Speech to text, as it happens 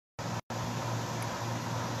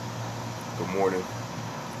Good morning.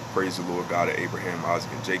 Praise the Lord God of Abraham,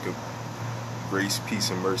 Isaac, and Jacob. Grace, peace,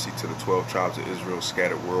 and mercy to the 12 tribes of Israel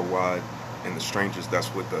scattered worldwide and the strangers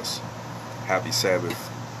that's with us. Happy Sabbath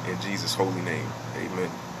in Jesus' holy name. Amen.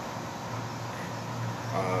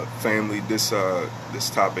 Family, this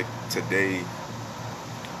topic today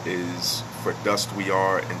is for dust we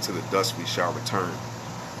are and to the dust we shall return.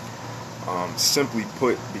 Simply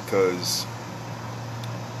put, because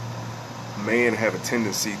man have a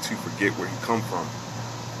tendency to forget where he come from.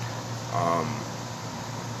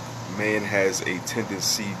 Man has a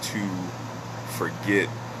tendency to forget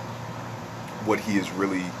what he is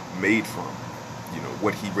really made from,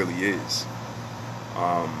 what he really is.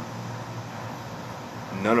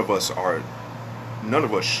 None of us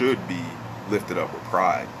should be lifted up with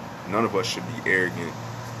pride. None of us should be arrogant,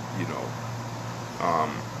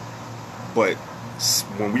 but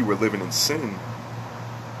when we were living in sin,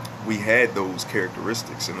 we had those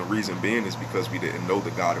characteristics, and the reason being is because we didn't know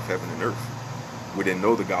the God of heaven and earth. We didn't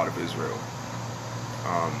know the God of Israel.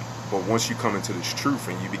 But once you come into this truth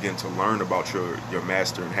and you begin to learn about your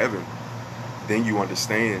master in heaven, then you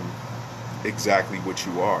understand exactly what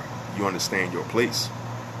you are. You understand your place.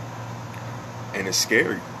 And it's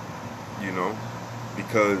scary,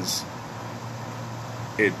 because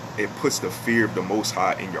it puts the fear of the Most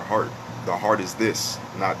High in your heart. The heart is this,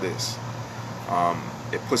 not this.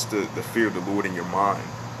 It puts the fear of the Lord in your mind,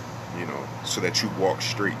 so that you walk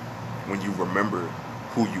straight when you remember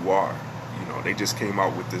who you are. They just came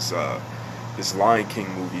out with this Lion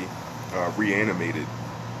King movie, Reanimated.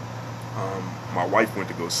 My wife went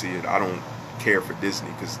to go see it. I don't care for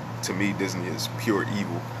Disney because to me Disney is pure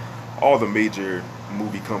evil. All the major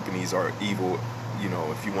movie companies are evil,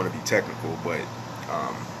 if you want to be technical, but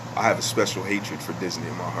I have a special hatred for Disney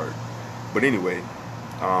in my heart. But anyway,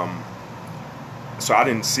 so I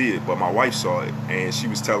didn't see it, but my wife saw it, and she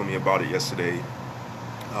was telling me about it yesterday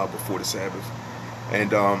before the Sabbath.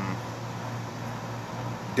 And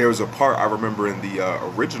there was a part I remember in the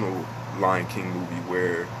original Lion King movie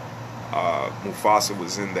where Mufasa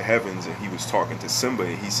was in the heavens and he was talking to Simba,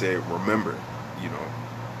 and he said, remember,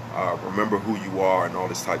 remember who you are and all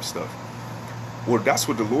this type of stuff. Well, that's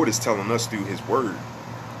what the Lord is telling us through his word.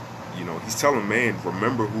 He's telling man,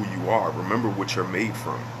 remember who you are, remember what you're made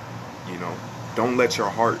from. Don't let your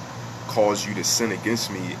heart cause you to sin against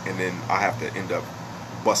me and then I have to end up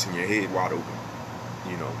busting your head wide open.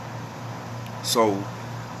 So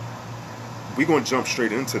we're going to jump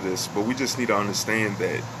straight into this, but we just need to understand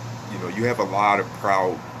that you have a lot of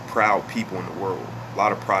proud people in the world, a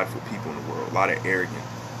lot of prideful people in the world, a lot of arrogant.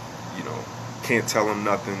 Can't tell them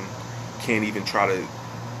nothing, can't even try to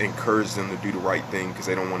encourage them to do the right thing because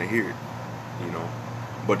they don't want to hear it.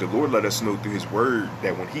 But the Lord let us know through his word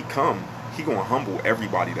that when he come, he gonna humble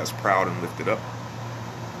everybody that's proud and lifted up.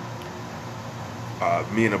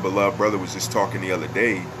 Me and a beloved brother was just talking the other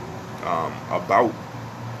day about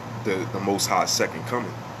the Most High's second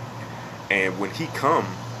coming, and when he come,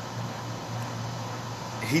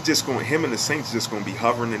 him and the saints just gonna be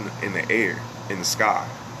hovering in the air, in the sky,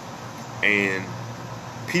 and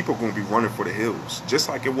people gonna be running for the hills, just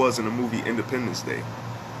like it was in the movie Independence Day.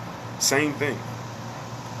 Same thing.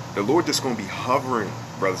 The Lord just gonna be hovering,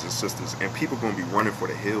 brothers and sisters, and people gonna be running for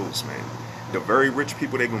the hills, man. The very rich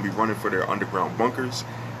people, they're gonna be running for their underground bunkers.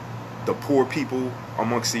 The poor people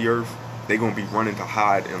amongst the earth, they're gonna be running to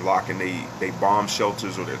hide and lock in they bomb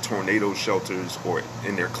shelters or their tornado shelters or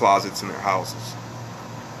in their closets in their houses.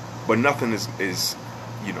 But nothing is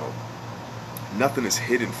nothing is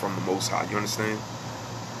hidden from the Most High. You understand?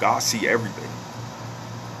 God see everything.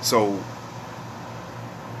 So,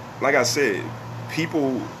 like I said,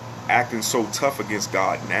 people acting so tough against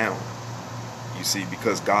God now, you see,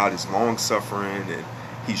 because God is long suffering and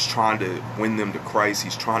he's trying to win them to Christ.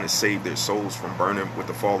 He's trying to save their souls from burning with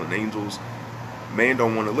the fallen angels. Man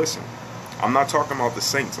don't want to listen. I'm not talking about the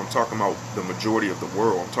saints. I'm talking about the majority of the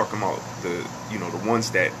world. I'm talking about the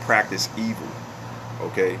ones that practice evil.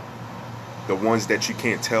 Okay? The ones that you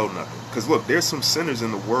can't tell nothing. Because look, there's some sinners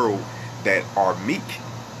in the world that are meek.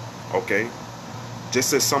 Okay?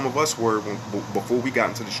 Just as some of us were before we got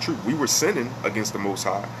into this truth. We were sinning against the Most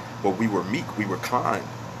High, but we were meek, we were kind,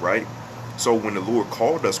 right? So when the Lord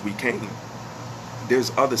called us, we came. There's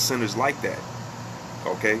other sinners like that,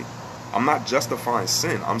 okay? I'm not justifying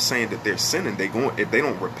sin. I'm saying that they're sinning. If they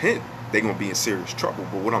don't repent, they're going to be in serious trouble.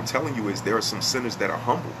 But what I'm telling you is there are some sinners that are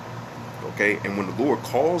humble, okay? And when the Lord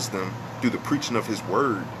calls them through the preaching of his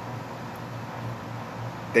word,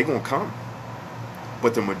 they're going to come.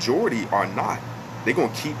 But the majority are not. They're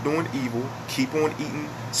going to keep doing evil, keep on eating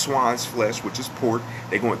swine's flesh, which is pork.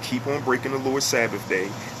 They're going to keep on breaking the Lord's Sabbath day.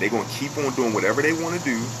 They're going to keep on doing whatever they want to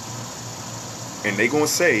do. And they gonna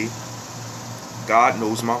say, God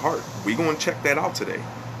knows my heart. We gonna check that out today.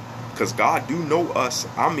 Because God do know us.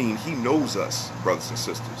 I mean, he knows us, brothers and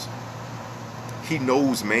sisters. He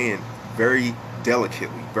knows man very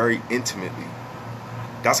delicately, very intimately.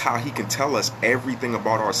 That's how he can tell us everything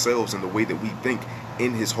about ourselves and the way that we think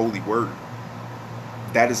in his holy word.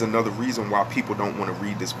 That is another reason why people don't want to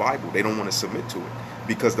read this Bible. They don't want to submit to it.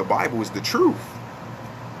 Because the Bible is the truth.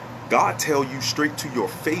 God tell you straight to your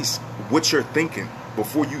face what you're thinking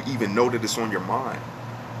before you even know that it's on your mind.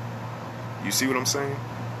 You see what I'm saying?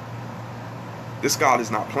 This God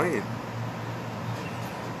is not playing.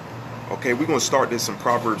 Okay, we're going to start this in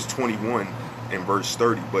Proverbs 21 and verse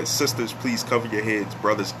 30. But sisters, please cover your heads.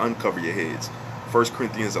 Brothers, uncover your heads. 1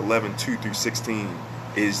 Corinthians 11, 2 through 16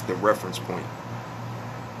 is the reference point.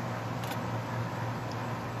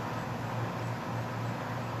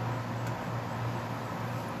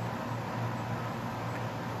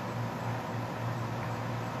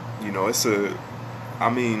 You know, it's an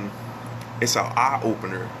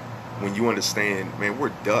eye-opener when you understand, man,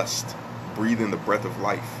 we're dust, breathing the breath of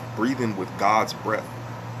life, breathing with God's breath.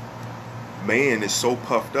 Man is so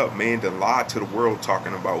puffed up. Man done lied to the world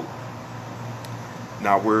talking about,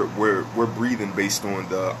 now we're breathing based on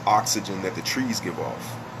the oxygen that the trees give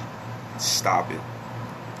off. Stop it.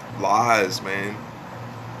 Lies, man.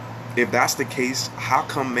 If that's the case, how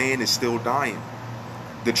come man is still dying?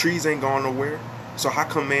 The trees ain't gone nowhere. So how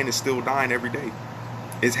come man is still dying every day?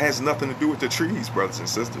 It has nothing to do with the trees, brothers and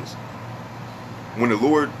sisters. When the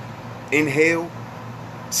Lord inhale,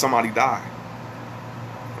 somebody die.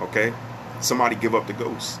 Okay? Somebody give up the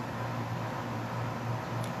ghost.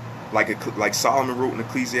 Like Solomon wrote in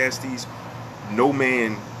Ecclesiastes, no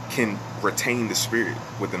man can retain the spirit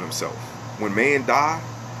within himself. When man die,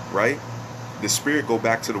 right, the spirit go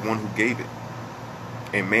back to the one who gave it.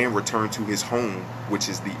 And man return to his home, which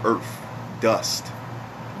is the earth. Dust.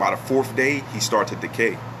 By the fourth day, he start to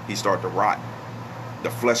decay. He start to rot. The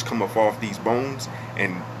flesh come up off these bones,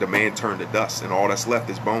 and the man turned to dust, and all that's left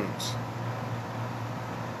is bones.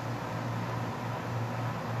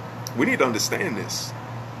 We need to understand this.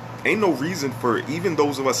 Ain't no reason for, even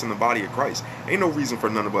those of us in the body of Christ, ain't no reason for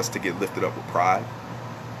none of us to get lifted up with pride.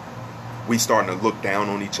 We starting to look down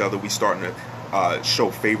on each other. We starting to show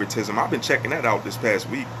favoritism. I've been checking that out this past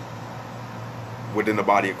week within the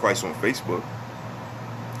body of Christ on Facebook.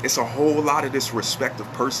 It's a whole lot of this respect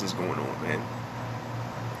of persons going on, man.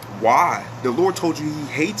 Why? The Lord told you he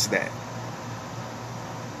hates that.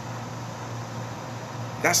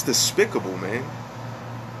 That's despicable, man.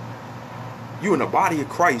 You in the body of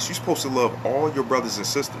Christ, you're supposed to love all your brothers and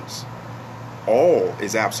sisters. All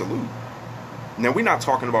is absolute. Now, we're not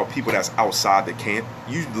talking about people that's outside the camp.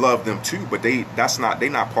 You love them too, but they're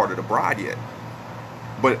not part of the bride yet.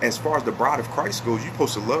 But as far as the bride of Christ goes, you're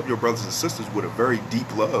supposed to love your brothers and sisters with a very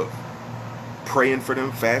deep love. Praying for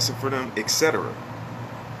them, fasting for them, etc.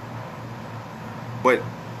 But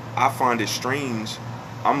I find it strange.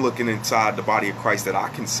 I'm looking inside the body of Christ that I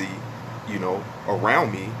can see, you know,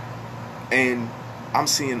 around me. And I'm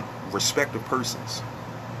seeing respect of persons.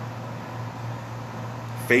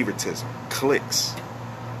 Favoritism. Cliques.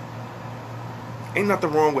 Ain't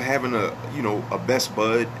nothing wrong with having a best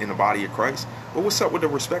bud in the body of Christ. But what's up with the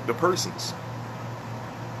respect of persons?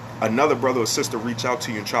 Another brother or sister reach out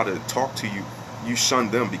to you and try to talk to you. You shun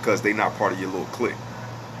them because they're not part of your little clique.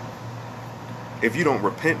 If you don't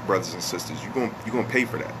repent, brothers and sisters, you're gonna pay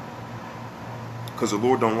for that. Because the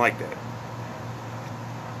Lord don't like that.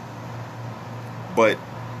 But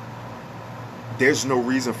there's no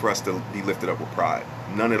reason for us to be lifted up with pride.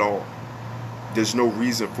 None at all. There's no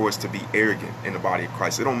reason for us to be arrogant in the body of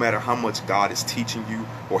Christ. It don't matter how much God is teaching you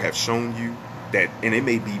or have shown you that, and it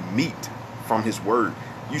may be meat from his word.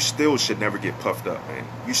 You still should never get puffed up, man.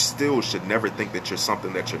 You still should never think that you're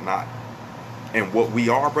something that you're not. And what we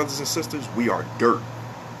are, brothers and sisters, we are dirt.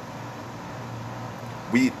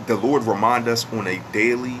 The Lord remind us on a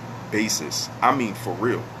daily basis. I mean, for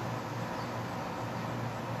real.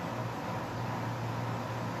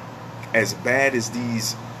 As bad as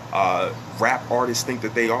these rap artists think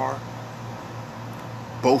that they are,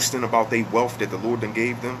 boasting about their wealth that the Lord done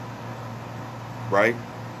gave them, right?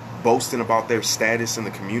 Boasting about their status in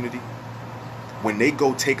the community. When they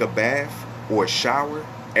go take a bath or a shower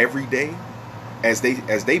every day, as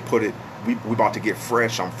they put it, we about to get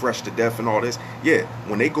fresh, I'm fresh to death and all this. Yeah,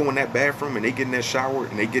 when they go in that bathroom and they get in that shower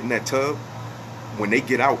and they get in that tub, when they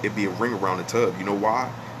get out, it be a ring around the tub. You know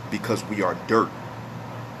why? Because we are dirt.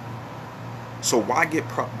 So why get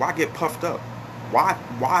puffed up?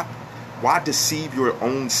 Why deceive your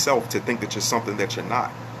own self to think that you're something that you're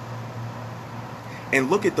not? And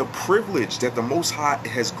look at the privilege that the Most High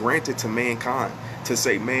has granted to mankind to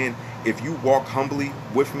say, man, if you walk humbly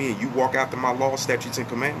with me and you walk after my laws, statutes, and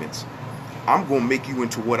commandments, I'm going to make you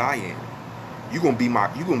into what I am. You're going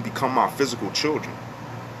to become my physical children.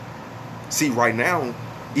 See, right now,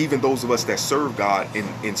 even those of us that serve God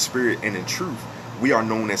in spirit and in truth, we are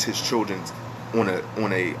known as his children on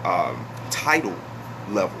a title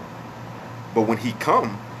level. But when he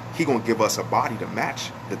come, he going to give us a body to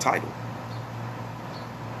match the title.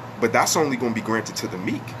 But that's only going to be granted to the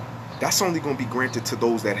meek. That's only going to be granted to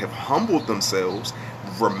those that have humbled themselves,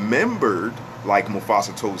 remembered, like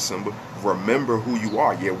Mufasa told Simba, remember who you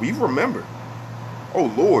are. Yeah, we remember.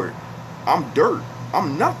 Oh, Lord, I'm dirt.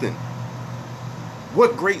 I'm nothing.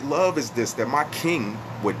 What great love is this that my king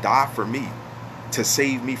would die for me to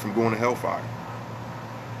save me from going to hellfire?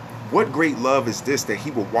 What great love is this that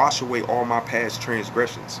he will wash away all my past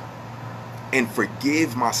transgressions and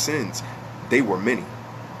forgive my sins? They were many.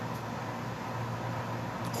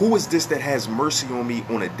 Who is this that has mercy on me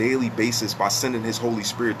on a daily basis by sending his Holy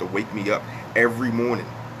Spirit to wake me up every morning?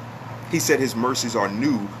 He said his mercies are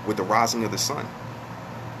new with the rising of the sun.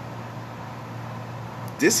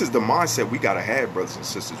 This is the mindset we got to have, brothers and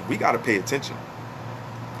sisters. We got to pay attention.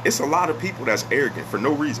 It's a lot of people that's arrogant for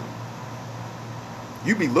no reason.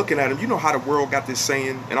 You be looking at them. You know how the world got this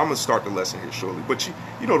saying, and I'm going to start the lesson here shortly, but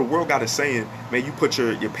you know the world got a saying, man, you put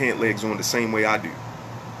your pant legs on the same way I do.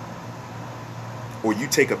 Or you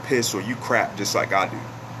take a piss or you crap just like I do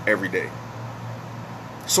every day.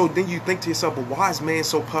 So then you think to yourself, but why is man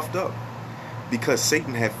so puffed up? Because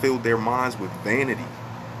Satan had filled their minds with vanity,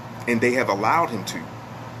 and they have allowed him to.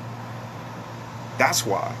 That's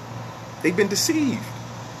why. They've been deceived.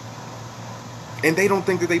 And they don't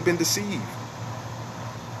think that they've been deceived.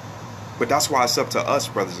 But that's why it's up to us,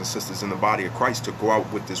 brothers and sisters, in the body of Christ to go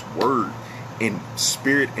out with this word in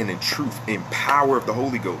spirit and in truth, in power of the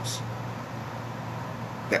Holy Ghost.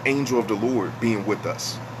 The angel of the Lord being with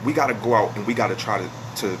us. We got to go out and we got to try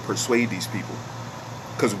to persuade these people.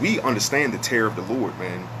 Because we understand the terror of the Lord,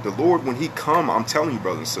 man. The Lord, when he come, I'm telling you,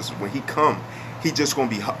 brothers and sisters, when he come, he just going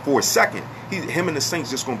to be, for a second, him and the saints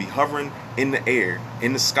just going to be hovering in the air,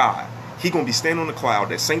 in the sky. He going to be standing on the cloud.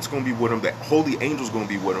 That saints going to be with him. That holy angels going to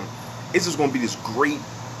be with him. It's just going to be this great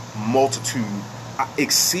multitude,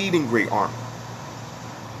 exceeding great army.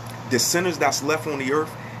 The sinners that's left on the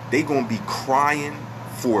earth, they going to be crying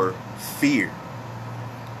for fear.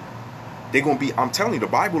 They're going to be, I'm telling you, the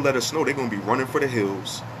Bible let us know they're going to be running for the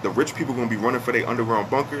hills. The rich people are going to be running for their underground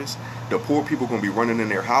bunkers. The poor people are going to be running in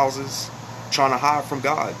their houses, trying to hide from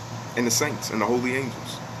God and the saints and the holy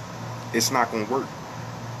angels. It's not going to work.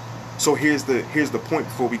 So here's the point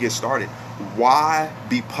before we get started. Why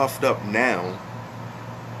be puffed up now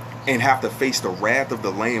and have to face the wrath of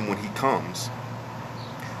the Lamb when he comes,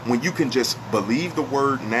 when you can just believe the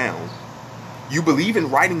word now? You believe in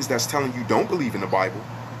writings that's telling you don't believe in the Bible.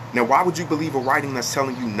 Now, why would you believe a writing that's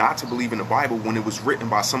telling you not to believe in the Bible when it was written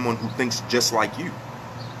by someone who thinks just like you?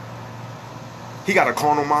 He got a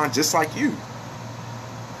carnal mind just like you.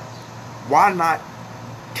 Why not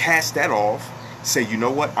cast that off? Say, you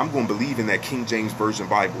know what? I'm going to believe in that King James Version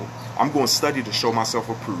Bible. I'm going to study to show myself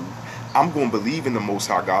approved. I'm going to believe in the Most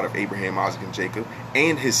High God of Abraham, Isaac, and Jacob,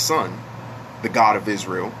 and his son, the God of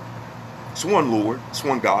Israel. It's one Lord. It's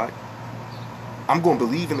one God. I'm going to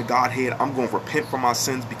believe in the Godhead. I'm going to repent for my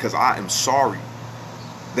sins because I am sorry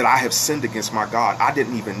that I have sinned against my God. I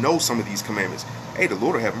didn't even know some of these commandments. Hey, the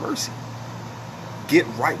Lord will have mercy. Get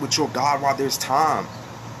right with your God while there's time.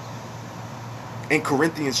 In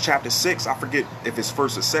Corinthians chapter 6, I forget if it's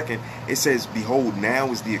first or second, it says, behold,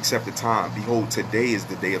 now is the accepted time. Behold, today is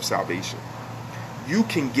the day of salvation. You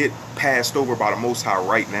can get passed over by the Most High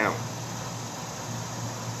right now.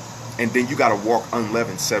 And then you got to walk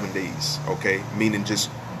unleavened 7 days, okay? Meaning just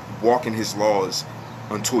walking his laws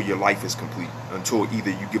until your life is complete. Until either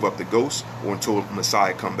you give up the ghost or until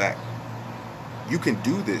Messiah come back. You can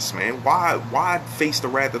do this, man. Why face the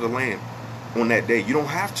wrath of the Lamb on that day? You don't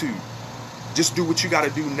have to. Just do what you got to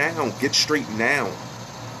do now. Get straight now.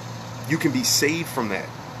 You can be saved from that.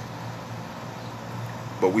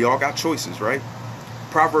 But we all got choices, right?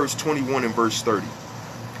 Proverbs 21 and verse 30.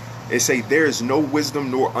 It say, there is no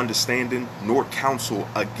wisdom nor understanding nor counsel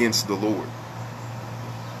against the Lord.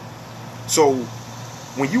 So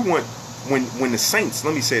when the saints,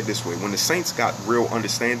 let me say it this way. When the saints got real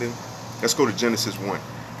understanding, let's go to Genesis 1.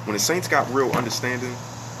 When the saints got real understanding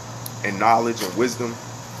and knowledge and wisdom,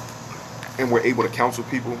 and we're able to counsel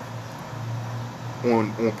people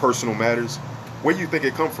on personal matters, where do you think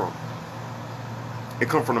it come from? It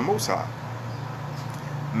come from the Most High.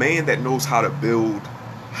 Man that knows how to build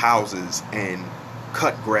houses and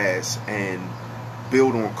cut grass and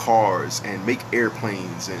build on cars and make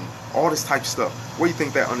airplanes and all this type of stuff. Where do you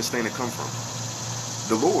think that understanding come from?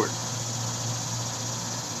 The Lord.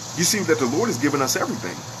 You see that the Lord has given us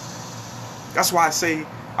everything. That's why I say,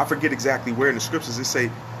 I forget exactly where in the scriptures they say,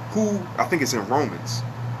 who, I think it's in Romans,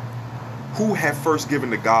 who have first given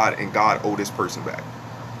to God and God owe this person back?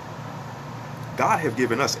 God have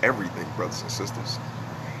given us everything, brothers and sisters.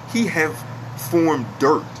 He have formed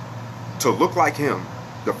dirt to look like him.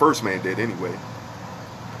 The first man did anyway.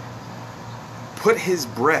 Put his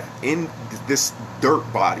breath in this dirt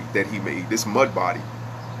body that he made, this mud body.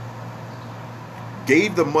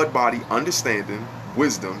 Gave the mud body understanding,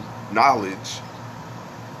 wisdom, knowledge.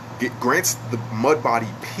 Grants the mud body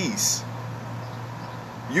peace.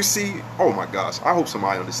 You see, oh my gosh, I hope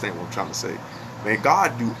somebody understands what I'm trying to say. Man,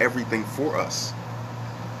 God do everything for us,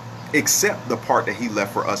 except the part that he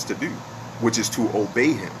left for us to do, which is to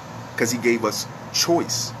obey him, because he gave us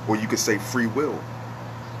choice, or you could say free will.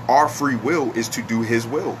 Our free will is to do his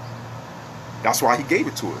will. That's why he gave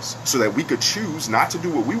it to us, so that we could choose not to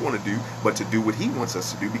do what we want to do, but to do what he wants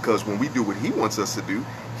us to do, because when we do what he wants us to do,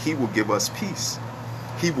 he will give us peace.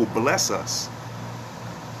 He will bless us.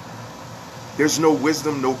 There's no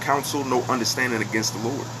wisdom, no counsel, no understanding against the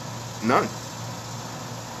Lord. None.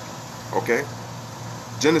 Okay?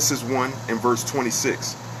 Genesis 1 and verse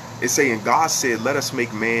 26. It's saying, God said, let us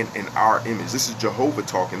make man in our image. This is Jehovah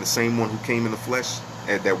talking, the same one who came in the flesh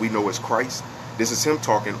that we know as Christ. This is him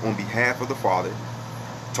talking on behalf of the Father,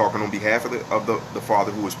 talking on behalf of the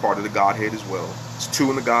Father, who is part of the Godhead as well. It's two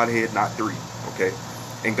in the Godhead, not three. Okay?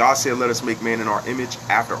 And God said, let us make man in our image,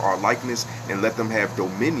 after our likeness, and let them have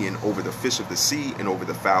dominion over the fish of the sea, and over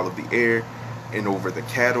the fowl of the air, and over the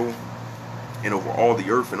cattle, and over all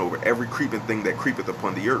the earth, and over every creeping thing that creepeth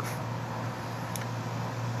upon the earth.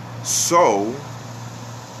 So,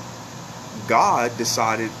 God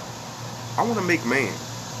decided, I want to make man.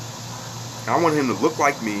 And I want him to look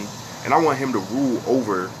like me, and I want him to rule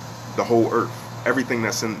over the whole earth. Everything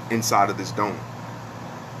that's inside of this dome.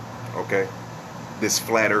 Okay? This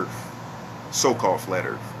flat earth. So-called flat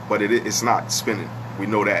earth. But it's not spinning. We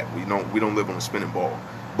know that. We don't live on a spinning ball.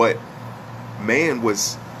 But man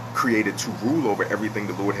was created to rule over everything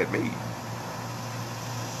the Lord had made.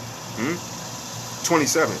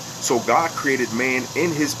 27. So God created man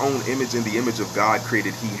in his own image. In the image of God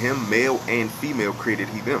created he him. Male and female created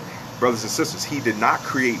he them. Brothers and sisters, he did not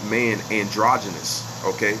create man androgynous.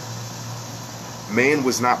 Okay? Man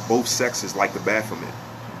was not both sexes like the Baphomet.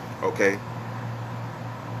 Okay?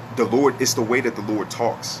 The Lord, it's the way that the Lord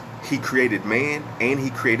talks. He created man and he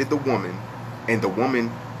created the woman. And the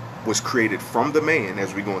woman was created from the man,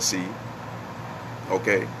 as we're going to see.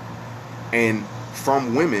 Okay? And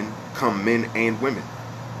from women come men and women.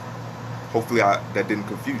 Hopefully that didn't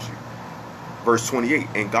confuse you. Verse 28,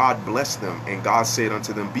 and God blessed them, and God said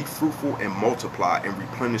unto them, be fruitful and multiply, and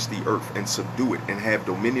replenish the earth, and subdue it, and have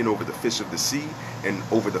dominion over the fish of the sea, and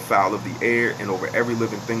over the fowl of the air, and over every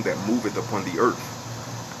living thing that moveth upon the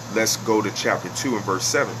earth. Let's go to chapter 2 and verse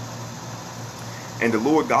 7. And the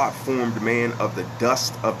Lord God formed man of the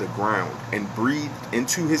dust of the ground, and breathed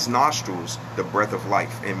into his nostrils the breath of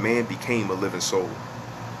life, and man became a living soul.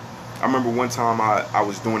 I remember one time I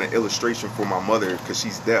was doing an illustration for my mother, because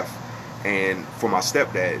she's deaf, and for my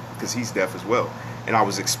stepdad, because he's deaf as well. And I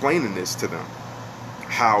was explaining this to them,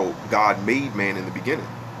 how God made man in the beginning.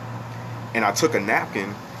 And I took a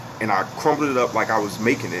napkin and I crumbled it up like I was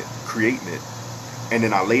making it, creating it. And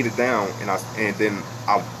then I laid it down, and then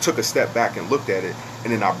I took a step back and looked at it,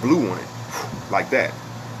 and then I blew on it like that.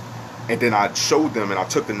 And then I showed them, and I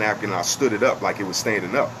took the napkin and I stood it up like it was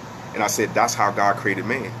standing up. And I said, that's how God created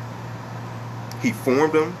man. He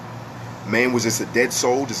formed him. Man was just a dead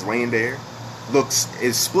soul, just laying there.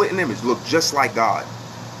 Is split in image, looked just like God.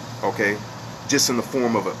 Okay? Just in the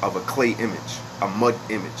form of a clay image, a mud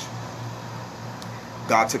image.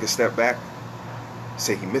 God took a step back,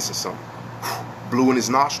 said he missing something. Blew in his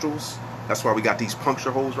nostrils. That's why we got these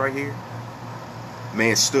puncture holes right here.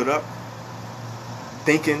 Man stood up,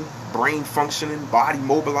 thinking, brain functioning, body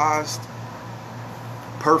mobilized.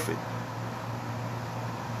 Perfect.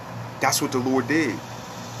 That's what the Lord did,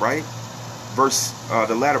 right?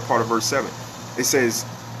 The latter part of verse 7. It says,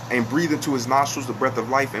 and breathed into his nostrils the breath of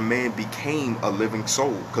life, and man became a living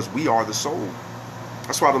soul, because we are the soul.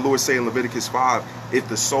 That's why the Lord said in Leviticus 5, if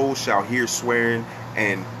the soul shall hear swearing,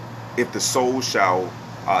 and if the soul shall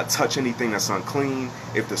touch anything that's unclean,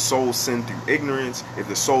 if the soul sin through ignorance, if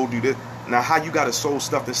the soul do this. Now, how you got a soul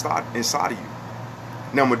stuffed inside of you?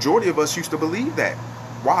 Now, majority of us used to believe that.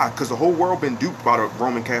 Why? Because the whole world been duped by the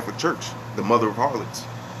Roman Catholic Church, the mother of harlots.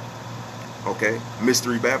 Okay?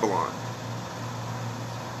 Mystery Babylon.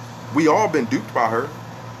 We all been duped by her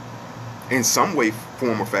in some way,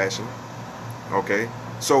 form, or fashion. Okay?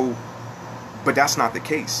 So, but that's not the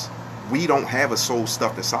case. We don't have a soul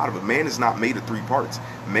stuffed inside of it. Man is not made of three parts.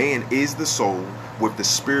 Man is the soul with the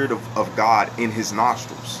spirit of God in his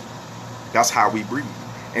nostrils. That's how we breathe.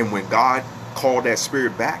 And when God called that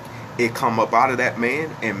spirit back, it come up out of that man,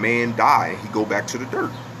 and man die, and he go back to the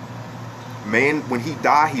dirt. Man, when he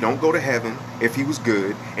die, he don't go to heaven if he was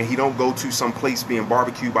good, and he don't go to some place being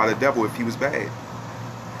barbecued by the devil if he was bad.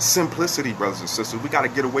 Simplicity, brothers and sisters. We got to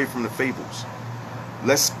get away from the fables.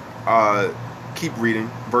 Let's keep reading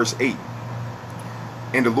verse 8.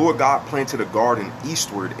 And the Lord God planted a garden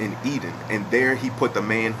eastward in Eden, and there he put the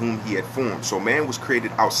man whom he had formed. So man was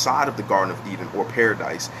created outside of the Garden of Eden, or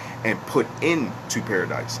paradise, and put into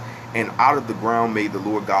paradise. And out of the ground made the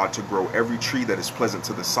Lord God to grow every tree that is pleasant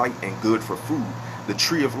to the sight and good for food. The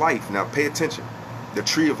tree of life, now pay attention, the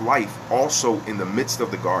tree of life also in the midst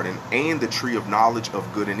of the garden, and the tree of knowledge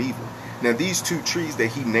of good and evil. Now these two trees that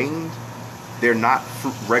he named, they're not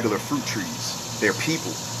regular fruit trees. They're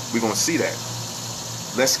people. We're going to see that.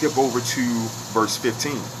 Let's skip over to verse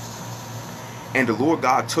 15. And the Lord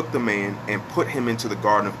God took the man and put him into the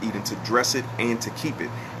Garden of Eden to dress it and to keep it.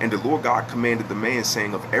 And the Lord God commanded the man,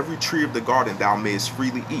 saying, of every tree of the garden thou mayest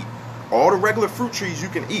freely eat. All the regular fruit trees you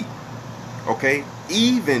can eat. Okay?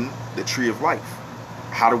 Even the tree of life.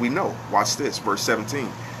 How do we know? Watch this, verse 17.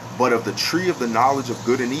 But of the tree of the knowledge of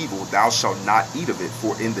good and evil thou shalt not eat of it,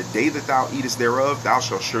 for in the day that thou eatest thereof thou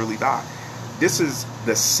shalt surely die. This is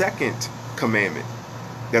the second commandment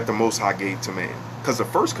that the Most High gave to man. Because the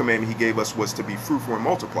first commandment he gave us was to be fruitful and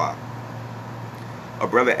multiply. A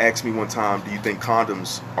brother asked me one time, do you think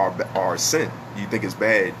condoms are sin? Do you think it's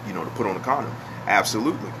bad, to put on a condom?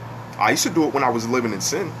 Absolutely. I used to do it when I was living in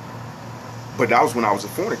sin. But that was when I was a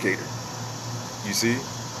fornicator. You see?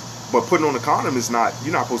 But putting on a condom is not,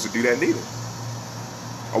 you're not supposed to do that neither.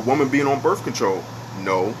 A woman being on birth control,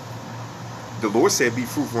 no. The Lord said, be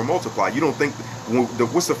fruitful and multiply. You don't think,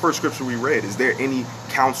 what's the first scripture we read? Is there any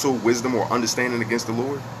counsel, wisdom, or understanding against the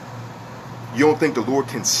Lord? You don't think the Lord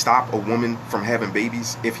can stop a woman from having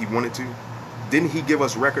babies if he wanted to? Didn't he give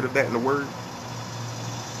us record of that in the word?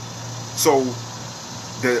 So,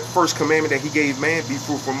 the first commandment that he gave man, be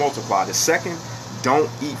fruitful and multiply. The second, don't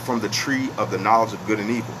eat from the tree of the knowledge of good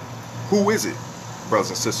and evil. Who is it, brothers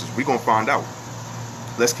and sisters? We're going to find out.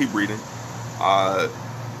 Let's keep reading.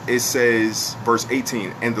 It says, verse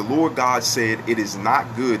 18, and the Lord God said, it is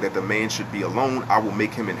not good that the man should be alone. I will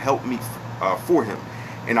make him an helpmeet for him.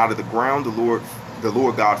 And out of the ground the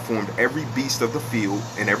Lord God formed every beast of the field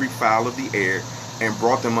and every fowl of the air, and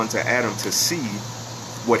brought them unto Adam to see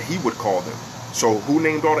what he would call them. So who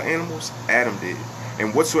named all the animals? Adam did.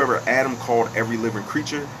 And whatsoever Adam called every living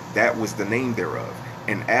creature, that was the name thereof.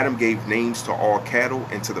 And Adam gave names to all cattle,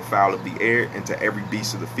 and to the fowl of the air, and to every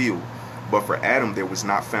beast of the field. But for Adam there was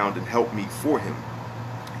not found an helpmeet for him.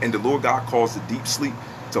 And the Lord God caused a deep sleep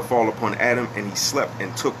to fall upon Adam, and he slept, and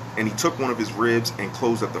he took one of his ribs and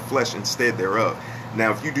closed up the flesh instead thereof.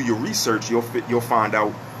 Now if you do your research, you'll find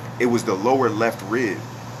out it was the lower left rib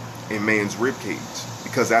in man's rib cage,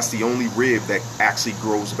 because that's the only rib that actually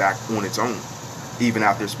grows back on its own, even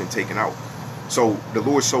after it's been taken out. So the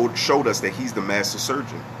Lord showed us that he's the master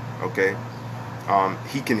surgeon. Okay,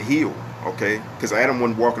 he can heal. Okay, because Adam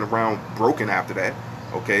wasn't walking around broken after that.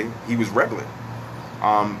 Okay, he was regular.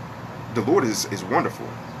 The Lord is wonderful.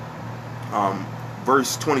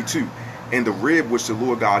 Verse 22, and the rib which the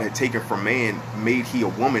Lord God had taken from man made he a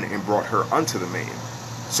woman, and brought her unto the man.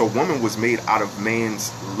 So woman was made out of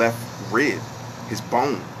man's left rib, his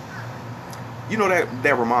bone.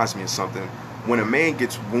 That reminds me of something. When a man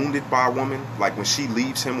gets wounded by a woman, like when she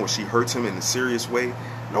leaves him or she hurts him in a serious way,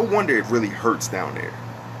 no wonder it really hurts down there.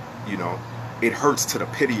 It hurts to the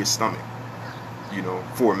pit of your stomach,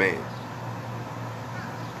 for a man.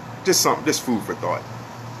 Just food for thought.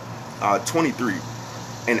 23,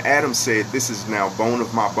 and Adam said, this is now bone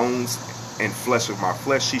of my bones and flesh of my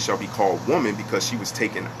flesh. She shall be called woman, because she was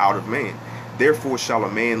taken out of man. Therefore shall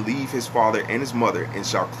a man leave his father and his mother, and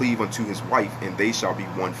shall cleave unto his wife, and they shall be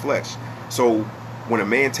one flesh. So when a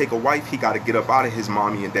man take a wife, he got to get up out of his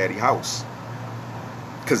mommy and daddy house,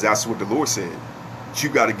 because that's what the Lord said. You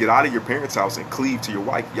got to get out of your parents' house and cleave to your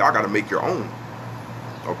wife. Y'all got to make your own.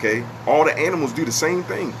 Okay? All the animals do the same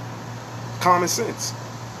thing. Common sense.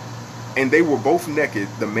 And they were both naked,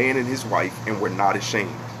 the man and his wife, and were not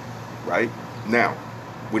ashamed. Right? Now,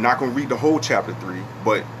 we're not going to read the whole chapter 3,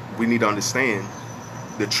 but we need to understand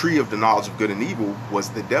the tree of the knowledge of good and evil was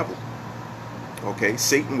the devil. Okay?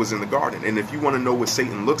 Satan was in the garden. And if you want to know what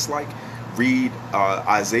Satan looks like, read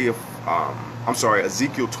Ezekiel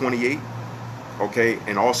 28. Okay,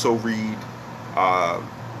 and also read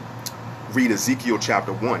Ezekiel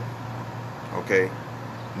chapter 1. Okay,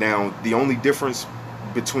 now the only difference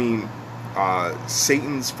between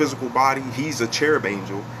Satan's physical body, he's a cherub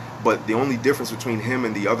angel, but the only difference between him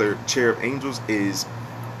and the other cherub angels is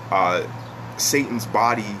Satan's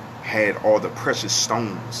body had all the precious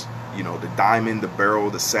stones, you know, the diamond, the beryl,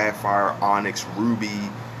 the sapphire, onyx, ruby,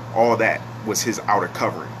 all that was his outer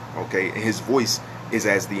covering. Okay, and his voice is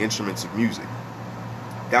as the instruments of music.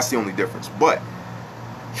 That's the only difference. But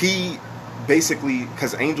he basically,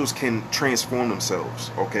 because angels can transform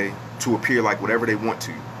themselves, okay, to appear like whatever they want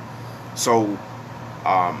to. So,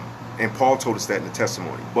 and Paul told us that in the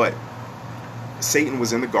testimony. But Satan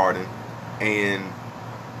was in the garden, and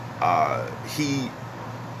he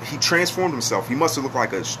transformed himself. He must have looked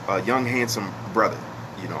like a young, handsome brother,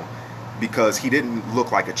 you know, because he didn't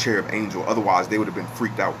look like a cherub angel. Otherwise, they would have been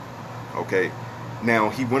freaked out. Okay. Now,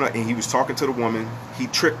 he went up and he was talking to the woman. He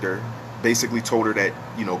tricked her, basically told her that,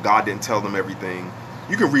 you know, God didn't tell them everything.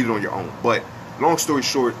 You can read it on your own. But long story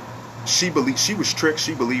short, she was tricked.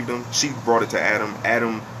 She believed him. She brought it to Adam.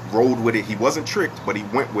 Adam rolled with it. He wasn't tricked, but he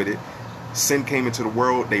went with it. Sin came into the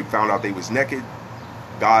world. They found out they was naked.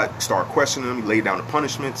 God started questioning them. He laid down the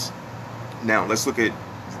punishments. Now, let's look at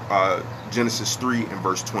Genesis 3 and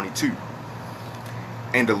verse 22.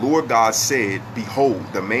 And the Lord God said, behold,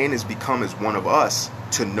 the man is become as one of us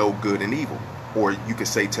to know good and evil. Or you could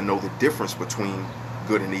say to know the difference between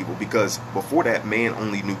good and evil. Because before that, man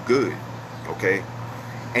only knew good. Okay?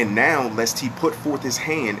 And now, lest he put forth his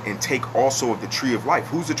hand and take also of the tree of life.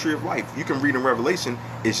 Who's the tree of life? You can read in Revelation,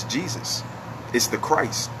 it's Jesus. It's the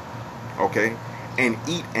Christ. Okay? And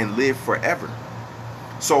eat and live forever.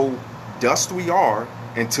 So, dust we are,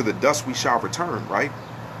 and to the dust we shall return, right?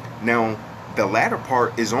 Now, the latter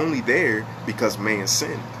part is only there because man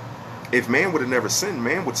sinned. If man would have never sinned,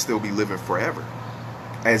 man would still be living forever,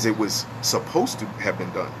 as it was supposed to have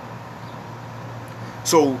been done.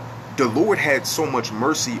 So, the Lord had so much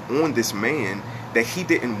mercy on this man that he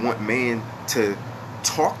didn't want man to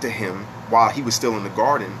talk to him while he was still in the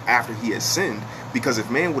garden after he had sinned, because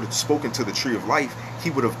if man would have spoken to the tree of life, he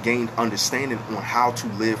would have gained understanding on how to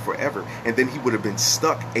live forever, and then he would have been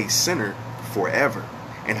stuck a sinner forever.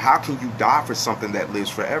 And how can you die for something that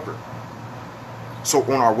lives forever? So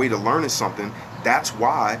on our way to learning something, that's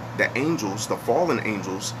why the angels, the fallen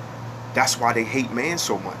angels, that's why they hate man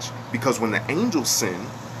so much, because when the angels sin,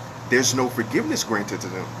 there's no forgiveness granted to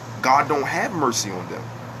them. God don't have mercy on them.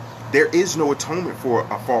 There is no atonement for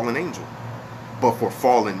a fallen angel. But for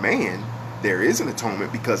fallen man, there is an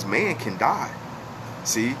atonement, because man can die.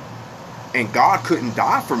 See? And God couldn't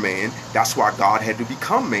die for man. That's why God had to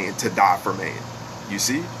become man to die for man. You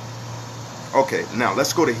see? Okay, now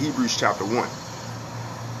let's go to Hebrews chapter 1.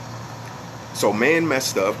 So man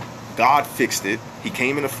messed up. God fixed it. He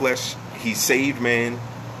came in the flesh. He saved man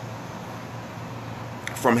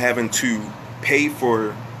from having to pay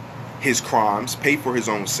for his crimes, pay for his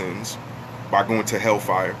own sins by going to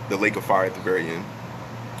hellfire, the lake of fire at the very end.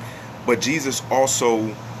 But Jesus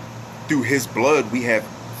also, through his blood, we have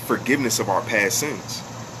forgiveness of our past sins.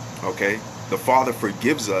 Okay? The Father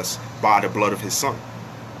forgives us by the blood of his Son.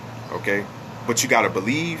 Okay? But you got to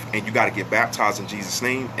believe, and you got to get baptized in Jesus'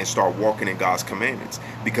 name and start walking in God's commandments.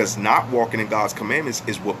 Because not walking in God's commandments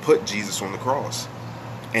is what put Jesus on the cross.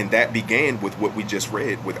 And that began with what we just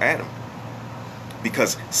read with Adam.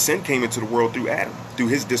 Because sin came into the world through Adam, through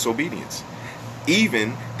his disobedience.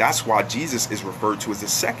 Even, that's why Jesus is referred to as the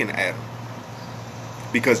second Adam.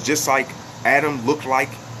 Because just like Adam looked like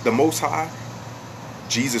the Most High,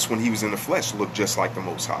 Jesus, when he was in the flesh, looked just like the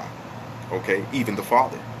Most High. Okay? Even the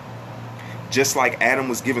Father. Just like Adam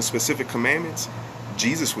was given specific commandments,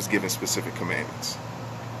 Jesus was given specific commandments.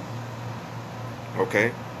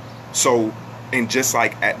 Okay? So, and just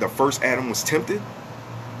like the first Adam was tempted,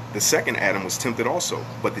 the second Adam was tempted also.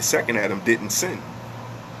 But the second Adam didn't sin,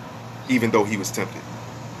 even though he was tempted.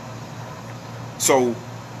 So,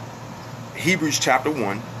 Hebrews chapter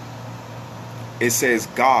 1, it says,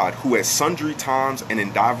 God, who at sundry times and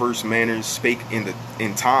in diverse manners spake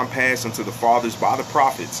in time past unto the fathers by the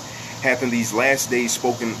prophets, hath in these last days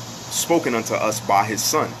spoken unto us by his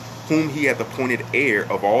Son, whom he hath appointed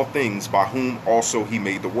heir of all things, by whom also he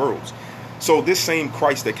made the worlds. So this same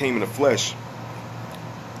Christ that came in the flesh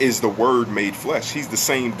is the Word made flesh. He's the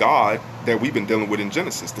same God that we've been dealing with in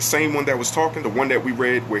Genesis. The same one that was talking, the one that we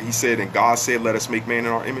read where he said, and God said, let us make man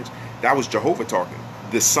in our image. That was Jehovah talking.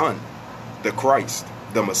 The Son, the Christ,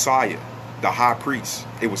 the Messiah, the high priest.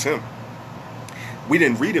 It was him. We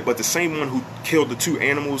didn't read it, but the same one who killed the two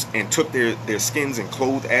animals and took their skins and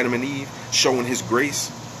clothed Adam and Eve, showing his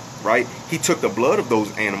grace, right? He took the blood of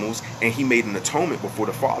those animals And he made an atonement before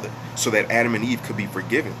the Father so that Adam and Eve could be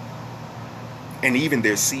forgiven. And even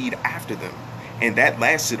their seed after them. And that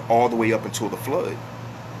lasted all the way up until the flood.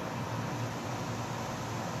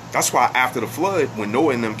 That's why after the flood, when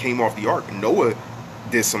Noah and them came off the ark, Noah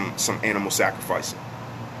did some animal sacrificing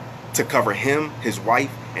to cover him, his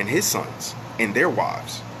wife, and his sons, and their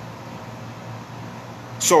wives.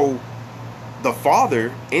 So the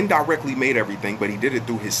Father indirectly made everything, but he did it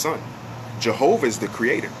through his Son. Jehovah is the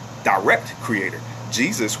creator, direct creator.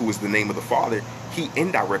 Jesus, who is the name of the Father, he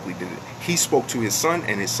indirectly did it. He spoke to his Son,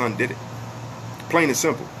 and his Son did it. Plain and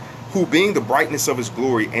simple. Who being the brightness of his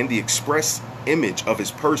glory and the express image of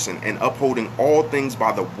his person, and upholding all things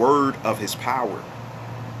by the word of his power.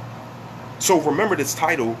 So remember this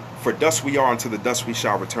title, for dust we are, and to the dust we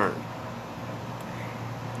shall return.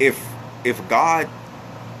 If God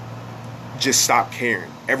just stopped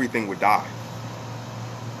caring, everything would die.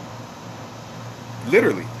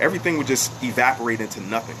 Literally, everything would just evaporate into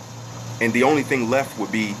nothing. And the only thing left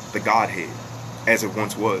would be the Godhead, as it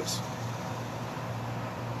once was.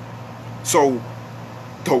 So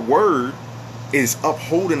the word is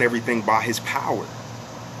upholding everything by his power.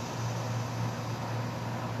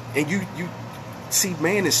 And you see,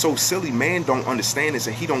 man is so silly. Man don't understand this,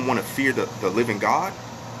 and he don't want to fear the living God.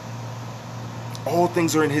 All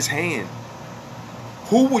things are in his hand.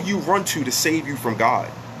 Who will you run to save you from God?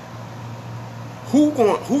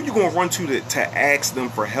 Who you gonna run to ask them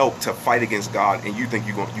for help to fight against God, and you think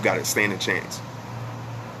you got a standing chance?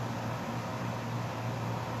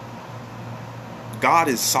 God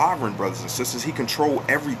is sovereign, brothers and sisters. He controls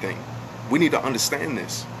everything. We need to understand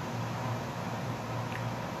this.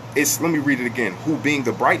 Let me read it again. Who being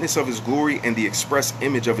the brightness of his glory and the express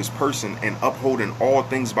image of his person, and upholding all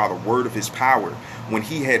things by the word of his power, when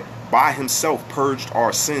he had by himself purged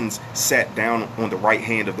our sins, sat down on the right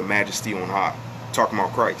hand of the majesty on high. Talking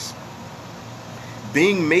about Christ.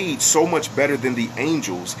 Being made so much better than the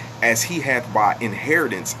angels, as he hath by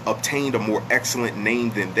inheritance obtained a more excellent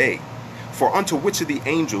name than they. For unto which of the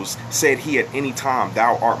angels said he at any time,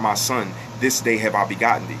 Thou art my son, this day have I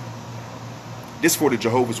begotten thee? This for the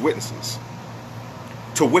Jehovah's Witnesses.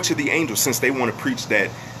 To which of the angels, since they want to preach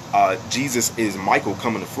that Jesus is Michael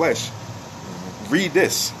come in the flesh, read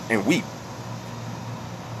this and weep.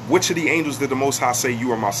 Which of the angels did the Most High say,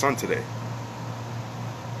 You are my son today?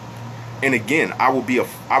 And again, I will be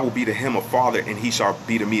to him a father, and he shall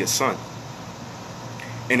be to me a son.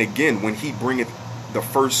 And again, when he bringeth in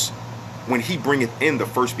the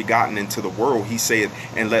first begotten into the world, he saith,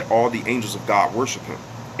 and let all the angels of God worship him.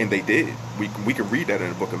 And they did. We can read that in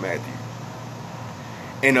the book of Matthew.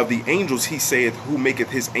 And of the angels he saith, who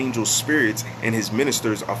maketh his angels spirits and his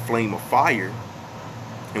ministers a flame of fire.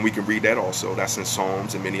 And we can read that also. That's in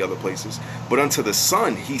Psalms and many other places. But unto the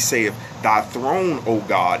Son he saith, Thy throne, O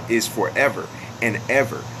God, is forever and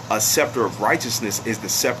ever. A scepter of righteousness is the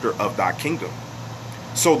scepter of thy kingdom.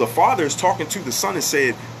 So the Father is talking to the Son and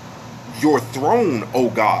said, Your throne, O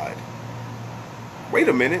God. Wait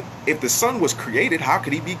a minute. If the Son was created, how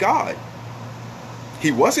could he be God? He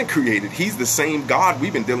wasn't created. He's the same God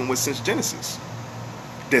we've been dealing with since Genesis.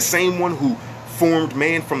 The same one who formed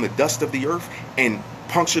man from the dust of the earth and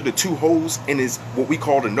punctured the two holes in his, what we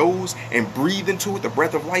call the nose, and breathed into it the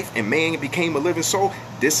breath of life, and man became a living soul.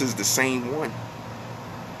 This is the same one.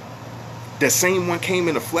 The same one came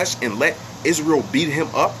in the flesh and let Israel beat him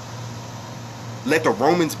up. Let the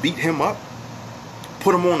Romans beat him up.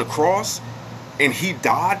 Put him on the cross. And he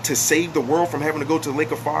died to save the world from having to go to the lake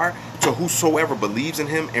of fire, to whosoever believes in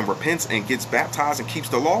him and repents and gets baptized and keeps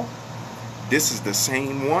the law. This is the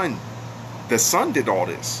same one. The Son did all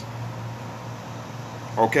this.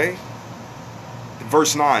 Okay?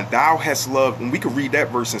 Verse 9, Thou hast loved, and we could read that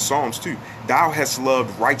verse in Psalms too. Thou hast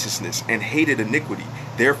loved righteousness and hated iniquity.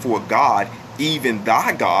 Therefore God, even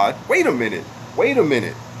thy God. Wait a minute. We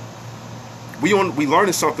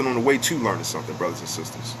learning something on the way to learning something, brothers and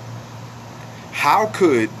sisters. How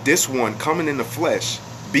could this one coming in the flesh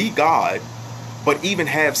be God, but even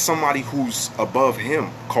have somebody who's above him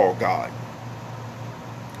called God?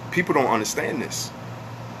 People don't understand this.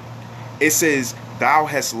 It says, Thou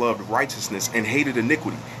hast loved righteousness and hated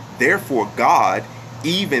iniquity. Therefore God,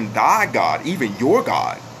 even thy God, even your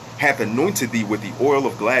God, hath anointed thee with the oil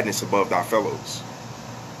of gladness above thy fellows.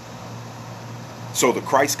 So the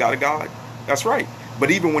Christ got a God? That's right. But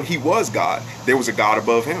even when he was God, there was a God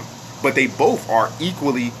above him. But they both are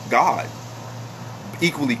equally God.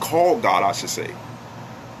 Equally called God, I should say.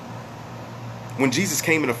 When Jesus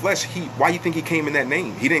came in the flesh, why do you think he came in that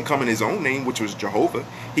name? He didn't come in his own name, which was Jehovah.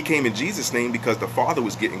 He came in Jesus' name because the Father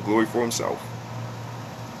was getting glory for himself.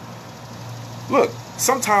 Look,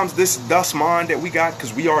 Sometimes this dust mind that we got,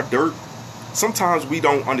 because we are dirt, sometimes we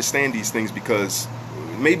don't understand these things because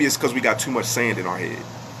maybe it's because we got too much sand in our head.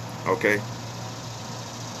 Okay?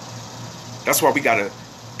 That's why we got to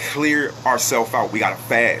clear ourselves out. We got to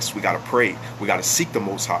fast. We got to pray. We got to seek the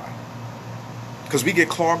Most High. Because we get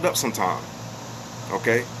clogged up sometimes.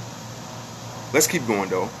 Okay? Let's keep going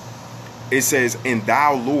though. It says, and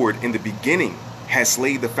thou, Lord, in the beginning hast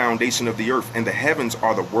laid the foundation of the earth, and the heavens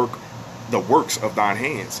are the works of thine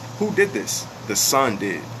hands. Who did this? The Son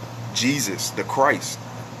did. Jesus, the Christ.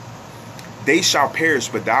 They shall perish,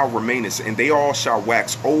 but thou remainest, and they all shall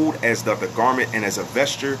wax old as doth a garment, and as a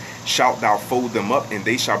vesture shalt thou fold them up, and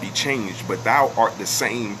they shall be changed. But thou art the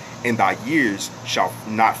same, and thy years shall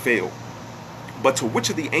not fail. But to which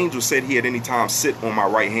of the angels said he at any time, sit on my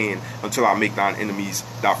right hand until I make thine enemies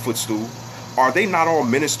thy footstool? Are they not all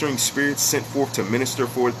ministering spirits sent forth to minister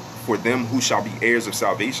for them who shall be heirs of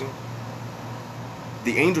salvation?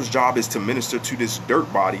 The angel's job is to minister to this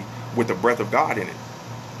dirt body with the breath of God in it,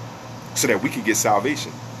 so that we can get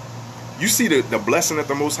salvation. You see the blessing that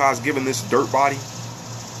the Most High has given this dirt body?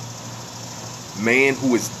 Man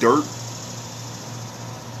who is dirt.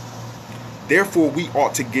 Therefore we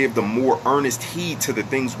ought to give the more earnest heed to the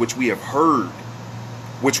things which we have heard,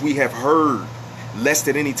 lest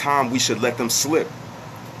at any time we should let them slip.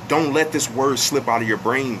 Don't let this word slip out of your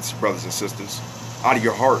brains, brothers and sisters, out of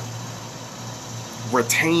your heart.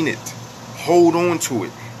 Retain it. Hold on to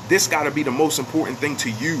it. This got to be the most important thing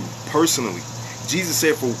to you personally. Jesus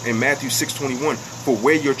said in Matthew 6:21, for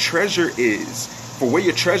where your treasure is,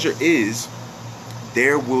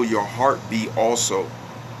 there will your heart be also.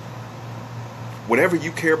 Whatever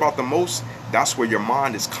you care about the most, that's where your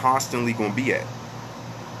mind is constantly going to be at.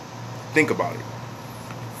 Think about it.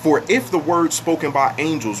 For if the word spoken by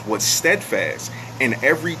angels was steadfast, and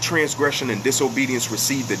every transgression and disobedience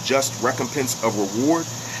received the just recompense of reward,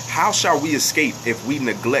 how shall we escape if we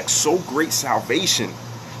neglect so great salvation,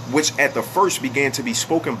 which at the first began to be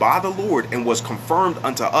spoken by the Lord, and was confirmed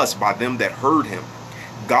unto us by them that heard him?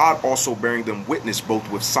 God also bearing them witness both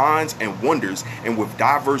with signs and wonders, and with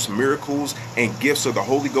diverse miracles and gifts of the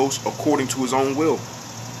Holy Ghost according to his own will.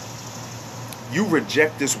 You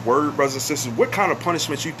reject this word, brothers and sisters, what kind of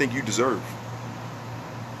punishment you think you deserve?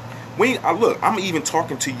 Look, I'm even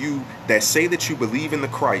talking to you that say that you believe in the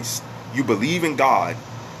Christ, you believe in God,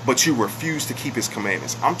 but you refuse to keep his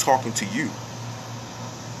commandments. I'm talking to you.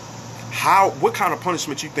 What kind of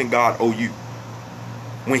punishment you think God owe you?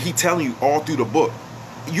 When he telling you all through the book,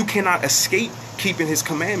 you cannot escape keeping his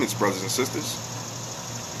commandments, brothers and sisters.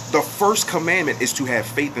 The first commandment is to have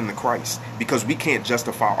faith in the Christ, because we can't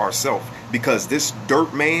justify ourselves, because this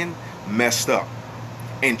dirt man messed up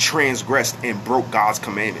and transgressed and broke God's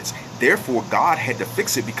commandments. Therefore, God had to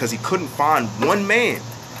fix it, because he couldn't find one man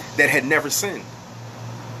that had never sinned.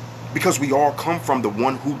 Because we all come from the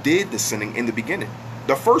one who did the sinning in the beginning,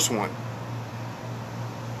 the first one.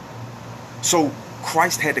 So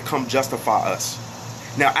Christ had to come justify us.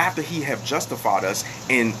 Now, after he have justified us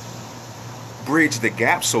and bridged the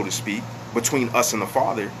gap, so to speak, between us and the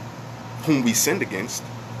Father, whom we sinned against,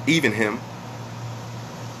 even him,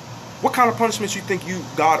 what kind of punishment you think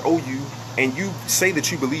God owe you, and you say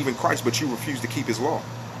that you believe in Christ, but you refuse to keep his law?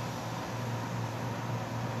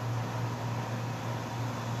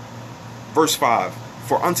 Verse 5,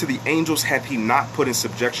 for unto the angels hath he not put in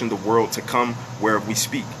subjection the world to come whereof we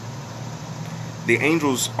speak. The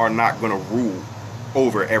angels are not going to rule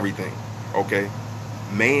over everything, okay?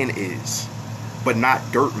 Man is, but not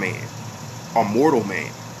dirt man, a mortal man.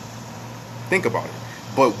 Think about it.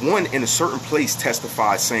 But one in a certain place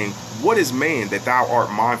testifies, saying, what is man that thou art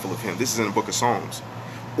mindful of him? This is in the book of Psalms.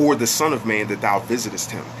 Or the son of man that thou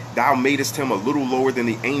visitest him? Thou madest him a little lower than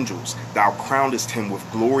the angels. Thou crownedest him with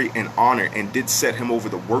glory and honor, and didst set him over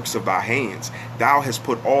the works of thy hands. Thou hast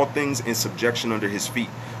put all things in subjection under his feet.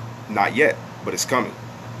 Not yet, but it's coming.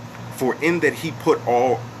 For in that he put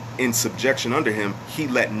all in subjection under him, he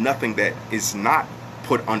let nothing that is not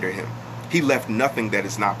put under him. He left nothing that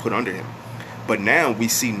is not put under him. But now we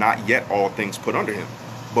see not yet all things put under him,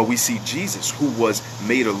 but we see Jesus, who was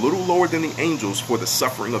made a little lower than the angels for the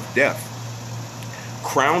suffering of death,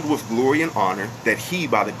 crowned with glory and honor, that he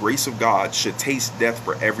by the grace of God should taste death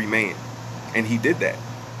for every man. And he did that.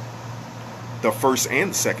 The first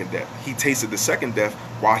and the second death. He tasted the second death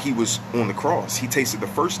while he was on the cross. He tasted the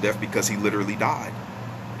first death because he literally died.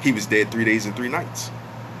 He was dead 3 days and 3 nights.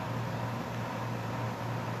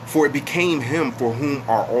 For it became him for whom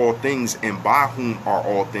are all things, and by whom are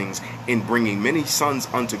all things, in bringing many sons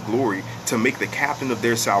unto glory, to make the captain of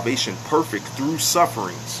their salvation perfect through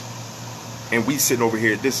sufferings. And we sitting over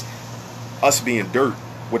here, us being dirt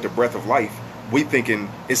with the breath of life, we thinking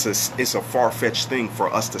it's a far-fetched thing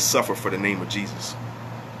for us to suffer for the name of Jesus.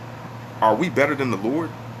 Are we better than the Lord?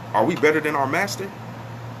 Are we better than our master?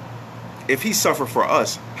 If he suffered for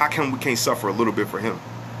us, how come we can't suffer a little bit for him?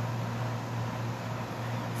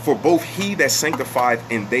 For both he that sanctified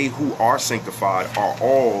and they who are sanctified are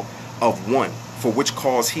all of one, for which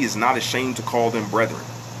cause he is not ashamed to call them brethren,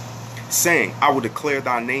 saying, I will declare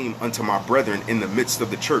thy name unto my brethren. In the midst of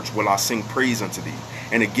the church will I sing praise unto thee.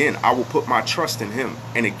 And again, I will put my trust in him.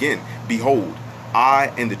 And again, behold,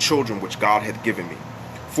 I and the children which God hath given me.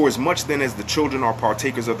 For as much then as the children are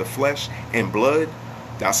partakers of the flesh and blood,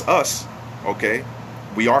 that's us, okay?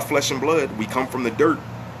 We are flesh and blood. We come from the dirt.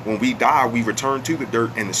 When we die, we return to the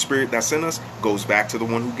dirt, and the spirit that's in us goes back to the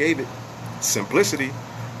one who gave it. Simplicity.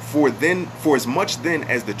 For as much then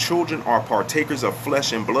as the children are partakers of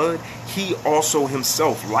flesh and blood, he also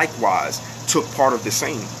himself likewise took part of the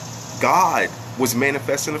same. God was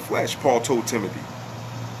manifest in the flesh, Paul told Timothy.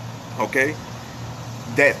 Okay?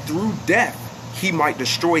 That through death he might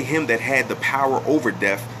destroy him that had the power over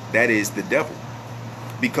death, that is the devil.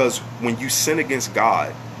 Because when you sin against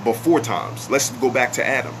God before times, let's go back to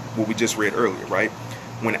Adam, what we just read earlier, right?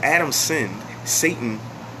 When Adam sinned, Satan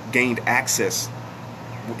gained access.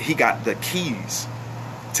 He got the keys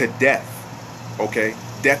to death, okay?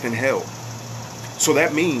 Death and hell. So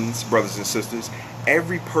that means, brothers and sisters,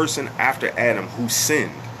 every person after Adam who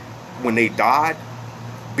sinned, when they died,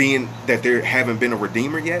 being that there haven't been a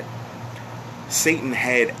redeemer yet, Satan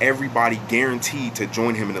had everybody guaranteed to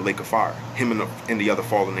join him in the lake of fire, him and the other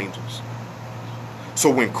fallen angels. So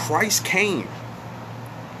when Christ came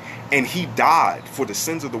and he died for the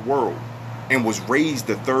sins of the world and was raised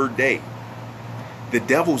the third day, the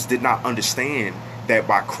devils did not understand that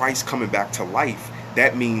by Christ coming back to life,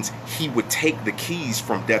 that means he would take the keys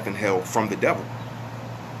from death and hell from the devil.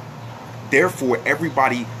 Therefore,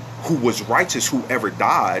 everybody who was righteous, who ever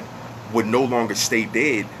died, would no longer stay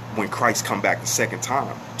dead when Christ come back the second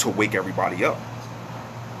time to wake everybody up.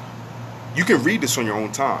 You can read this on your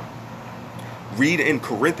own time. Read in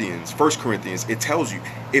Corinthians, 1 Corinthians, it tells you,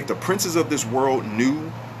 if the princes of this world knew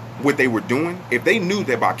what they were doing, if they knew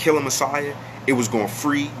that by killing Messiah, it was going to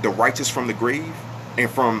free the righteous from the grave and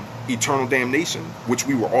from eternal damnation, which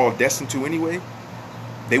we were all destined to anyway,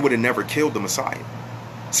 they would have never killed the Messiah.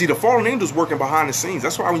 See, the fallen angels working behind the scenes.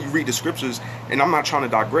 That's why when you read the scriptures, and I'm not trying to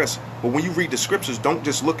digress, but when you read the scriptures, don't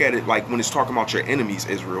just look at it like when it's talking about your enemies,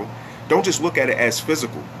 Israel. Don't just look at it as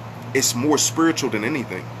physical. It's more spiritual than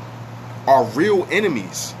anything. Our real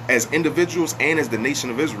enemies as individuals and as the nation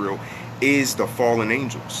of Israel is the fallen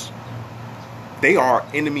angels. They are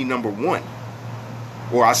enemy number one.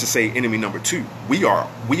 Or I should say enemy number two. We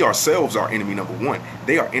ourselves are enemy number one.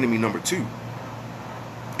 They are enemy number two.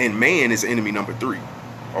 And man is enemy number three.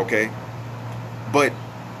 Okay? But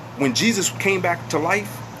when Jesus came back to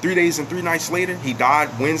life, 3 days and 3 nights later, he died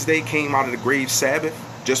Wednesday, came out of the grave Sabbath,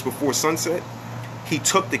 just before sunset. He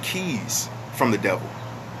took the keys from the devil.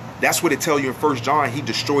 That's what it tells you in 1 John. He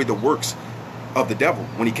destroyed the works of the devil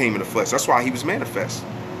when he came in the flesh. That's why he was manifest.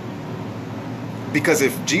 Because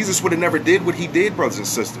if Jesus would have never did what he did, brothers and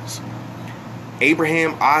sisters,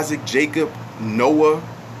 Abraham, Isaac, Jacob, Noah,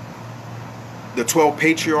 the 12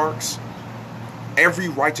 patriarchs, every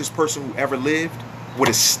righteous person who ever lived would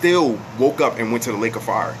have still woke up and went to the lake of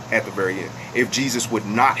fire at the very end if Jesus would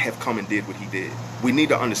not have come and did what he did. We need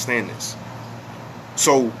to understand this.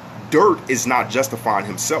 So dirt is not justifying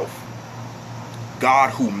himself. God,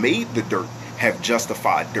 who made the dirt, have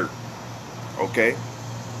justified dirt. Okay?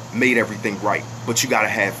 Made everything right. But you got to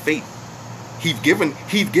have faith. He's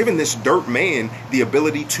given this dirt man the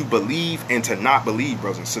ability to believe and to not believe,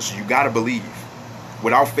 brothers and sisters. You got to believe.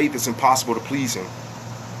 Without faith, it's impossible to please him.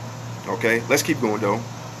 Okay, let's keep going though.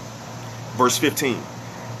 Verse 15.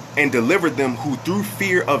 And delivered them who through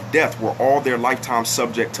fear of death were all their lifetime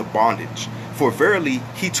subject to bondage. For verily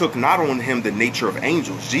he took not on him the nature of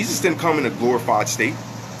angels. Jesus didn't come in a glorified state.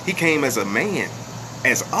 He came as a man,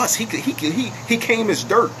 as us. He came as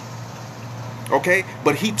dirt. Okay,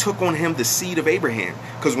 but he took on him the seed of Abraham.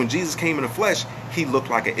 Because when Jesus came in the flesh, he looked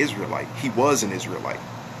like an Israelite. He was an Israelite.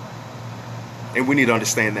 And we need to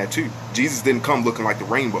understand that too. Jesus didn't come looking like the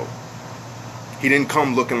rainbow. He didn't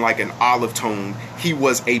come looking like an olive tone. He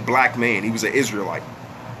was a black man. He was an Israelite.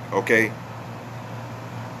 Okay?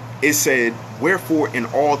 It said, wherefore in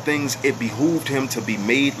all things it behooved him to be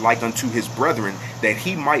made like unto his brethren, that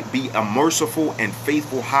he might be a merciful and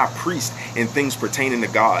faithful high priest in things pertaining to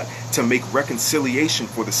God, to make reconciliation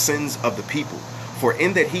for the sins of the people. For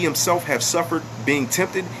in that he himself have suffered being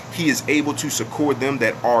tempted, he is able to succor them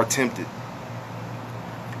that are tempted.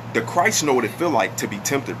 The Christ know what it feel like to be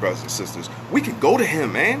tempted, brothers and sisters. We can go to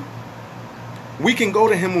him, man. We can go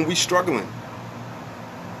to him when we're struggling.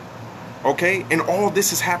 Okay? And all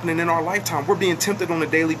this is happening in our lifetime. We're being tempted on a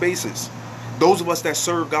daily basis. Those of us that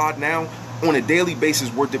serve God now, on a daily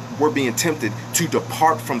basis, we're being tempted to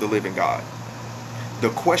depart from the living God. The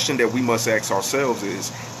question that we must ask ourselves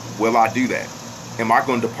is, will I do that? Am I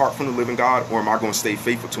going to depart from the living God, or am I going to stay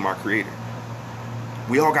faithful to my Creator?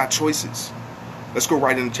 We all got choices. Let's go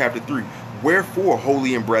right into chapter 3. Wherefore,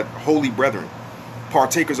 holy brethren,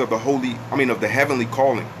 partakers of the heavenly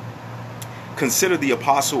calling, consider the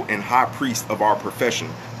apostle and high priest of our profession,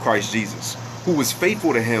 Christ Jesus, who was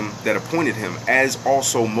faithful to him that appointed him, as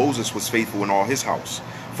also Moses was faithful in all his house.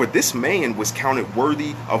 For this man was counted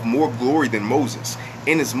worthy of more glory than Moses,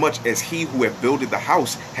 inasmuch as he who hath builded the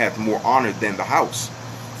house hath more honor than the house.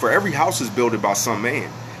 For every house is builded by some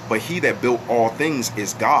man, but he that built all things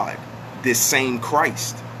is God, this same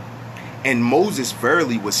Christ. And Moses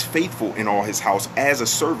verily was faithful in all his house as a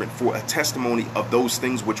servant for a testimony of those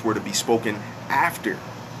things which were to be spoken after.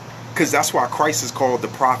 Because that's why Christ is called the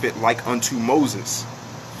prophet like unto Moses.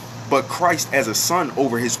 But Christ as a son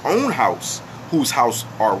over his own house, whose house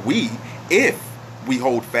are we, if we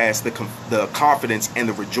hold fast the confidence and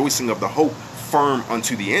the rejoicing of the hope firm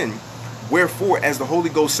unto the end. Wherefore, as the Holy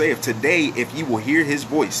Ghost saith, today, if ye will hear his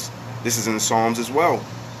voice, this is in the Psalms as well,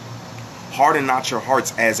 harden not your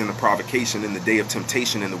hearts as in the provocation in the day of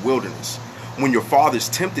temptation in the wilderness, when your fathers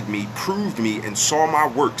tempted me, proved me, and saw my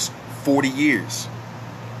works 40 years.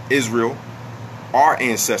 Israel, our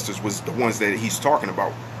ancestors, was the ones that he's talking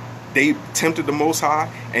about. They tempted the Most High,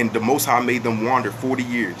 and the Most High made them wander 40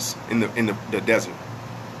 years in the desert,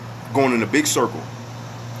 going in a big circle.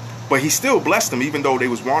 But he still blessed them, even though they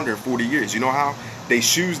was wandering 40 years. You know how? Their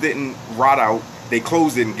shoes didn't rot out. Their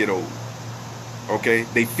clothes didn't get old. Okay?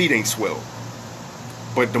 Their feet ain't swell.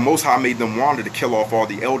 But the Most High made them wander to kill off all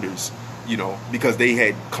the elders, because they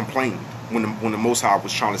had complained when the Most High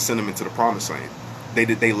was trying to send them into the promised land.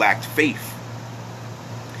 They lacked faith.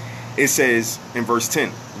 It says in verse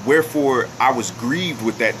 10, wherefore I was grieved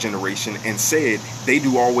with that generation, and said, they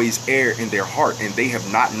do always err in their heart, and they have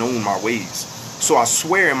not known my ways. So I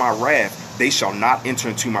swear in my wrath, they shall not enter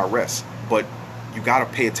into my rest. But you got to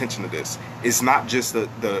pay attention to this. It's not just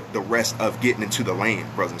the rest of getting into the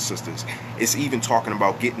land, brothers and sisters. It's even talking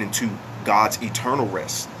about getting into God's eternal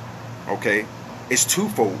rest. Okay? It's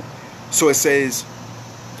twofold. So it says,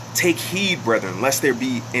 take heed, brethren, lest there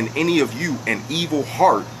be in any of you an evil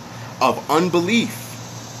heart of unbelief.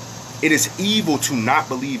 It is evil to not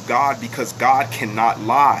believe God, because God cannot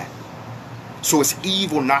lie. So it's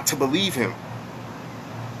evil not to believe him.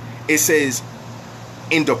 It says,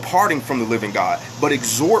 in departing from the living God, but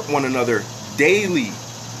exhort one another daily,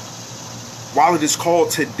 while it is called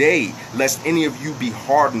today, lest any of you be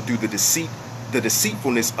hardened through the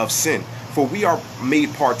deceitfulness of sin. For we are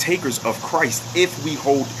made partakers of Christ, if we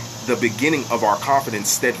hold the beginning of our confidence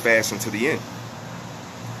steadfast unto the end.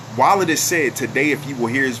 While it is said, today, if you will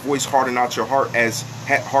hear his voice, harden not your hearts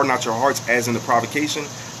as in the provocation.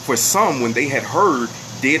 For some, when they had heard,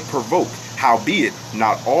 did provoke. Howbeit,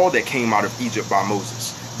 not all that came out of Egypt by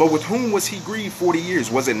Moses. But with whom was he grieved 40 years?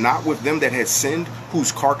 Was it not with them that had sinned,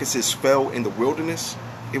 whose carcasses fell in the wilderness?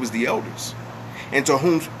 It was the elders. And to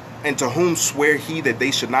whom swear he that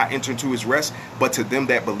they should not enter into his rest, but to them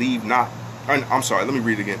that believe not? I'm sorry, let me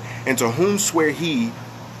read it again. And to whom swear he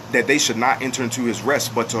that they should not enter into his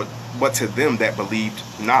rest, but to them that believed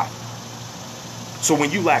not? So when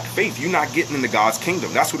you lack faith, you're not getting into God's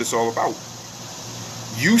kingdom. That's what it's all about.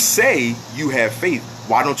 You say you have faith.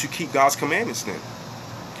 Why don't you keep God's commandments then?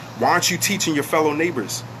 Why aren't you teaching your fellow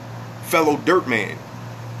neighbors, fellow dirt man,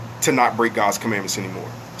 to not break God's commandments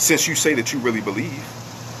anymore, since you say that you really believe?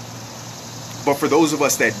 But for those of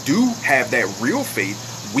us that do have that real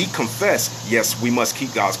faith, we confess, yes, we must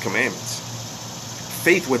keep God's commandments.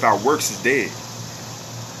 Faith without works is dead.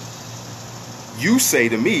 You say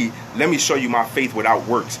to me, let me show you my faith without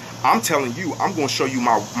works. I'm telling you, I'm going to show you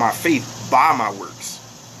my faith by my works.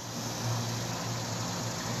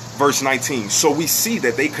 Verse 19, so we see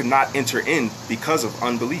that they could not enter in because of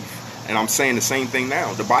unbelief. And I'm saying the same thing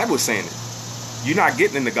now. The Bible is saying it. You're not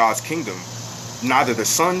getting into God's kingdom. Neither the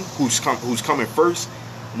Son, who's coming first,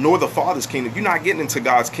 nor the Father's kingdom. You're not getting into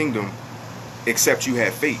God's kingdom except you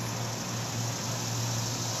have faith.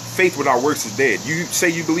 Faith without works is dead. You say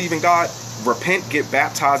you believe in God, repent, get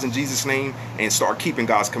baptized in Jesus' name, and start keeping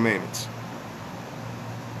God's commandments.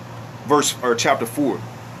 Chapter 4.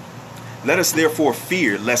 Let us therefore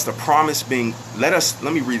fear, lest the promise being, let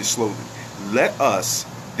me read it slowly. Let us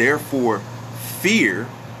therefore fear,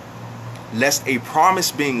 lest a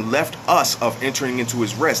promise being left us of entering into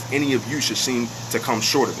his rest, any of you should seem to come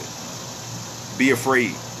short of it. Be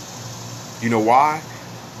afraid. You know why?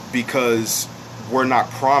 Because we're not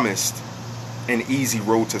promised an easy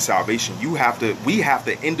road to salvation. We have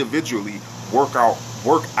to individually work out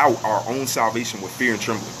our own salvation with fear and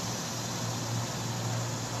trembling.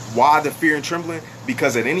 Why the fear and trembling?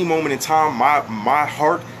 Because at any moment in time, my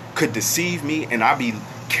heart could deceive me, and I'd be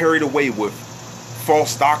carried away with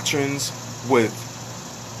false doctrines, with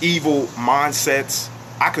evil mindsets.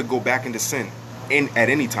 I could go back into sin at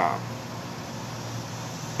any time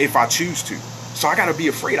if I choose to. So I gotta be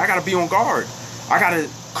afraid. I gotta be on guard. I gotta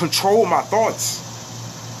control my thoughts.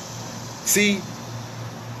 See,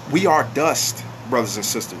 we are dust, brothers and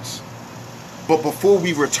sisters. But before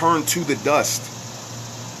we return to the dust,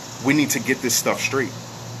 we need to get this stuff straight.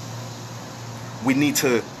 We need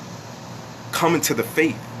to come into the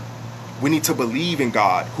faith. We need to believe in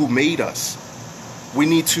God who made us. We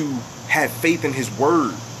need to have faith in his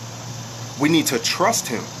word. We need to trust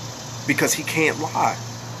him because he can't lie.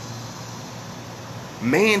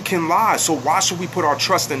 Man can lie, so why should we put our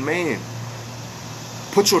trust in man?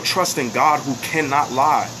 Put your trust in God who cannot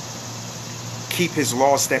lie. Keep his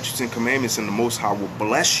laws, statutes, and commandments, and the Most High will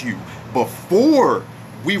bless you before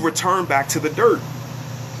we return back to the dirt.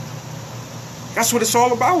 That's what it's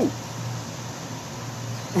all about.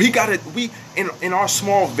 In our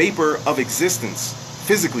small vapor of existence,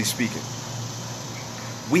 physically speaking,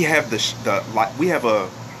 we have a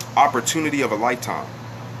opportunity of a lifetime.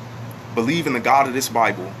 Believe in the God of this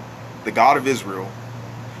Bible, the God of Israel.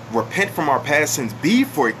 Repent from our past sins. Be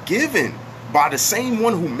forgiven by the same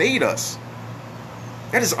one who made us.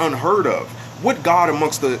 That is unheard of. What God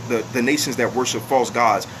amongst the nations that worship false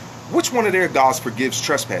gods, which one of their gods forgives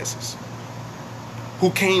trespasses?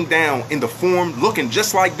 Who came down in the form looking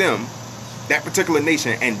just like them, that particular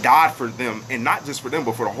nation, and died for them, and not just for them,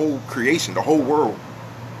 but for the whole creation, the whole world.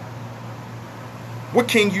 What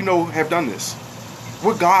king you know have done this?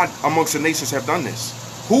 What God amongst the nations have done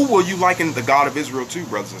this? Who will you liken the God of Israel to,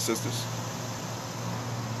 brothers and sisters?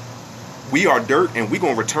 We are dirt, and we're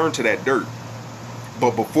going to return to that dirt.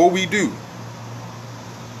 But before we do,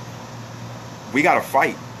 we got to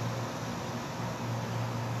fight.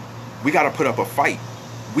 We got to put up a fight.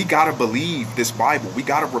 We got to believe this Bible. We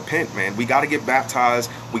got to repent, man. We got to get baptized.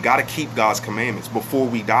 We got to keep God's commandments before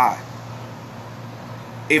we die.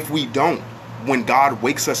 If we don't, when God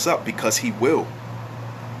wakes us up, because he will,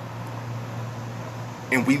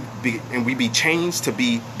 and we be changed to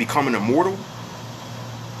becoming immortal.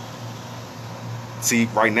 See,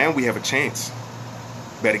 right now we have a chance.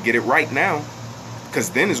 Better get it right now, because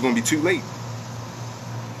then it's going to be too late.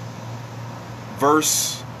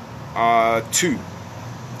 Verse 2,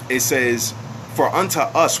 it says, "For unto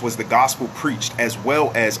us was the gospel preached as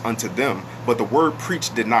well as unto them, but the word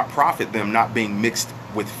preached did not profit them, not being mixed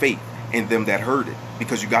with faith in them that heard it."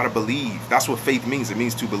 Because you got to believe. That's what faith means. It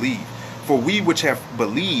means to believe. "For we which have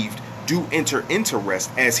believed do enter into rest,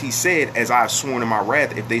 as he said, as I have sworn in my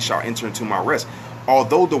wrath, if they shall enter into my rest,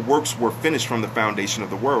 although the works were finished from the foundation of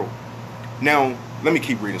the world." Now, let me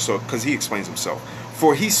keep reading, so because he explains himself.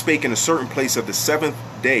 "For he spake in a certain place of the seventh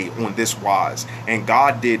day on this wise, and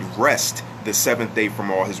God did rest the seventh day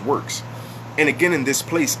from all his works. And again in this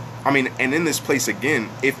place, and in this place again,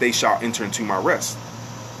 if they shall enter into my rest.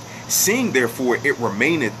 Seeing therefore it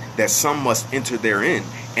remaineth that some must enter therein,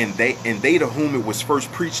 and they to whom it was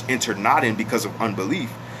first preached entered not in because of unbelief.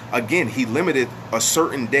 Again, he limited a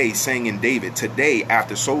certain day, saying in David, Today,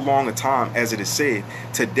 after so long a time, as it is said,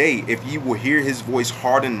 Today, if ye will hear his voice,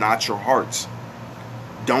 harden not your hearts."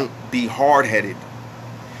 Don't be hard-headed.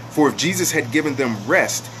 "For if Jesus had given them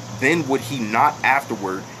rest, then would he not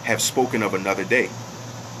afterward have spoken of another day?"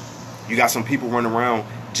 You got some people running around,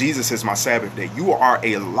 Jesus is my Sabbath day. You are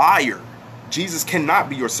a liar. Jesus cannot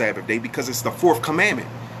be your Sabbath day because it's the fourth commandment.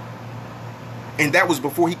 And that was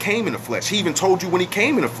before he came in the flesh. He even told you when he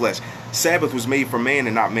came in the flesh, Sabbath was made for man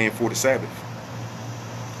and not man for the Sabbath.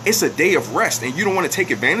 It's a day of rest, and you don't want to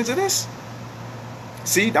take advantage of this?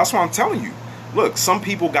 See, that's what I'm telling you. Look, some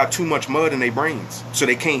people got too much mud in their brains, so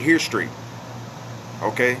they can't hear straight.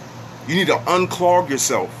 Okay? You need to unclog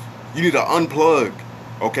yourself. You need to unplug.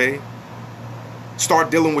 Okay? Start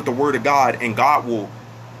dealing with the word of God, and God will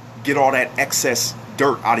get all that excess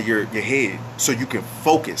dirt out of your head so you can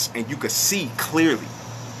focus and you can see clearly.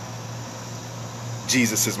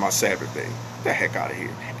 Jesus is my Sabbath day. Get the heck out of here.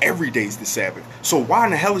 Every day is the Sabbath. So why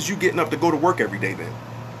in the hell is you getting up to go to work every day then,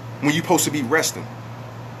 when you're supposed to be resting?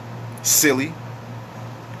 Silly.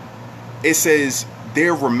 It says,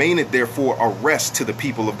 "There remaineth therefore a rest to the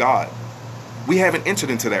people of God." We haven't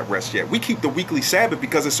entered into that rest yet. We keep the weekly Sabbath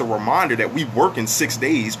because it's a reminder that we work in 6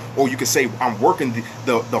 days, or you could say I'm working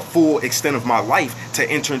the full extent of my life to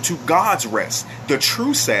enter into God's rest, the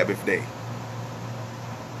true Sabbath day.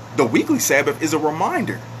 The weekly Sabbath is a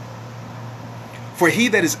reminder. For he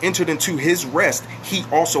that is entered into his rest, he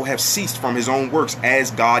also have ceased from his own works,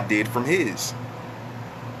 as God did from his.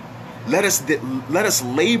 Let us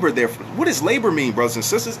labor there. What does labor mean, brothers and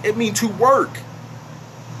sisters? It means to work.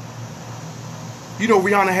 You know,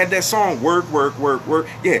 Rihanna had that song, work, work, work, work.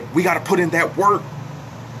 Yeah, we got to put in that work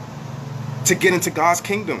to get into God's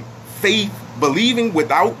kingdom. Faith, believing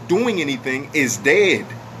without doing anything, is dead.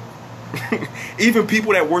 Even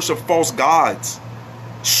people that worship false gods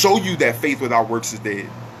show you that faith without works is dead.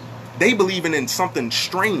 They believe in something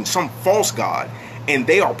strange, some false god, and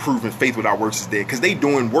they are proving faith without works is dead because they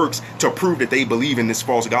doing works to prove that they believe in this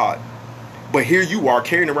false god. But here you are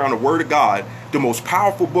carrying around the word of God, the most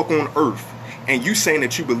powerful book on earth, and you saying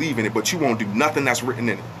that you believe in it, but you won't do nothing that's written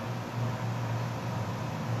in it.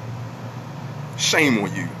 Shame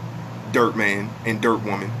on you, dirt man and dirt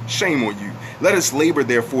woman. Shame on you. Let us labor,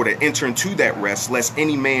 therefore, to enter into that rest, lest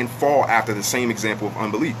any man fall after the same example of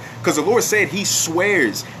unbelief. Because the Lord said, he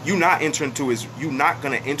swears you're not going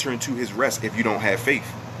to enter into his rest if you don't have faith.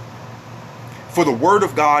 For the word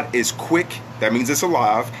of God is quick, that means it's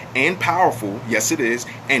alive, and powerful, yes it is,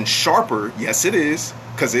 and sharper, yes it is,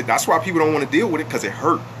 because that's why people don't want to deal with it, because it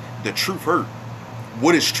hurt. The truth hurt.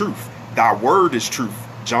 What is truth? Thy word is truth.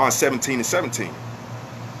 John 17:17.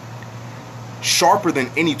 Sharper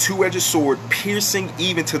than any two-edged sword, piercing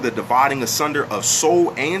even to the dividing asunder of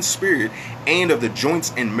soul and spirit, and of the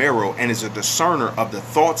joints and marrow, and is a discerner of the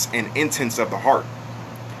thoughts and intents of the heart.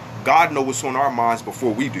 God knows what's on our minds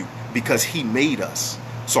before we do, because he made us.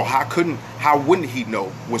 So how wouldn't he know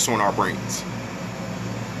what's on our brains?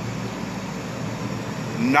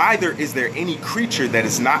 Neither is there any creature that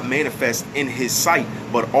is not manifest in his sight,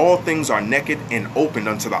 but all things are naked and opened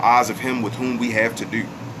unto the eyes of him with whom we have to do.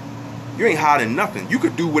 You ain't hiding nothing. You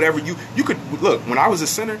could do whatever you could. Look, when I was a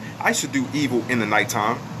sinner, I used to do evil in the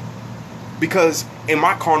nighttime. Because in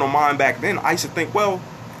my carnal mind back then, I used to think, well,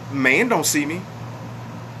 man don't see me.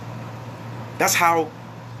 That's how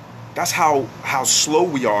slow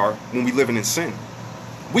we are when we living in sin.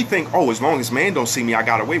 We think, oh, as long as man don't see me, I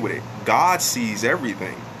got away with it. God sees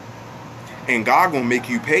everything. And God gonna make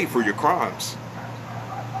you pay for your crimes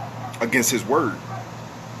against his word.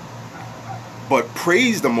 But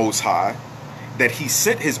praise the Most High that he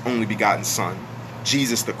sent his only begotten Son,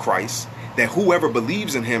 Jesus the Christ, that whoever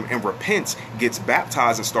believes in him and repents, gets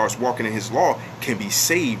baptized and starts walking in his law, can be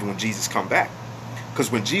saved when Jesus come back. Because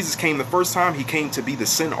when Jesus came the first time, he came to be the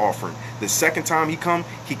sin offering. The second time he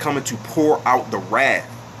coming to pour out the wrath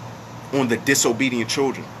on the disobedient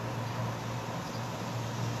children.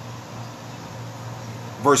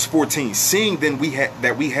 Verse 14, seeing then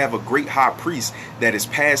that we have a great high priest that is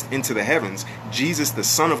passed into the heavens, Jesus the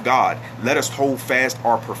Son of God, let us hold fast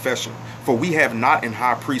our profession. For we have not an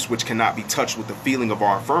high priest which cannot be touched with the feeling of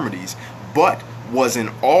our infirmities, but was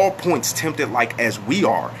in all points tempted like as we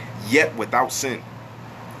are, yet without sin.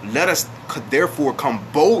 Let us therefore come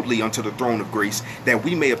boldly unto the throne of grace, that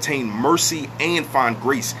we may obtain mercy and find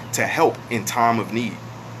grace to help in time of need.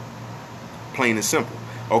 Plain and simple.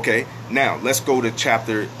 Okay, now let's go to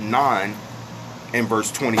chapter 9 and verse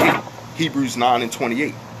 28. Hebrews 9 and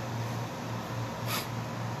 28.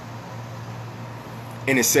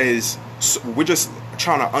 And it says, so we're just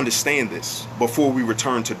trying to understand this before we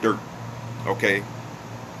return to dirt. Okay?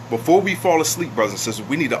 Before we fall asleep, brothers and sisters,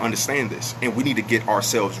 we need to understand this. And we need to get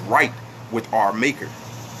ourselves right with our Maker.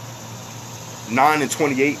 9 and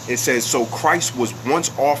 28, it says, so Christ was once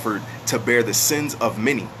offered to bear the sins of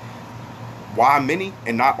many. Why many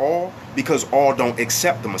and not all? Because all don't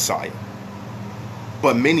accept the Messiah.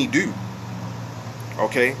 But many do.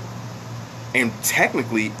 Okay? And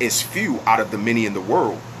technically, it's few out of the many in the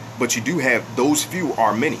world. But you do have, those few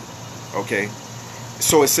are many. Okay?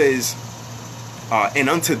 So it says, and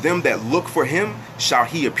unto them that look for him shall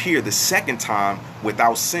he appear the second time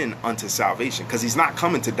without sin unto salvation. Because he's not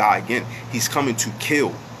coming to die again. He's coming to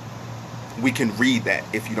kill. We can read that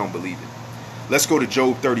if you don't believe it. Let's go to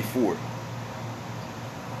Job 34.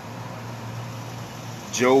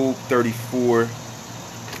 Job 34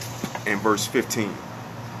 and verse 15.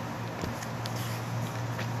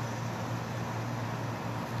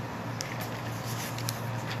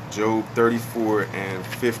 Job 34 and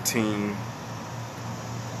 15.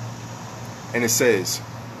 And it says,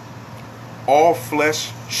 all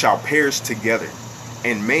flesh shall perish together,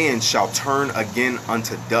 and man shall turn again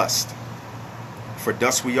unto dust. For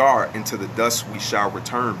dust we are, and to the dust we shall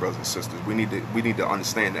return, brothers and sisters. We need to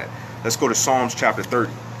understand that. Let's go to Psalms chapter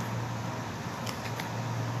 30.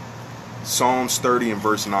 Psalms 30 and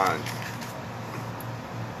verse 9.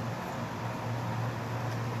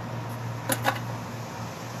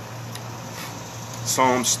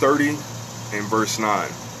 Psalms 30 and verse 9.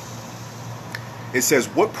 It says,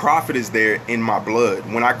 what profit is there in my blood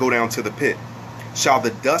when I go down to the pit? Shall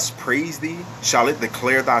the dust praise thee? Shall it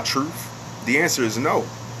declare thy truth? The answer is no.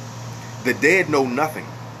 The dead know nothing,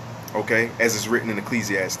 okay, as is written in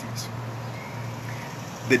Ecclesiastes.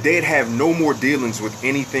 The dead have no more dealings with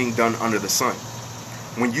anything done under the sun.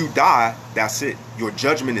 When you die, that's it. Your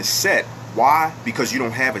judgment is set. Why? Because you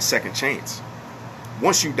don't have a second chance.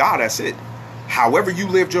 Once you die, that's it. However you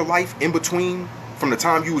lived your life in between, from the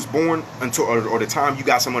time you was born until, or the time you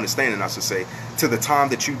got some understanding, I should say, to the time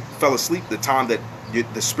that you fell asleep, the time that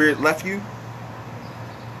the spirit left you,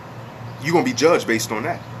 you're going to be judged based on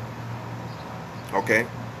that. Okay?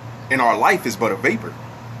 And our life is but a vapor.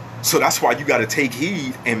 So that's why you got to take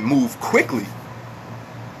heed and move quickly.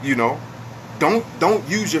 You know, don't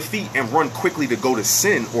use your feet and run quickly to go to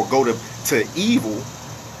sin or go to evil.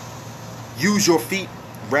 Use your feet,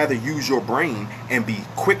 rather use your brain, and be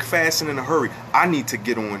quick, fast, and in a hurry. I need to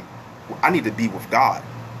get on. I need to be with God.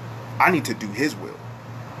 I need to do his will.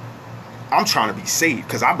 I'm trying to be saved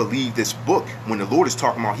because I believe this book, when the Lord is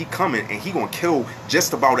talking about he coming and he going to kill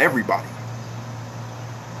just about everybody.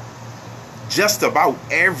 Just about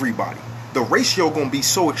everybody. The ratio going to be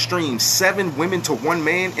so extreme. 7 women to 1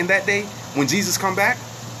 man in that day when Jesus come back.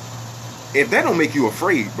 If that don't make you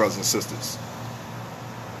afraid, brothers and sisters.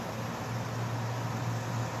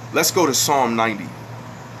 Let's go to Psalm 90.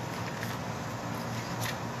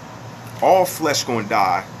 All flesh going to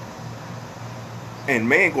die. And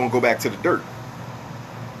man going to go back to the dirt.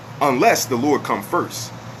 Unless the Lord come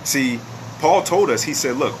first. See, Paul told us, he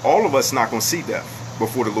said, look, all of us not going to see death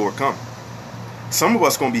before the Lord come. Some of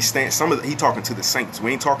us going to be he talking to the saints.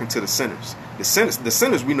 We ain't talking to the sinners. The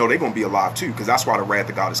sinners, we know they're going to be alive too, because that's why the wrath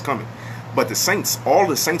of God is coming. But the saints, all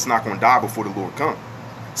the saints not going to die before the Lord come.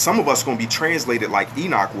 Some of us going to be translated like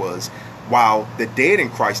Enoch was, while the dead in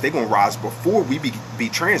Christ, they're going to rise before we be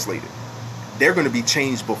translated. They're going to be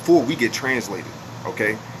changed before we get translated.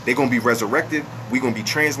 Okay? They're going to be resurrected. We're going to be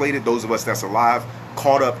translated, those of us that's alive,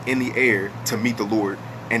 caught up in the air to meet the Lord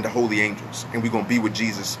and the holy angels. And we're going to be with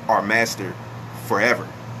Jesus, our master, forever.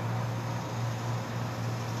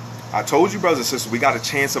 I told you, brothers and sisters, we got a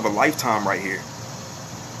chance of a lifetime right here.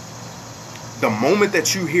 The moment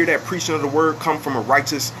that you hear that preaching of the word come from a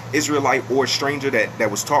righteous Israelite or a stranger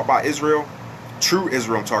that was taught by Israel, true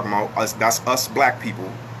Israel I'm talking about, that's us black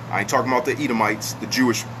people. I ain't talking about the Edomites, the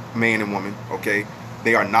Jewish man and woman, okay?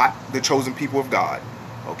 They are not the chosen people of God,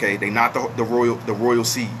 okay? They not the royal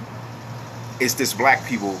seed. It's this black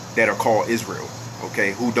people that are called Israel.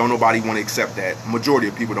 Okay, who don't nobody want to accept that. Majority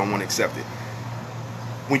of people don't want to accept it.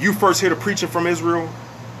 When you first hear the preaching from Israel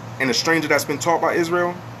and a stranger that's been taught by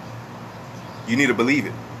Israel, you need to believe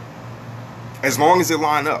it. As long as it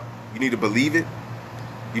line up, you need to believe it.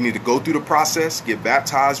 You need to go through the process, get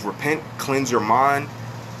baptized, repent, cleanse your mind,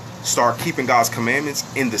 start keeping God's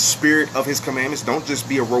commandments in the spirit of his commandments. Don't just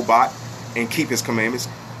be a robot and keep his commandments.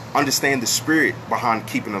 Understand the spirit behind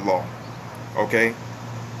keeping the law. Okay?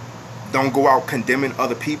 Don't go out condemning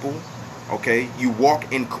other people. Okay, you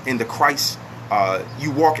walk in the Christ.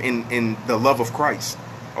 You walk in the love of Christ.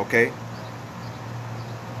 Okay.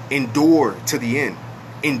 Endure to the end.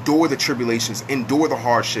 Endure the tribulations. Endure the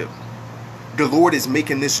hardship. The Lord is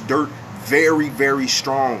making this dirt very, very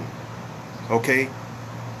strong. Okay.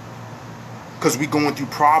 Because we going through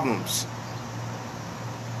problems.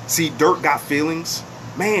 See, dirt got feelings.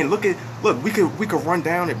 Man, look, we could run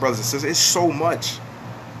down it, brothers and sisters. It's so much.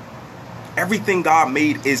 Everything God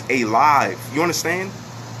made is alive. You understand?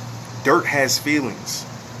 Dirt has feelings.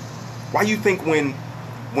 Why you think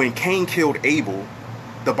when Cain killed Abel,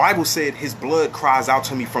 the Bible said his blood cries out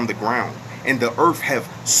to me from the ground, and the earth have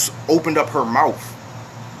opened up her mouth.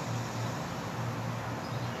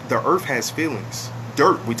 The earth has feelings.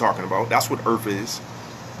 Dirt we talking about. That's what earth is.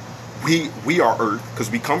 We are earth because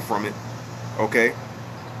we come from it. Okay?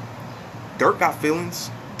 Dirt got feelings.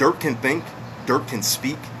 Dirt can think. Dirt can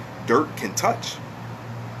speak. Dirt can touch.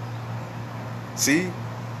 See?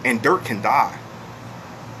 And dirt can die.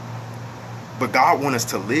 But God wants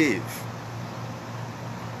us to live.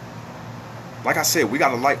 Like I said, we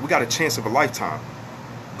got a chance of a lifetime.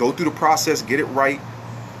 Go through the process, get it right.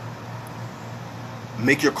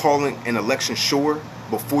 Make your calling and election sure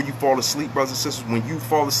before you fall asleep, brothers and sisters. When you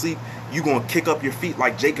fall asleep, you're going to kick up your feet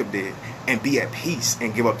like Jacob did and be at peace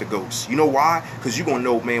and give up the ghost. You know why? Because you're going to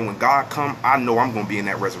know, man, when God come, I know I'm going to be in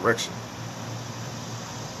that resurrection.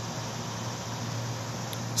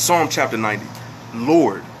 Psalm chapter 90.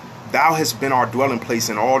 Lord, thou hast been our dwelling place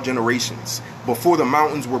in all generations. Before the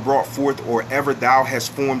mountains were brought forth, or ever thou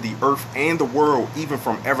hast formed the earth and the world, even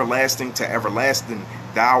from everlasting to everlasting,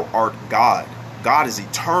 thou art God. God is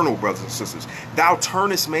eternal, brothers and sisters. Thou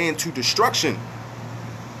turnest man to destruction.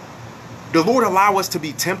 The Lord allow us to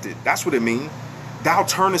be tempted. That's what it means. Thou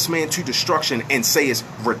turnest man to destruction and sayest,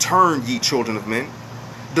 return, ye children of men.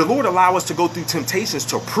 The Lord allow us to go through temptations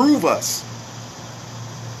to prove us.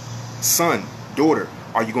 Son, daughter,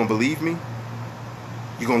 are you going to believe me?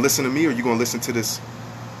 You going to listen to me, or you going to listen to this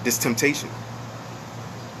temptation?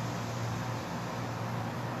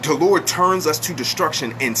 The Lord turns us to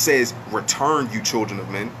destruction and says, return, you children of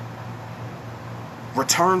men.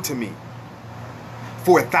 Return to me.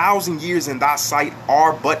 For 1,000 years in thy sight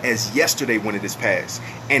are but as yesterday when it is past,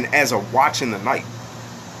 and as a watch in the night.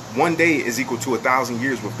 One day is equal to 1,000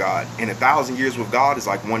 years with God, and 1,000 years with God is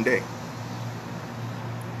like one day.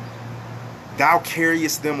 Thou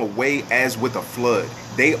carriest them away as with a flood.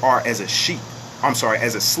 They are as a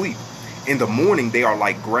as a sleep. In the morning they are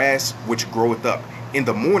like grass which groweth up. In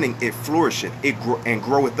the morning it flourisheth, and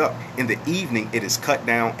groweth up. In the evening it is cut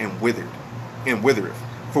down and withereth.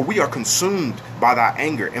 For we are consumed by thy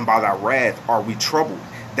anger, and by thy wrath are we troubled.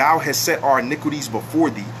 Thou hast set our iniquities before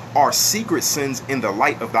thee, our secret sins in the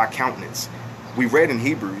light of thy countenance. We read in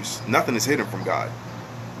Hebrews, nothing is hidden from God.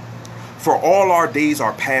 For all our days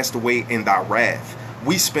are passed away in thy wrath.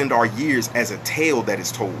 We spend our years as a tale that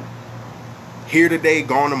is told. Here today,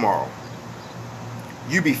 gone tomorrow.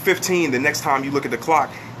 You be 15, the next time you look at the clock,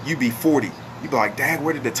 you be 40. You be like, Dad,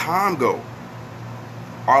 where did the time go?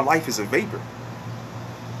 Our life is a vapor.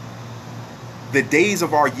 The days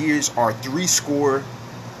of our years are threescore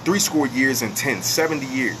years and 10, 70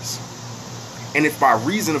 years. And if by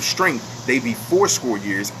reason of strength they be fourscore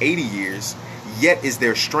years, 80 years, yet is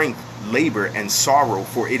their strength labor and sorrow,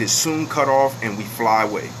 for it is soon cut off and we fly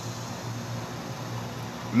away.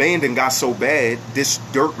 Man done got so bad, this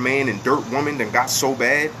dirt man and dirt woman done got so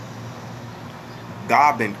bad,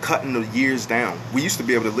 God been cutting the years down. We used to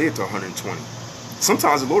be able to live to 120.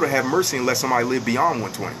 Sometimes the Lord will have mercy and let somebody live beyond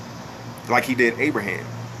 120, like he did Abraham.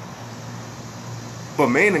 But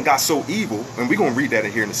man done got so evil, and we're going to read that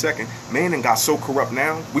in here in a second. Man done got so corrupt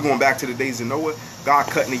now. We're going back to the days of Noah. God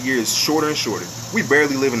cutting the years shorter and shorter. We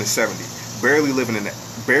barely living to 70, barely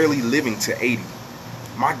living to 80.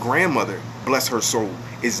 My grandmother, bless her soul,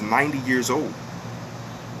 is 90 years old.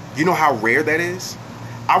 You know how rare that is?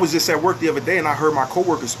 I was just at work the other day, and I heard my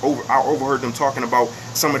coworkers I overheard them talking about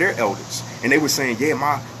some of their elders, and they were saying, yeah,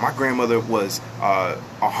 my grandmother was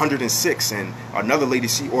 106, and another lady,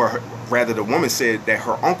 the woman said that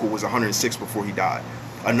her uncle was 106 before he died.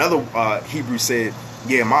 Another Hebrew said,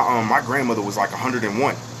 yeah, my grandmother was like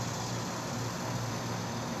 101.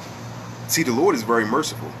 See, the Lord is very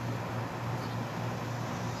merciful.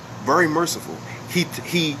 Very merciful.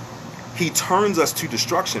 He turns us to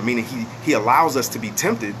destruction, meaning he allows us to be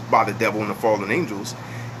tempted by the devil and the fallen angels.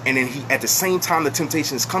 And then at the same time the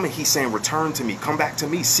temptation is coming, he's saying, return to me, come back to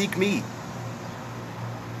me, seek me.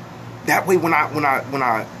 That way when I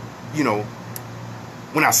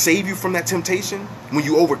save you from that temptation, when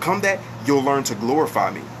you overcome that, you'll learn to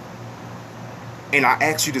glorify me. And I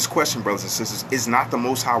ask you this question, brothers and sisters, is not the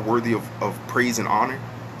Most High worthy of praise and honor,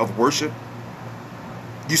 of worship?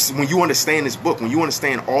 When you understand this book, when you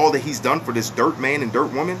understand all that he's done for this dirt man and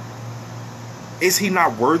dirt woman, is he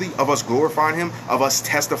not worthy of us glorifying him, of us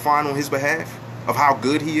testifying on his behalf, of how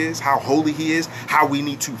good he is, how holy he is, how we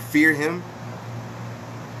need to fear him?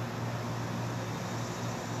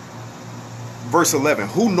 Verse 11,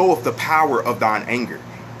 who knoweth the power of thine anger?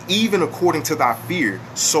 Even according to thy fear,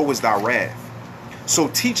 so is thy wrath. So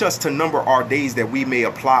teach us to number our days, that we may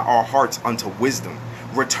apply our hearts unto wisdom.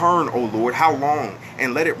 Return, O Lord, how long?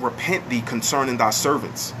 And let it repent thee concerning thy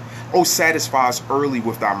servants. O satisfy us early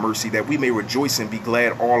with thy mercy, that we may rejoice and be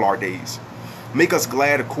glad all our days. Make us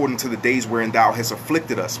glad according to the days wherein thou hast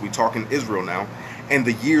afflicted us. We talking Israel now. And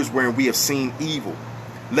the years wherein we have seen evil.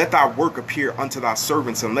 Let thy work appear unto thy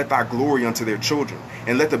servants, and let thy glory unto their children.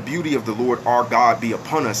 And let the beauty of the Lord our God be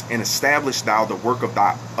upon us, and establish thou the work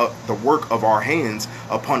of our hands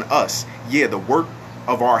upon us. Yea, the work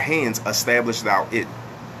of our hands establish thou it.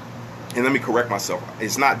 And let me correct myself.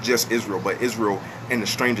 It's not just Israel, but Israel and the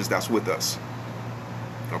strangers that's with us.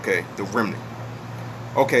 Okay, the remnant.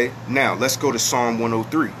 Okay, now let's go to Psalm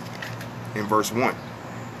 103 in verse 1.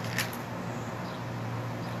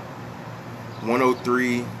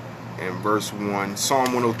 103 and verse 1.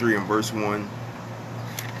 Psalm 103 and verse 1.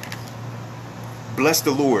 Bless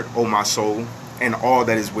the Lord, O my soul, and all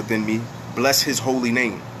that is within me. Bless his holy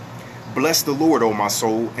name. Bless the Lord, O my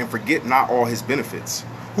soul, and forget not all his benefits.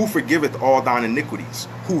 Who forgiveth all thine iniquities,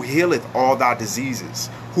 who healeth all thy diseases,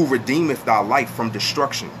 who redeemeth thy life from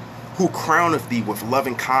destruction, who crowneth thee with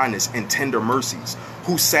loving kindness and tender mercies,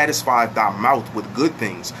 who satisfied thy mouth with good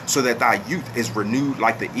things, so that thy youth is renewed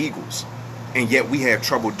like the eagles. And yet we have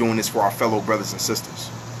trouble doing this for our fellow brothers and sisters,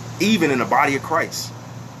 even in the body of Christ.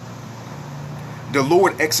 The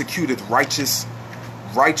Lord executeth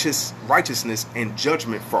righteousness and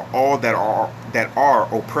judgment for all that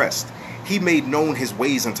are oppressed. He made known his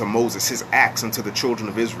ways unto Moses, his acts unto the children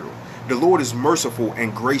of Israel. The Lord is merciful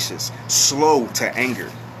and gracious, slow to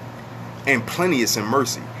anger, and plenteous in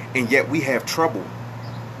mercy. And yet we have trouble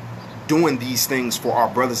doing these things for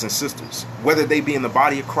our brothers and sisters, whether they be in the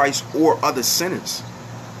body of Christ or other sinners.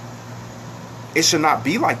 It should not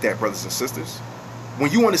be like that, brothers and sisters.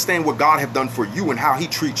 When you understand what God have done for you and how he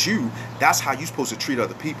treats you, that's how you're supposed to treat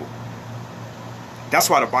other people. That's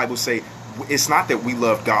why the Bible say it's not that we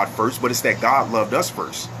love God first, but it's that God loved us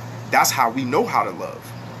first. That's how we know how to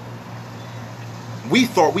love. We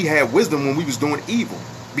thought we had wisdom when we was doing evil,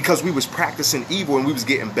 because we was practicing evil and we was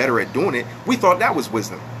getting better at doing it. We thought that was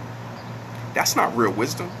wisdom. That's not real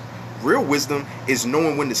wisdom. Real wisdom is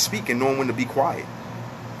knowing when to speak and knowing when to be quiet.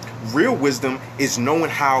 Real wisdom is knowing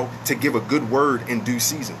how to give a good word in due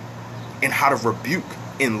season and how to rebuke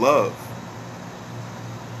in love.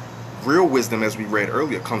 Real wisdom, as we read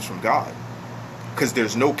earlier, comes from God, because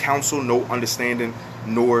there's no counsel, no understanding,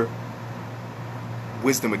 nor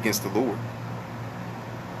wisdom against the Lord.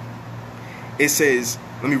 It says,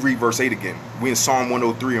 let me read verse 8 again. We're in Psalm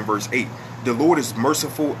 103 and verse 8. The Lord is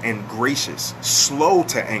merciful and gracious, slow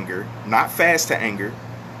to anger, not fast to anger,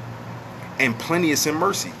 and plenteous in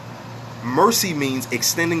mercy. Mercy means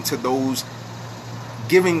extending to those,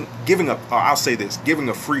 giving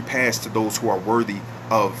a free pass to those who are worthy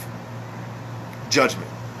of judgment.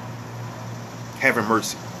 Having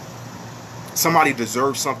mercy. Somebody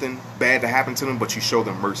deserves something bad to happen to them, but you show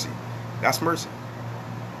them mercy. That's mercy.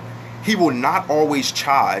 He will not always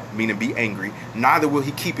chide, meaning be angry, neither will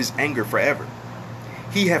he keep his anger forever.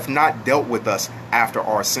 He hath not dealt with us after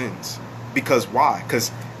our sins. Because why?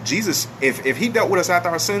 Because Jesus, if he dealt with us after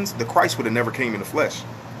our sins, the Christ would have never came in the flesh.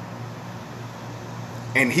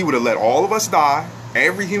 And he would have let all of us die,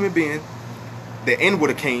 every human being. The end would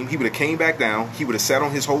have came. He would have came back down. He would have sat on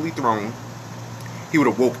his holy throne. He would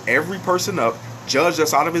have woke every person up, judged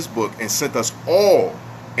us out of his book, and sent us all,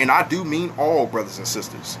 and I do mean all, brothers and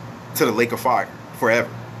sisters, to the lake of fire forever.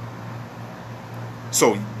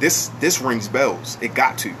 So this rings bells. It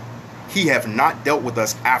got to. He hath not dealt with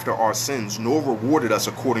us after our sins, nor rewarded us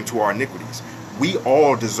according to our iniquities. We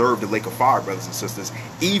all deserve the lake of fire, brothers and sisters.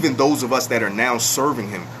 Even those of us that are now serving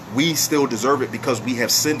him, we still deserve it because we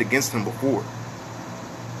have sinned against him before.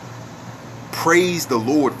 Praise the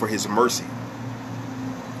Lord for his mercy,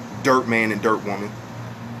 dirt man and dirt woman.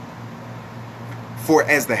 For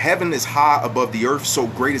as the heaven is high above the earth, so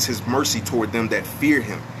great is his mercy toward them that fear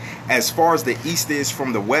him. As far as the east is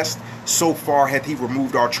from the west, so far hath he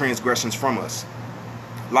removed our transgressions from us.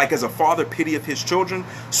 Like as a father pitieth his children,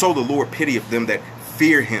 so the Lord pitieth them that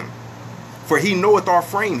fear him. For he knoweth our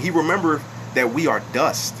frame, he remembereth that we are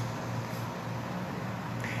dust.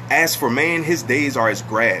 As for man, his days are as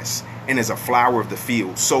grass, and as a flower of the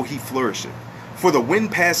field, so he flourisheth. For the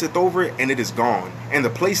wind passeth over it, and it is gone, and the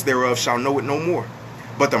place thereof shall know it no more.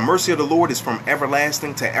 But the mercy of the Lord is from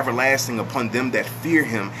everlasting to everlasting upon them that fear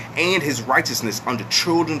him, and his righteousness unto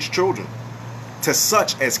children's children, to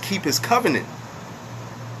such as keep his covenant,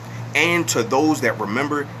 and to those that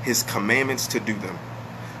remember his commandments to do them.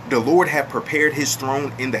 The Lord hath prepared his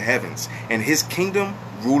throne in the heavens, and his kingdom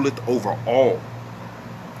ruleth over all.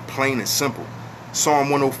 Plain and simple. Psalm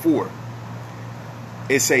 104.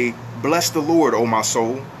 It say, bless the Lord, O my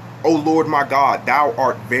soul. O Lord my God, thou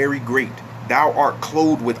art very great. Thou art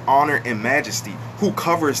clothed with honor and majesty, who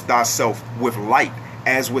coverest thyself with light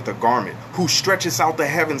as with a garment, who stretchest out the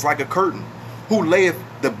heavens like a curtain, who layeth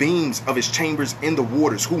the beams of his chambers in the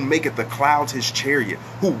waters, who maketh the clouds his chariot,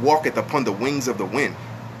 who walketh upon the wings of the wind.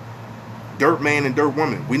 Dirt man and dirt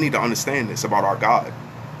woman, we need to understand this about our God,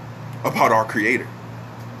 about our Creator.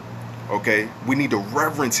 Okay, we need to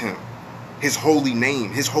reverence him, his holy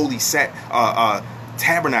name, his holy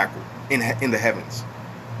tabernacle in the heavens.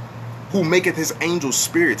 Who maketh his angels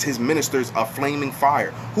spirits, his ministers a flaming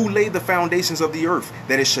fire, who laid the foundations of the earth,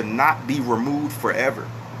 that it should not be removed forever.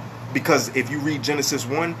 Because if you read Genesis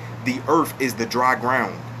 1, the earth is the dry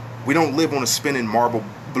ground. We don't live on a spinning marble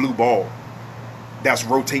blue ball that's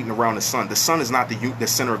rotating around the sun. The sun is not the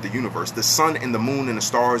center of the universe. The sun and the moon and the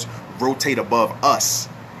stars rotate above us,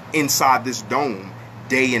 inside this dome,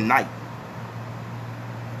 day and night.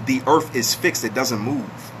 The earth is fixed. It doesn't move.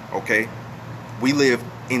 Okay, we live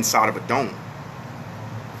inside of a dome.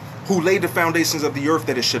 who laid the foundations of the earth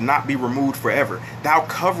that it should not be removed forever. Thou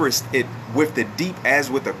coverest it with the deep as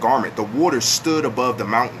with a garment. The waters stood above the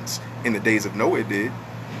mountains. In the days of Noah it did.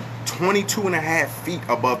 22.5 feet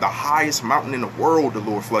above the highest mountain in the world, the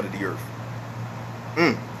Lord flooded the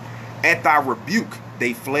earth. At thy rebuke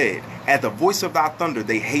they fled. At the voice of thy thunder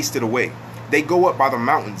they hasted away. They go up by the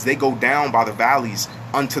mountains, they go down by the valleys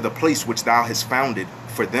unto the place which thou hast founded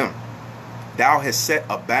for them. Thou hast set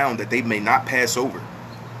a bound that they may not pass over.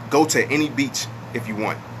 Go to any beach if you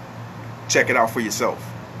want. Check it out for yourself.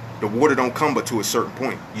 The water don't come but to a certain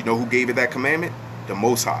point. You know who gave it that commandment? The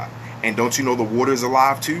Most High. And don't you know the water is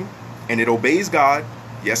alive too? And it obeys God.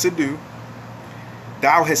 Yes, it do.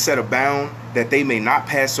 Thou hast set a bound that they may not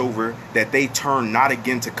pass over, that they turn not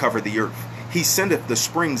again to cover the earth. He sendeth the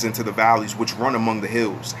springs into the valleys which run among the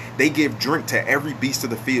hills. They give drink to every beast of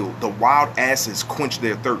the field. The wild asses quench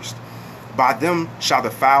their thirst. By them shall the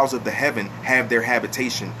fowls of the heaven have their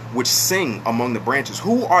habitation, which sing among the branches.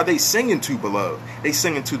 Who are they singing to, beloved? They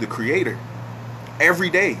singing to the Creator every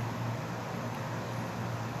day.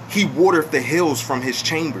 He watereth the hills from his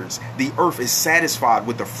chambers. The earth is satisfied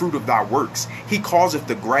with the fruit of thy works. He causeth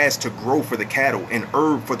the grass to grow for the cattle, and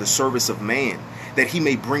herb for the service of man, that he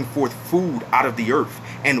may bring forth food out of the earth,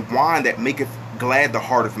 and wine that maketh glad the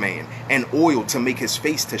heart of man, and oil to make his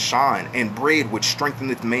face to shine, and bread which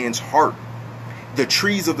strengtheneth man's heart. The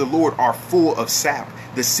trees of the Lord are full of sap,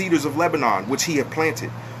 the cedars of Lebanon which he hath planted,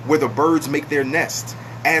 where the birds make their nests.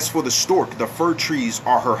 As for the stork, the fir trees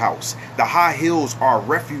are her house. The high hills are a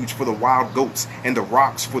refuge for the wild goats, and the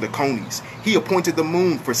rocks for the conies. He appointed the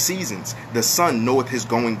moon for seasons. The sun knoweth his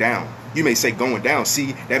going down. You may say going down.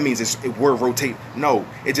 See, that means we're rotating. No,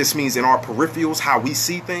 it just means in our peripherals, how we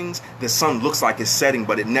see things, the sun looks like it's setting,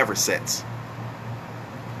 but it never sets.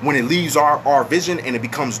 When it leaves our vision and it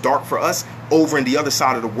becomes dark for us, over in the other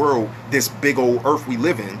side of the world, this big old earth we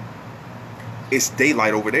live in, it's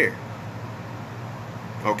daylight over there.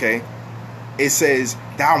 Okay? It says,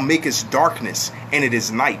 thou makest darkness, and it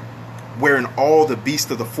is night, wherein all the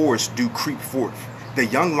beasts of the forest do creep forth. The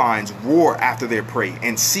young lions roar after their prey,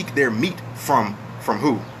 and seek their meat from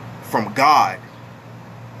who? From God.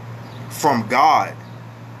 From God.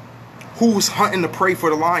 Who's hunting the prey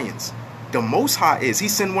for the lions? The Most High is. He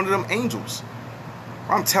sent one of them angels.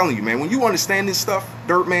 I'm telling you, man, when you understand this stuff,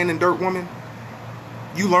 dirt man and dirt woman,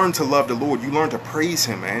 you learn to love the Lord. You learn to praise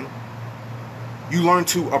him, man. You learn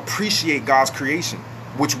to appreciate God's creation,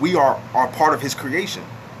 which we are part of his creation.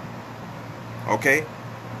 Okay?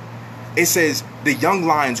 It says, the young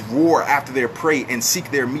lions roar after their prey and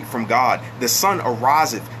seek their meat from God. The sun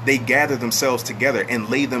ariseth, they gather themselves together and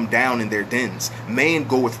lay them down in their dens. Man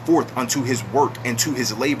goeth forth unto his work and to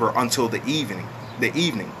his labor until the evening.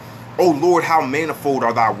 O Lord, how manifold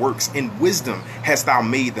are thy works. In wisdom hast thou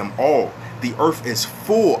made them all. The earth is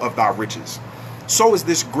full of thy riches. So is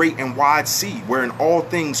this great and wide sea, wherein all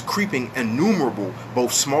things creeping innumerable,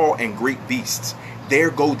 both small and great beasts. There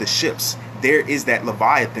go the ships. There is that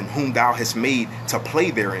Leviathan whom thou hast made to play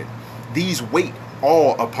therein. These wait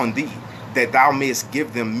all upon thee, that thou mayest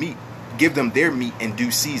give them their meat in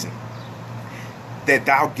due season. That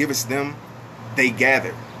thou givest them, they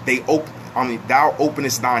gather. Thou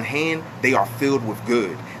openest thine hand, they are filled with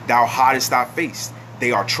good. Thou hidest thy face,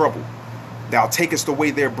 they are troubled. Thou takest away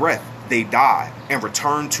their breath, they die, and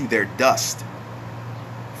return to their dust.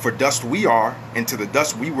 For dust we are, and to the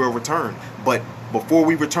dust we will return. But before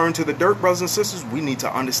we return to the dirt, brothers and sisters, we need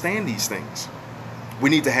to understand these things. We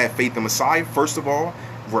need to have faith in Messiah. First of all,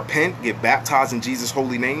 repent, get baptized in Jesus'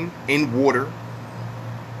 holy name, in water,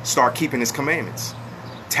 start keeping his commandments,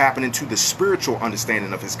 tapping into the spiritual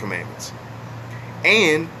understanding of his commandments.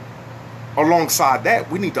 And alongside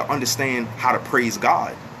that, we need to understand how to praise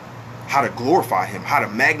God, how to glorify him, how to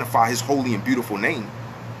magnify his holy and beautiful name.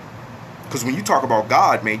 Because when you talk about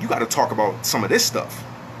God, man, you got to talk about some of this stuff.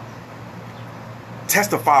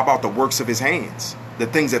 Testify about the works of his hands, the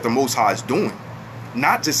things that the Most High is doing,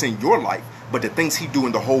 not just in your life, but the things he do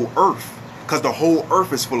in the whole earth, because the whole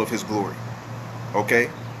earth is full of his glory. Okay?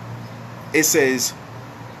 It says,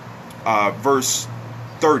 verse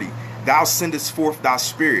 30, thou sendest forth thy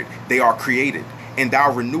spirit, they are created, and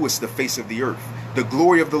thou renewest the face of the earth. The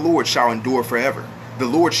glory of the Lord shall endure forever. The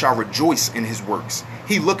Lord shall rejoice in his works.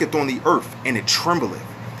 He looketh on the earth, and it trembleth.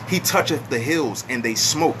 He toucheth the hills, and they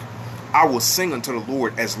smoke. I will sing unto the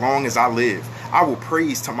Lord as long as I live. I will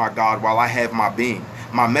praise to my God while I have my being.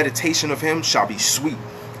 My meditation of him shall be sweet.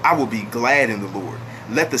 I will be glad in the Lord.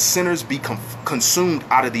 Let the sinners be consumed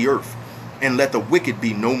out of the earth, and let the wicked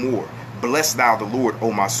be no more. Bless thou the Lord,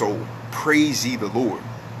 O my soul. Praise ye the Lord.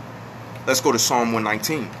 Let's go to Psalm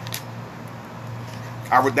 119.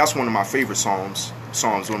 That's one of my favorite Psalms.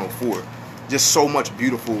 Psalms 104. Just so much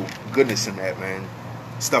beautiful goodness in that, man.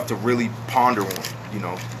 Stuff to really ponder on, you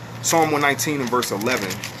know. Psalm 119 and verse 11.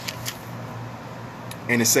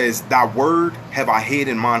 And it says, thy word have I hid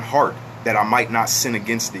in mine heart, that I might not sin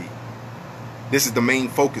against thee. This is the main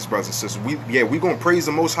focus, brothers and sisters. We're going to praise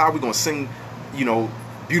the Most High. We're going to sing, you know,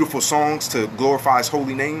 beautiful songs to glorify his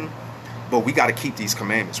holy name. But we got to keep these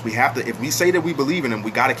commandments. We have to, if we say that we believe in him,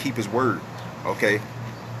 we got to keep his word. Okay?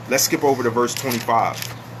 Let's skip over to verse 25.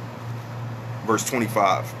 Verse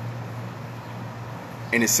 25.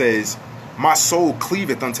 And it says, my soul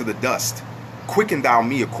cleaveth unto the dust. Quicken thou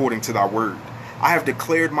me according to thy word. I have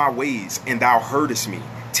declared my ways, and thou heardest me.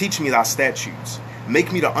 Teach me thy statutes.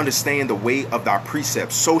 Make me to understand the way of thy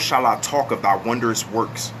precepts. So shall I talk of thy wondrous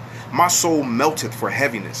works. My soul melteth for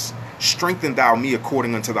heaviness. Strengthen thou me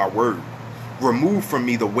according unto thy word. Remove from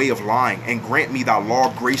me the way of lying, and grant me thy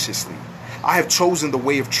law graciously. I have chosen the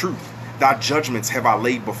way of truth. Thy judgments have I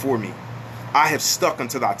laid before me. I have stuck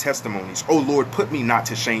unto thy testimonies. O Lord, put me not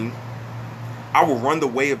to shame. I will run the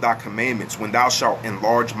way of thy commandments when thou shalt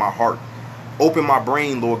enlarge my heart. Open my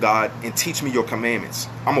brain, Lord God, and teach me your commandments.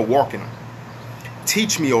 I'm going to walk in them.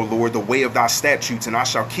 Teach me, O Lord, the way of thy statutes, and I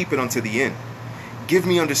shall keep it unto the end. Give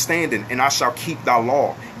me understanding, and I shall keep thy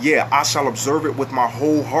law. Yeah, I shall observe it with my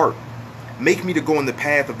whole heart. Make me to go in the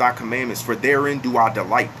path of thy commandments, for therein do I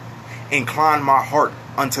delight. Incline my heart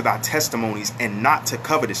unto thy testimonies, and not to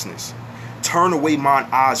covetousness. Turn away mine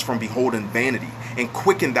eyes from beholding vanity, and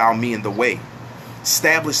quicken thou me in the way.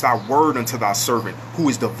 Establish thy word unto thy servant, who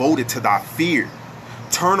is devoted to thy fear.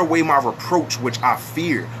 Turn away my reproach which I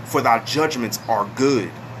fear, for thy judgments are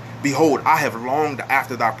good. Behold, I have longed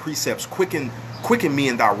after thy precepts. Quicken me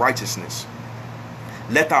in thy righteousness.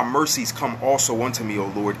 Let thy mercies come also unto me, O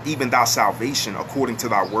Lord, even thy salvation according to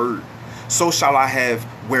thy word. So shall I have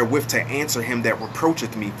wherewith to answer him that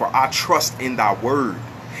reproacheth me, for I trust in thy word.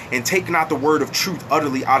 And take not the word of truth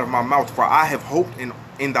utterly out of my mouth, for I have hoped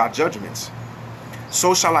in thy judgments.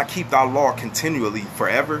 So shall I keep thy law continually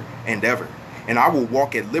forever and ever. And I will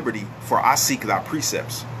walk at liberty, for I seek thy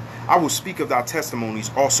precepts. I will speak of thy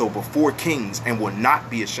testimonies also before kings, and will not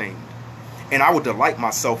be ashamed. And I will delight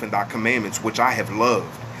myself in thy commandments, which I have loved.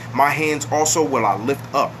 My hands also will I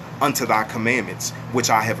lift up unto thy commandments, which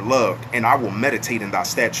I have loved, and I will meditate in thy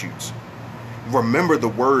statutes. Remember the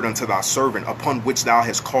word unto thy servant, upon which thou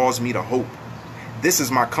hast caused me to hope. This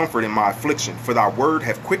is my comfort in my affliction, for thy word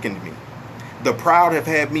hath quickened me. The proud have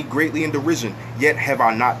had me greatly in derision, yet have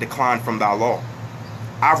I not declined from thy law.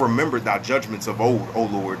 I remembered thy judgments of old, O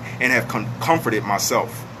Lord, and have comforted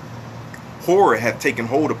myself. Horror hath taken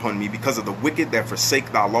hold upon me because of the wicked that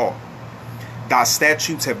forsake thy law. Thy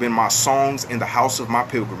statutes have been my songs in the house of my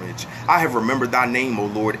pilgrimage. I have remembered thy name, O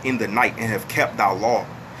Lord, in the night, and have kept thy law.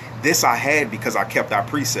 This I had because I kept thy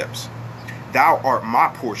precepts. Thou art my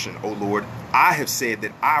portion, O Lord. I have said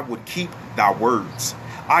that I would keep thy words.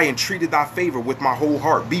 I entreated thy favor with my whole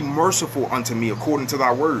heart. Be merciful unto me according to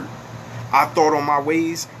thy word. I thought on my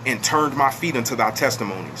ways and turned my feet unto thy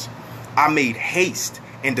testimonies. I made haste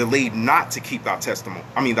and delayed not to keep thy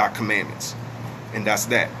thy commandments. And that's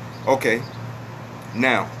that. Okay.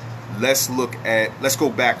 Now, let's go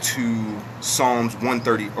back to Psalms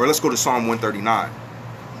 130, or let's go to Psalm 139.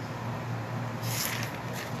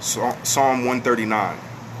 Psalm 139.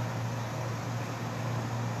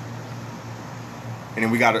 And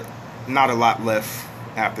then we got not a lot left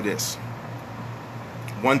after this.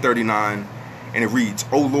 139, and it reads,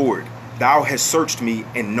 O Lord, thou hast searched me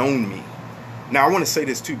and known me. Now, I want to say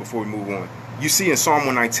this too before we move on. You see in Psalm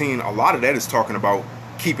 119, a lot of that is talking about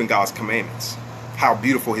keeping God's commandments, how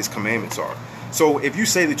beautiful his commandments are. So if you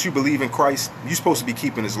say that you believe in Christ, you're supposed to be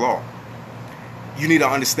keeping his law. You need to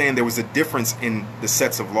understand there was a difference in the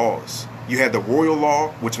sets of laws. You had the royal law,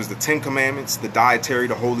 which was the 10 commandments, the dietary,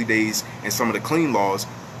 the holy days, and some of the clean laws.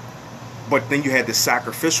 But then you had the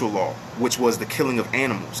sacrificial law, which was the killing of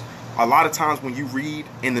animals. A lot of times when you read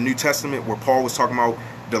in the New Testament where Paul was talking about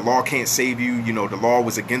the law can't save you, you know, the law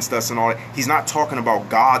was against us and all that, he's not talking about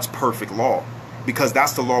God's perfect law, because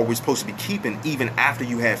that's the law we're supposed to be keeping even after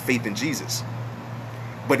you have faith in Jesus.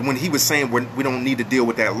 But when he was saying we don't need to deal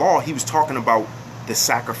with that law, he was talking about the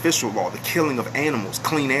sacrificial law, the killing of animals,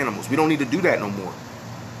 clean animals. We don't need to do that no more.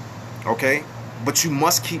 Okay? But you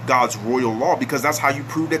must keep God's royal law, because that's how you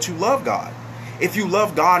prove that you love God. If you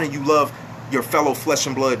love God and you love your fellow flesh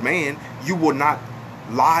and blood man, you will not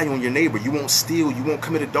lie on your neighbor. You won't steal. You won't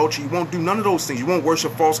commit adultery. You won't do none of those things. You won't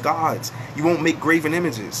worship false gods. You won't make graven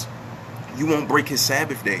images. You won't break his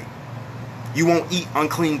Sabbath day. You won't eat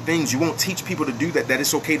unclean things. You won't teach people to do that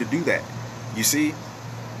it's okay to do that. You see?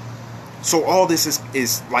 So all this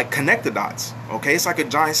is like connected dots. Okay? It's like a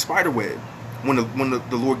giant spider web. when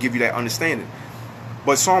the Lord give you that understanding.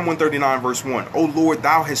 But Psalm 139 verse 1, O Lord,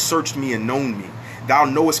 thou hast searched me and known me. Thou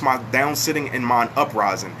knowest my down sitting and mine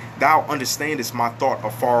uprising. Thou understandest my thought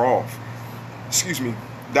afar off. Excuse me.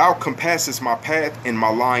 Thou compassest my path and my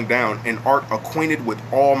lying down, and art acquainted with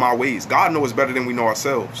all my ways. God knows better than we know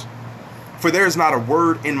ourselves. For there is not a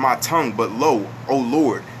word in my tongue, but lo, O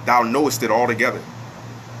Lord, thou knowest it altogether.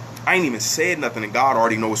 I ain't even said nothing, and God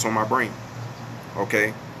already knows what's on my brain.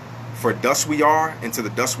 Okay? For dust we are, and to the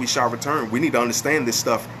dust we shall return. We need to understand this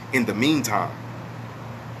stuff in the meantime.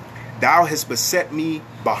 Thou hast beset me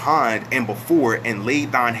behind and before, and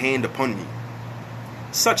laid thine hand upon me.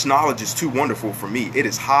 Such knowledge is too wonderful for me. It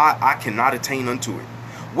is high, I cannot attain unto it.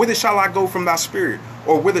 Whither shall I go from thy spirit?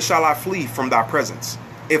 Or whither shall I flee from thy presence?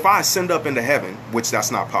 If I ascend up into heaven, which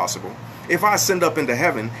that's not possible. If I ascend up into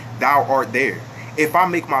heaven, thou art there. If I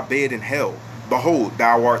make my bed in hell, behold,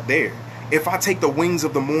 thou art there. If I take the wings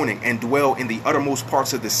of the morning and dwell in the uttermost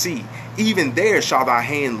parts of the sea, even there shall thy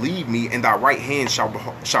hand lead me, and thy right hand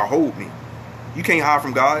shall hold me. You can't hide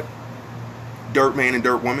from God, dirt man and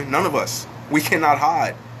dirt woman. None of us. We cannot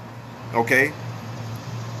hide. Okay?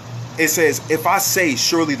 It says, if I say,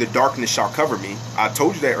 surely the darkness shall cover me. I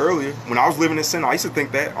told you that earlier. When I was living in sin, I used to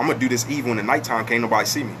think that I'm going to do this evil in the nighttime. Can't nobody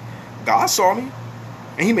see me. God saw me,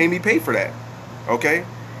 and he made me pay for that. Okay?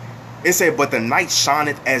 It said, but the night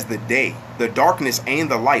shineth as the day. The darkness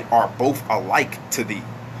and the light are both alike to thee.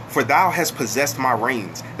 For thou hast possessed my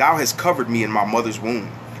reins. Thou hast covered me in my mother's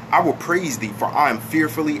womb. I will praise thee, for I am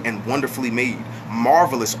fearfully and wonderfully made.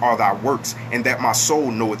 Marvelous are thy works, and that my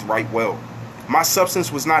soul knoweth right well. My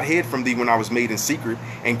substance was not hid from thee when I was made in secret,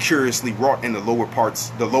 and curiously wrought in the lowest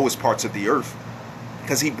parts of the earth.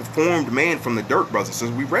 Because he formed man from the dirt, brothers and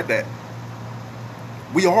sisters. We read that.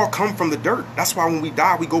 We all come from the dirt. That's why when we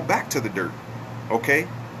die, we go back to the dirt. Okay?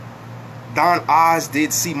 Thine eyes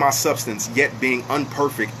did see my substance, yet being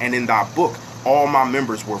unperfect, and in thy book all my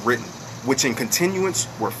members were written, which in continuance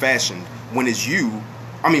were fashioned, when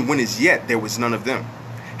as yet there was none of them.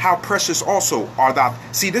 How precious also are thy...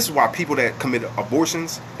 See, this is why people that commit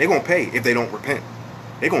abortions, they're going to pay if they don't repent.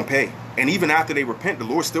 They're going to pay. And even after they repent, the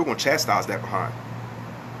Lord's still going to chastise that behind.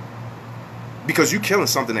 Because you're killing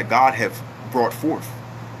something that God have brought forth.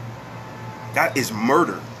 That is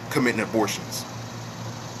murder, committing abortions.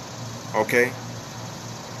 Okay?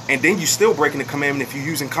 And then you're still breaking the commandment if you're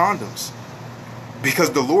using condoms.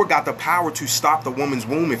 Because the Lord got the power to stop the woman's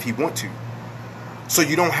womb if he want to. So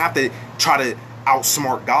you don't have to try to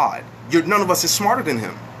outsmart God. None of us is smarter than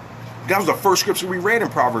him. That was the first scripture we read in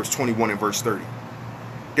Proverbs 21 and verse 30.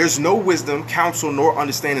 There's no wisdom, counsel, nor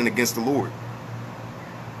understanding against the Lord.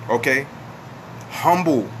 Okay?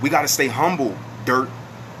 Humble. We got to stay humble, dirt.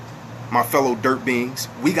 My fellow dirt beings.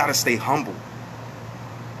 We got to stay humble.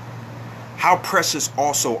 How precious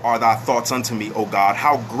also are thy thoughts unto me, O God.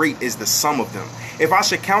 How great is the sum of them. If I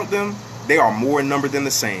should count them, they are more in number than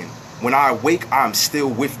the sand. When I awake, I am still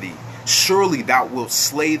with thee. Surely thou wilt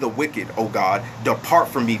slay the wicked, O God. Depart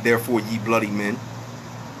from me, therefore, ye bloody men.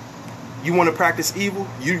 You want to practice evil?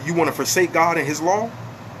 You want to forsake God and his law?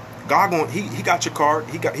 God he got your card.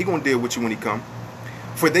 He gonna deal with you when he come.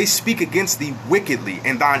 For they speak against thee wickedly,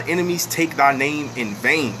 and thine enemies take thy name in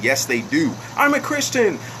vain. Yes, they do. I'm a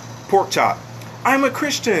Christian. Pork chop. I'm a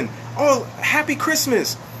Christian. Oh, happy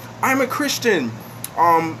Christmas. I'm a Christian.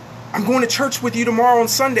 I'm going to church with you tomorrow on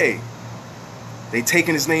Sunday. They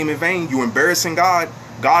taking his name in vain. You embarrassing God.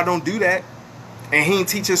 God don't do that. And he ain't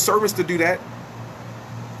teach his servants to do that.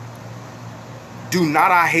 Do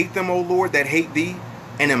not I hate them, O Lord, that hate thee?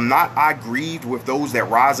 And am not I grieved with those that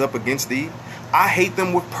rise up against thee? I hate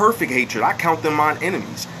them with perfect hatred. I count them mine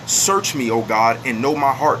enemies. Search me, O God, and know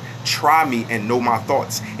my heart. Try me and know my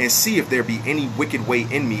thoughts, and see if there be any wicked way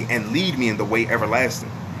in me, and lead me in the way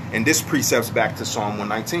everlasting. And this precepts back to Psalm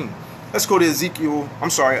 119. Let's go to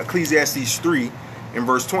Ecclesiastes 3 and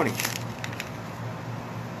verse 20.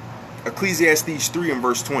 Ecclesiastes 3 and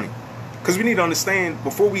verse 20. Because we need to understand,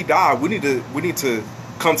 before we die, we need to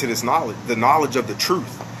come to this knowledge, the knowledge of the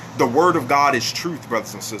truth. The word of God is truth,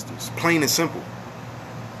 brothers and sisters. Plain and simple.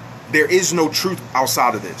 There is no truth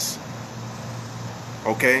outside of this.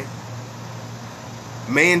 Okay?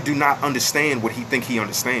 Man do not understand what he think he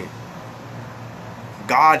understand.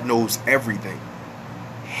 God knows everything.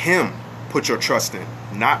 Him put your trust in,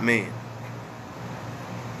 not man.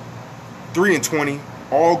 3 and 20,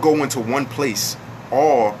 all go into one place.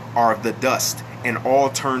 All are of the dust, and all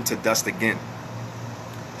turn to dust again.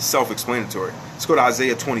 Self-explanatory. Let's go to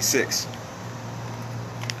Isaiah 26.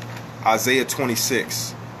 Isaiah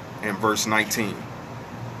 26 and verse 19.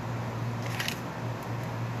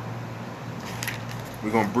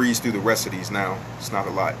 We're going to breeze through the rest of these now. It's not a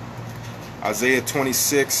lot. Isaiah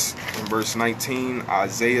 26 and verse 19.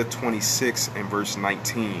 Isaiah 26 and verse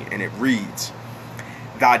 19. And it reads,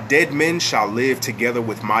 Thy dead men shall live together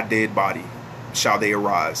with my dead body, shall they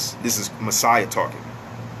arise. This is Messiah talking.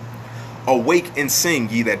 Awake and sing,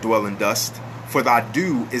 ye that dwell in dust, for thy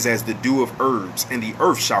dew is as the dew of herbs, and the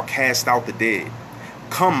earth shall cast out the dead.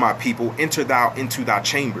 Come, my people, enter thou into thy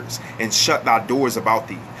chambers, and shut thy doors about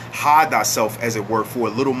thee. Hide thyself, as it were, for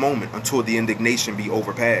a little moment, until the indignation be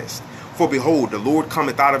overpast. For behold, the Lord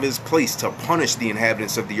cometh out of his place to punish the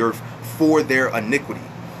inhabitants of the earth for their iniquity.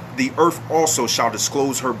 The earth also shall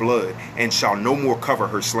disclose her blood, and shall no more cover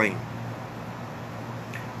her slain.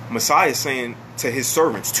 Messiah is saying to his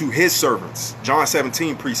servants, John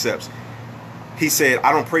 17 precepts, he said,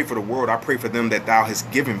 I don't pray for the world, I pray for them that thou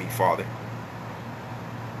hast given me, Father.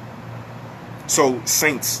 So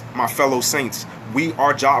saints, my fellow saints,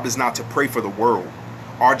 our job is not to pray for the world.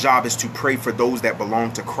 Our job is to pray for those that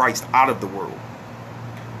belong to Christ out of the world.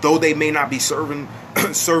 Though they may not be serving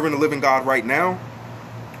the living God right now,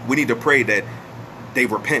 we need to pray that they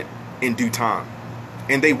repent in due time.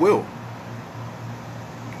 And they will.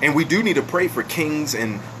 And we do need to pray for kings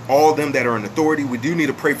and all them that are in authority. We do need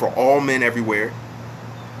to pray for all men everywhere,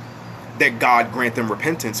 that God grant them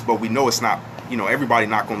repentance. But we know it's not, everybody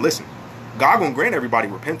not going to listen. God going to grant everybody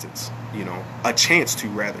repentance, a chance to,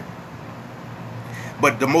 rather.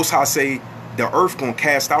 But the Most High say the earth going to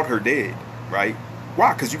cast out her dead, right?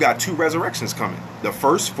 Why? Because you got two resurrections coming. The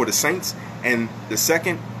first for the saints, and the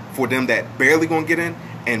second for them that barely going to get in.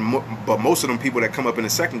 But most of them people that come up in the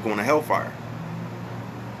second going to hellfire.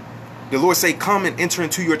 The Lord say, come and enter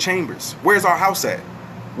into your chambers. Where's our house at?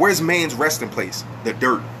 Where's man's resting place? The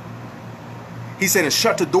dirt. He said, and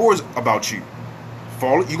shut the doors about you.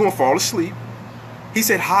 You're going to fall asleep. He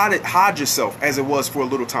said, hide yourself as it was for a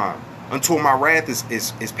little time, until my wrath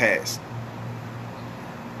is past.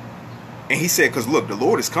 And he said, because look, the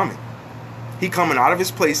Lord is coming. He coming out of his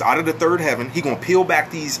place, out of the third heaven. He going to peel back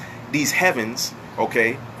these heavens,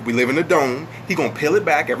 okay? We live in a dome. He going to peel it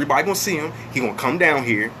back. Everybody going to see him. He going to come down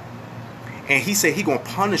here. And he said he going to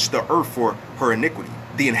punish the earth for her iniquity,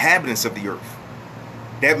 the inhabitants of the earth.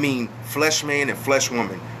 That means flesh man and flesh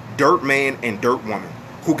woman, dirt man and dirt woman,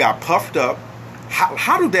 who got puffed up.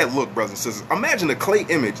 How did that look, brothers and sisters? Imagine a clay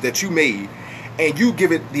image that you made, and you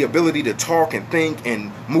give it the ability to talk and think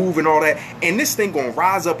and move and all that, and this thing gonna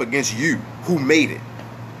rise up against you who made it.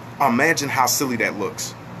 Imagine how silly that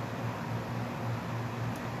looks.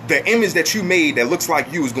 The image that you made that looks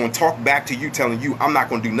like you is gonna talk back to you, telling you, I'm not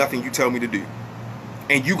gonna do nothing you tell me to do.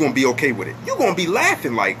 And you gonna be okay with it. You're gonna be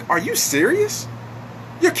laughing like, are you serious?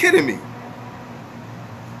 You're kidding me.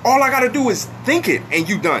 All I gotta do is think it, and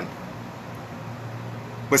you done.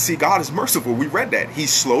 But see, God is merciful. We read that.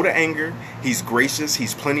 He's slow to anger. He's gracious.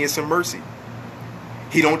 He's plenteous in mercy.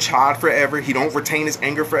 He don't chide forever. He don't retain his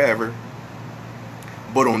anger forever.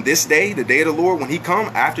 But on this day, the day of the Lord, when he come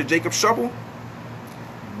after Jacob's trouble,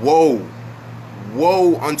 woe,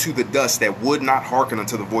 woe unto the dust that would not hearken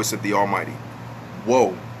unto the voice of the Almighty.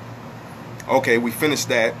 Woe. Okay, we finished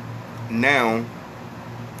that. Now,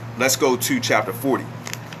 let's go to chapter 40.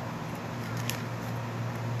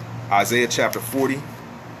 Isaiah chapter 40.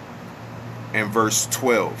 And verse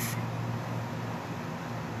 12.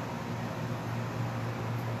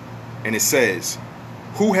 And it says,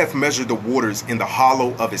 who hath measured the waters in the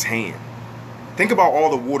hollow of his hand? Think about all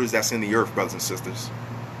the waters that's in the earth, brothers and sisters.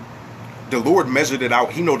 The Lord measured it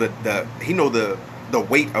out. He know the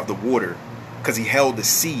weight of the water, because he held the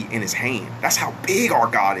sea in his hand. That's how big our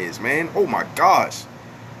God is, man. Oh my gosh.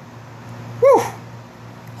 Woo.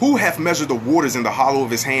 Who hath measured the waters in the hollow of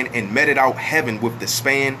his hand, and meted out heaven with the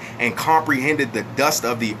span, and comprehended the dust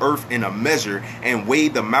of the earth in a measure, and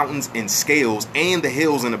weighed the mountains in scales, and the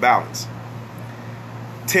hills in a balance?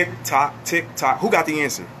 Tick tock, tick tock. Who got the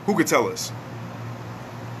answer? Who could tell us?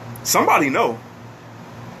 Somebody know.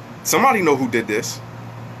 Somebody know who did this.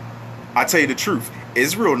 I tell you the truth,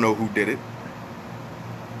 Israel know who did it,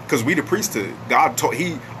 because we the priesthood. God told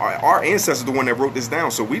our ancestors the one that wrote this down,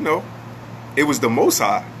 so we know. It was the Most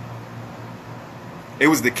High. It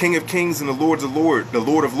was the King of Kings and the Lord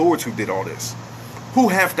of Lords who did all this. Who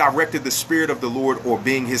hath directed the Spirit of the Lord, or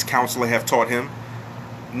being his counselor have taught him?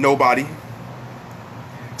 Nobody.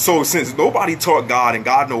 So since nobody taught God, and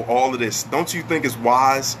God know all of this, don't you think it's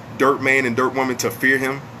wise, dirt man and dirt woman, to fear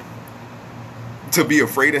him? To be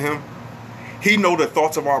afraid of him? He know the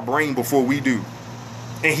thoughts of our brain before we do.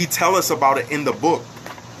 And he tell us about it in the book.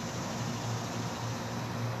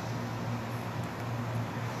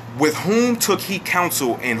 With whom took he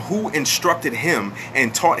counsel, and who instructed him,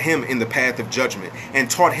 and taught him in the path of judgment, and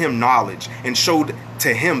taught him knowledge, and showed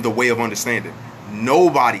to him the way of understanding?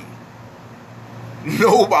 Nobody.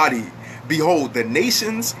 Nobody. Behold, the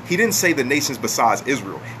nations, he didn't say the nations besides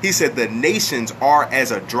Israel. He said the nations are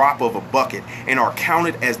as a drop of a bucket and are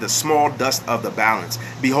counted as the small dust of the balance.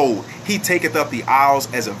 Behold, he taketh up the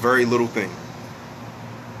isles as a very little thing.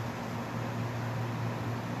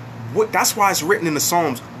 That's why it's written in the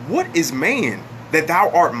Psalms, what is man that thou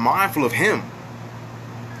art mindful of him?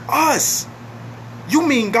 Us. You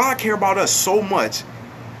mean God care about us so much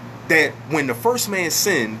that when the first man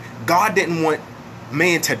sinned, God didn't want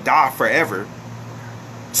man to die forever.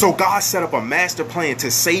 So God set up a master plan to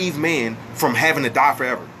save man from having to die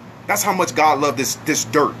forever. That's how much God loved this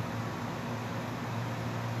dirt.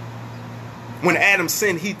 When Adam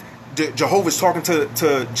sinned, Jehovah's talking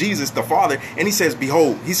to Jesus, the Father, and he says,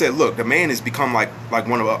 behold, he said, look, the man has become like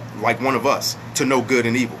one of us to know good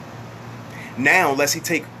and evil. Now lest he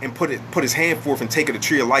take and put his hand forth and take of the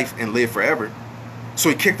tree of life and live forever. So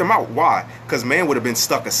he kicked him out. Why? Because man would have been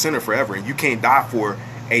stuck a sinner forever, and you can't die for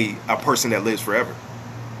a person that lives forever.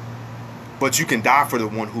 But you can die for the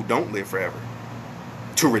one who don't live forever,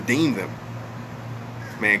 to redeem them.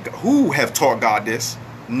 Man, who have taught God this?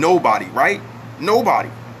 Nobody, right? Nobody.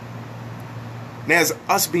 Now, as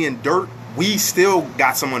us being dirt, we still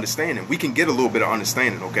got some understanding. We can get a little bit of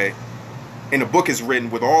understanding, okay? And the book is written,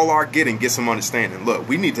 with all our getting, get some understanding. Look,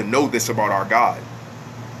 we need to know this about our God,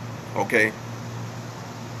 okay?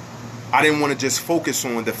 I didn't want to just focus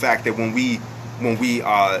on the fact that when we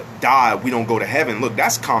die, we don't go to heaven. Look,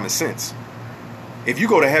 that's common sense. If you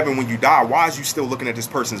go to heaven when you die, why is you still looking at this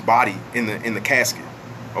person's body in the casket?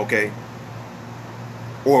 Okay?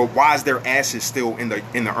 Or why is their ashes still in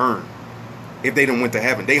the urn if they didn't went to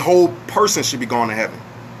heaven? They whole person should be gone to heaven.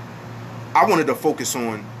 I wanted to focus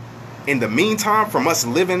on, in the meantime, from us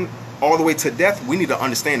living all the way to death, we need to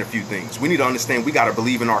understand a few things. We need to understand we got to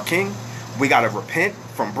believe in our King. We got to repent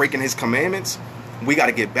from breaking his commandments. We got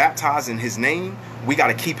to get baptized in his name. We got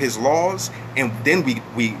to keep his laws. And then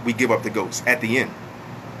we give up the ghost at the end.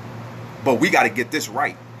 But we got to get this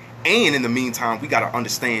right. And in the meantime, we got to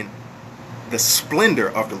understand the splendor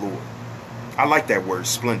of the Lord. I like that word,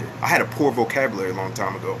 splendor. I had a poor vocabulary a long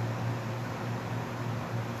time ago.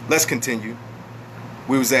 Let's continue.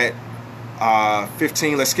 We was at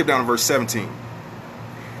 15. Let's skip down to verse 17.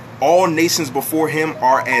 All nations before him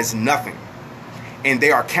are as nothing, and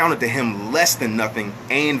they are counted to him less than nothing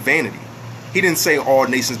and vanity. He didn't say all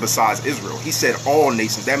nations besides Israel. He said all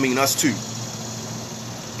nations. That means us too.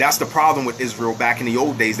 That's the problem with Israel back in the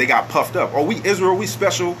old days. They got puffed up. Oh, we Israel, we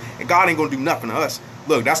special, and God ain't going to do nothing to us.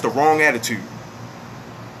 Look, that's the wrong attitude.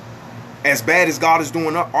 As bad as God is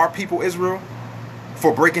doing our people, Israel,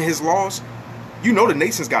 for breaking his laws, you know the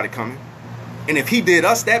nations got it coming. And if he did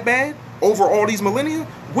us that bad over all these millennia,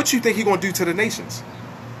 what you think he going to do to the nations?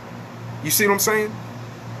 You see what I'm saying?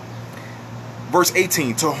 Verse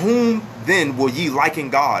 18, to whom then will ye liken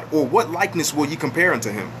God? Or what likeness will ye compare unto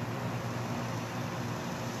him?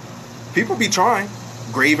 People be trying.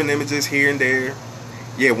 Graven images here and there.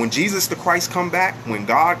 Yeah, when Jesus the Christ come back, when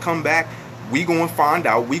God come back, we going to find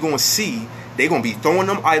out, we going to see, they going to be throwing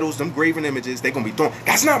them idols, them graven images, they going to be throwing,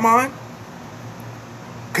 that's not mine.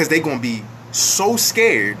 Because they going to be so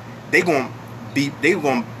scared, they going to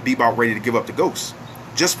be about ready to give up the ghost.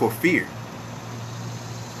 Just for fear.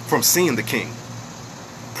 From seeing the king.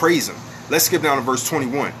 Praise him. Let's skip down to verse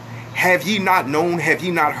 21. Have ye not known, have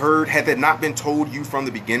ye not heard, hath it not been told you from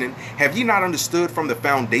the beginning? Have ye not understood from the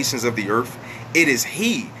foundations of the earth? It is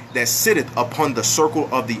he that sitteth upon the circle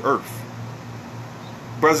of the earth.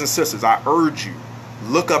 Brothers and sisters, I urge you,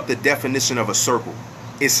 look up the definition of a circle.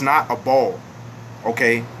 It's not a ball,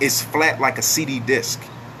 okay? It's flat like a CD disc.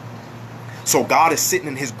 So God is sitting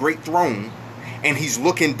in his great throne, and he's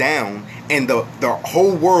looking down, and the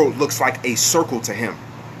whole world looks like a circle to him.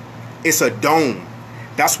 It's a dome.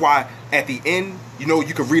 That's why at the end, you know,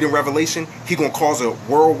 you can read in Revelation, he's going to cause a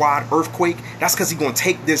worldwide earthquake. That's because he's going to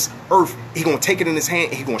take this earth, he's going to take it in his hand,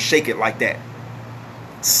 and he's going to shake it like that.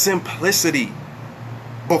 Simplicity.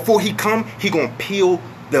 Before he come, he going to peel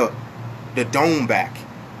the dome back.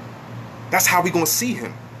 That's how we going to see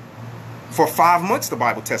him. For 5 months, the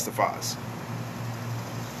Bible testifies.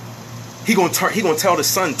 He going to tell the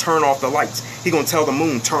sun, turn off the lights. He going to tell the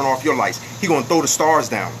moon, turn off your lights. He going to throw the stars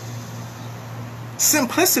down.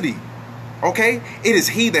 Simplicity. Okay? It is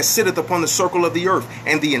he that sitteth upon the circle of the earth,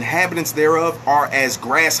 and the inhabitants thereof are as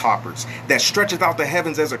grasshoppers, that stretcheth out the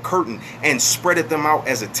heavens as a curtain, and spreadeth them out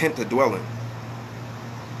as a tent to dwell in.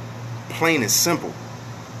 Plain and simple.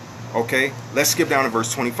 Okay? Let's skip down to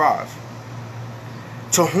verse 25.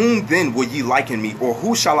 To whom then will ye liken me, or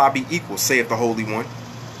who shall I be equal, saith the Holy One?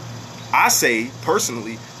 I say,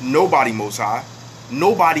 personally, nobody, Most High.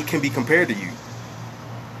 Nobody can be compared to you.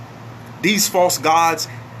 These false gods,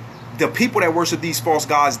 the people that worship these false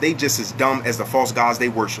gods, they just as dumb as the false gods they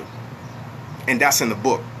worship. And that's in the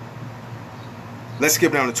book. Let's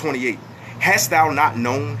skip down to 28. Hast thou not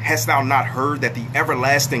known, hast thou not heard that the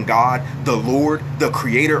everlasting God, the Lord, the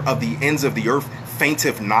creator of the ends of the earth,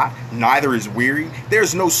 fainteth not, neither is weary? There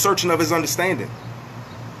is no searching of his understanding.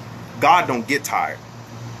 God don't get tired.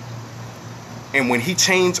 And when he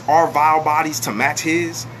changed our vile bodies to match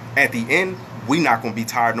his, at the end, we not going to be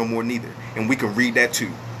tired no more neither. And we can read that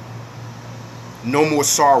too. No more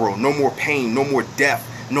sorrow, no more pain, no more death,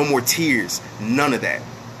 no more tears, none of that.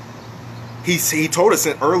 He told us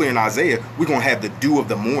earlier in Isaiah, we're going to have the dew of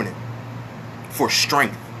the morning for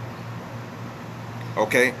strength.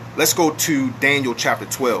 Okay, let's go to Daniel chapter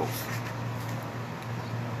 12.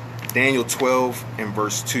 Daniel 12 and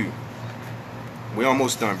verse 2. We're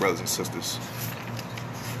almost done, brothers and sisters.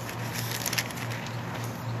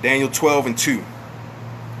 Daniel 12 and 2.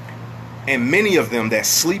 And many of them that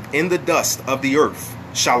sleep in the dust of the earth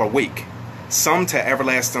shall awake, some to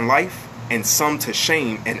everlasting life, and some to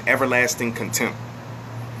shame and everlasting contempt.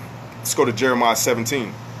 Let's go to Jeremiah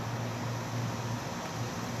 17.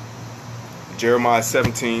 Jeremiah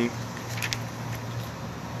 17.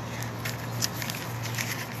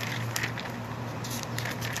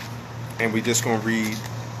 And we're just going to read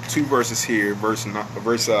two verses here, verse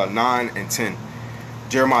 9 and 10.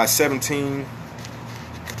 Jeremiah 17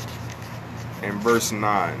 and verse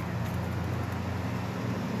 9.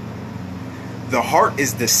 The heart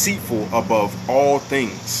is deceitful above all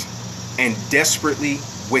things, and desperately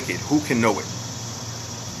wicked. Who can know it?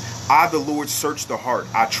 I, the Lord, search the heart.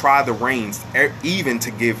 I try the reins, even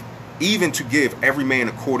to give every man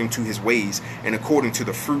according to his ways and according to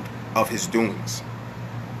the fruit of his doings.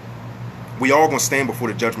 We all going to stand before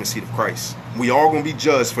the judgment seat of Christ. We all going to be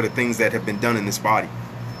judged for the things that have been done in this body.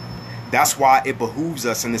 That's why it behooves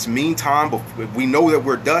us in this meantime. We know that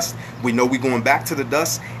we're dust. We know we're going back to the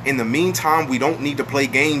dust. In the meantime, we don't need to play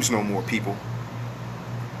games no more, people.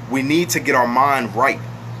 We need to get our mind right.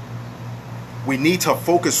 We need to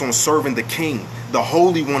focus on serving the King, the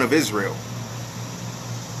Holy One of Israel.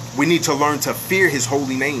 We need to learn to fear his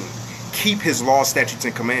holy name, keep his laws, statutes,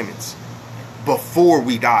 and commandments before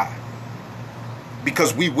we die.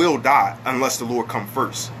 Because we will die unless the Lord come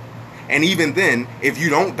first. And even then, if you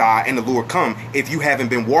don't die and the Lord come, if you haven't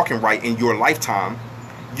been walking right in your lifetime,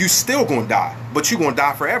 you still gonna die, but you're gonna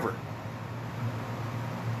die forever.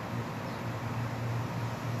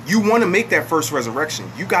 You want to make that first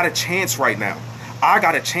resurrection. You got a chance right now. I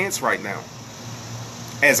got a chance right now.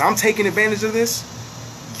 As I'm taking advantage of this,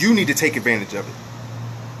 you need to take advantage of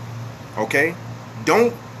it. Okay?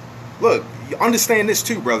 Don't, look, understand this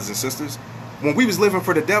too, brothers and sisters. When we was living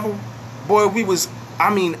for the devil, boy,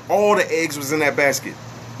 all the eggs was in that basket.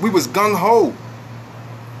 We was gung-ho,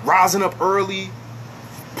 rising up early,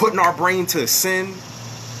 putting our brain to sin.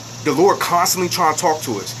 The Lord constantly trying to talk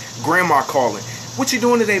to us. Grandma calling. What you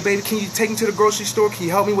doing today, baby? Can you take me to the grocery store? Can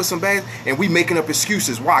you help me with some bags? And we making up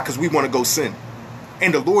excuses. Why? Because we want to go sin.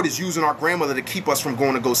 And the Lord is using our grandmother to keep us from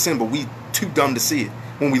going to go sin, but we too dumb to see it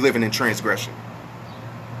when we living in transgression.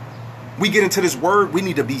 We get into this word, we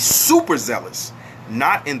need to be super zealous,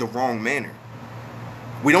 not in the wrong manner.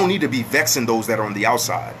 We don't need to be vexing those that are on the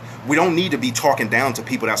outside. We don't need to be talking down to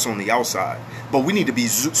people that's on the outside. But we need to be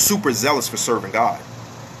super zealous for serving God.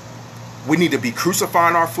 We need to be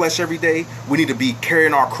crucifying our flesh every day. We need to be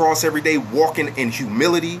carrying our cross every day, walking in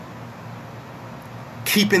humility,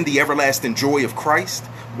 keeping the everlasting joy of Christ.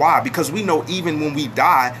 Why? Because we know even when we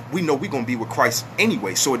die, we know we're going to be with Christ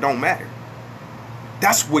anyway, so it don't matter.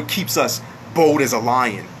 That's what keeps us bold as a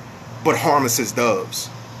lion, but harmless as doves,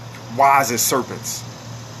 wise as serpents,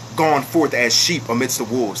 gone forth as sheep amidst the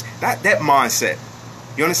wolves. That mindset,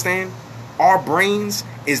 you understand? Our brains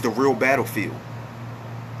is the real battlefield.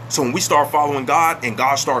 So when we start following God and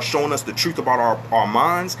God starts showing us the truth about our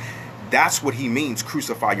minds, that's what he means,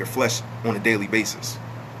 crucify your flesh on a daily basis.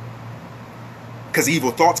 Because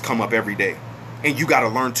evil thoughts come up every day. And you got to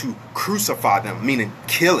learn to crucify them, meaning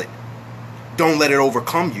kill it. Don't let it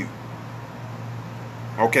overcome you.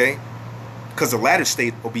 Okay? Because the latter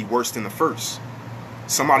state will be worse than the first.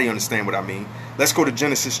 Somebody understand what I mean? Let's go to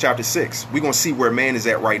Genesis chapter 6. We're going to see where man is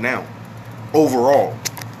at right now. Overall.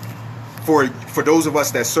 For those of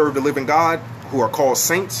us that serve the living God, who are called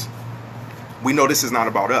saints, we know this is not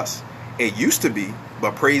about us. It used to be,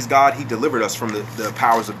 but praise God, he delivered us from the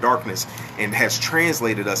powers of darkness and has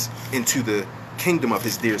translated us into the kingdom of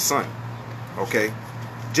his dear son. Okay?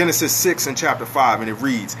 Genesis 6 and chapter 5, and it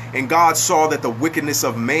reads, And God saw that the wickedness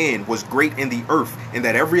of man was great in the earth, and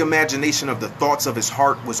that every imagination of the thoughts of his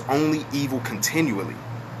heart was only evil continually.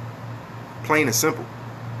 Plain and simple.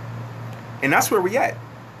 And that's where we at.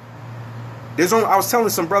 I was telling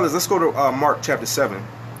some brothers, let's go to Mark chapter 7.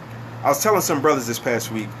 I was telling some brothers this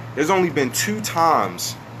past week, there's only been 2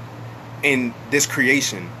 times in this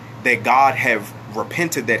creation that God have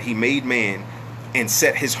repented that he made man and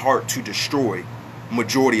set his heart to destroy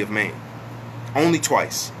majority of man. Only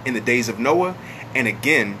twice, in the days of Noah and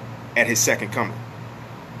again at his second coming.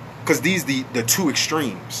 Because these the 2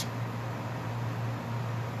 extremes.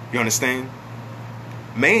 You understand?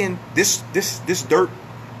 Man, this dirt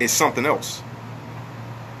is something else.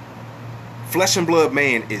 Flesh and blood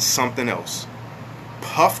man is something else.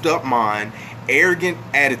 Puffed up mind, arrogant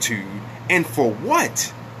attitude, and for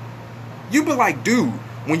what? You be like, dude,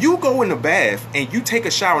 when you go in the bath and you take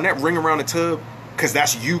a shower and that ring around the tub, because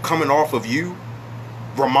that's you coming off of you,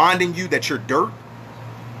 reminding you that you're dirt,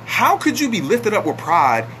 how could you be lifted up with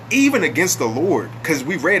pride even against the Lord? Because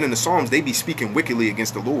we read in the Psalms, they be speaking wickedly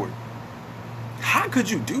against the Lord. How could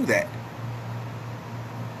you do that?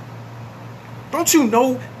 Don't you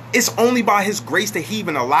know it's only by his grace that he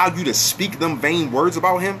even allowed you to speak them vain words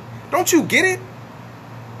about him? Don't you get it?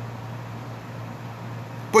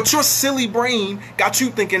 But your silly brain got you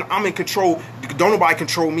thinking, I'm in control. Don't nobody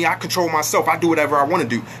control me. I control myself. I do whatever I want to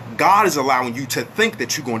do. God is allowing you to think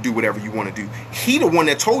that you're going to do whatever you want to do. He the one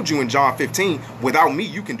that told you in John 15, without me,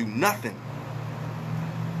 you can do nothing.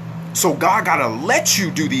 So God got to let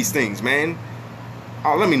you do these things, man.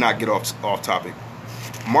 Let me not get off topic.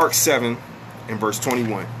 Mark 7 and verse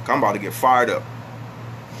 21. I'm about to get fired up.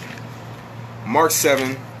 Mark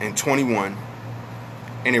 7 and 21.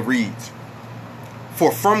 And it reads,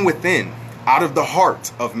 for from within, out of the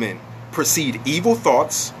heart of men, proceed evil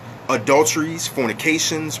thoughts, adulteries,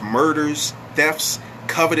 fornications, murders, thefts,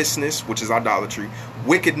 covetousness, which is idolatry,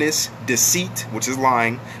 wickedness, deceit, which is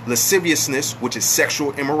lying, lasciviousness, which is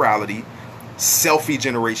sexual immorality, selfie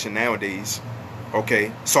generation nowadays.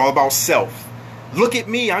 Okay, it's all about self. Look at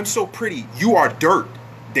me, I'm so pretty. You are dirt,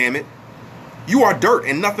 damn it. You are dirt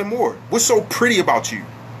and nothing more. What's so pretty about you?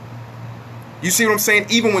 You see what I'm saying?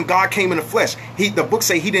 Even when God came in the flesh, the book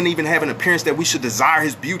say he didn't even have an appearance that we should desire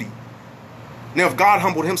his beauty. Now, if God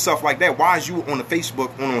humbled himself like that, why is you on the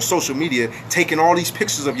Facebook, on social media, taking all these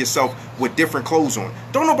pictures of yourself with different clothes on?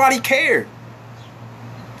 Don't nobody care.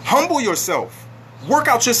 Humble yourself. Work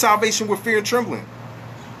out your salvation with fear and trembling.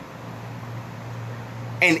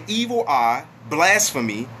 An evil eye,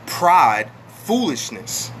 blasphemy, pride,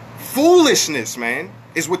 foolishness. Foolishness, man,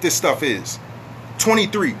 is what this stuff is.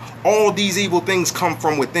 23, all these evil things come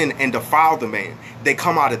from within and defile the man. They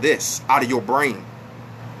come out of this, out of your brain.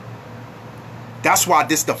 That's why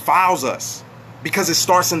this defiles us, because it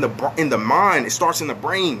starts in the mind. It starts in the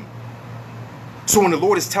brain. So when the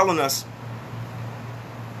Lord is telling us,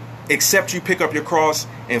 except you pick up your cross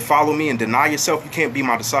and follow me and deny yourself, you can't be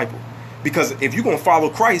my disciple. Because if you're going to follow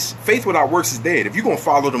Christ, faith without works is dead. If you're going to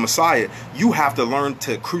follow the Messiah, you have to learn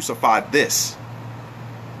to crucify this.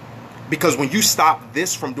 Because when you stop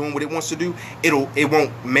this from doing what it wants to do, it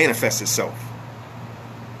won't manifest itself.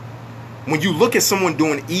 When you look at someone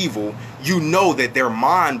doing evil, you know that their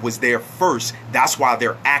mind was there first. That's why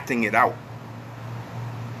they're acting it out.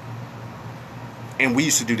 And we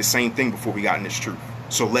used to do the same thing before we got in this truth.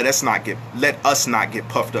 So let us not get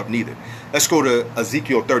puffed up neither. Let's go to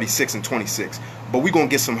Ezekiel 36 and 26. But we're going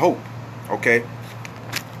to get some hope. Okay?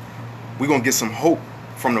 We're going to get some hope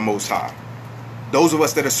from the Most High. Those of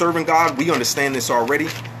us that are serving God, we understand this already.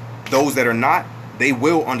 Those that are not, they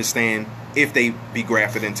will understand if they be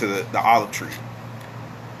grafted into the olive tree.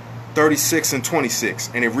 36 and 26,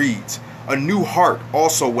 and it reads, a new heart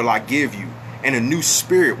also will I give you, and a new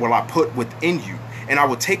spirit will I put within you, and I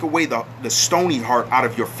will take away the stony heart out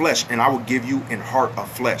of your flesh, and I will give you an heart of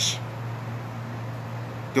flesh.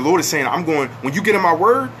 The Lord is saying, when you get in my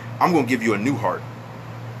word, I'm going to give you a new heart.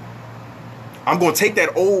 I'm going to take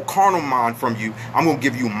that old carnal mind from you. I'm going to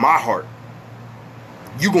give you my heart.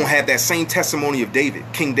 You're going to have that same testimony of David,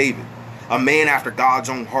 King David, a man after God's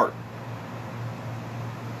own heart.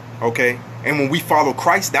 Okay? And when we follow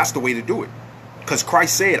Christ, that's the way to do it. Because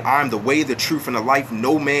Christ said, I am the way, the truth, and the life.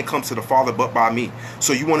 No man comes to the Father but by me.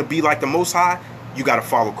 So you want to be like the Most High? You got to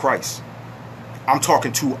follow Christ. I'm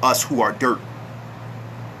talking to us who are dirt.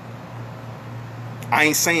 I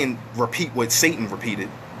ain't saying repeat what Satan repeated.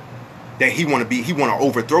 That he want to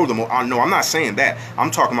overthrow them. No, I'm not saying that.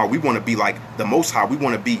 I'm talking about we want to be like the Most High. We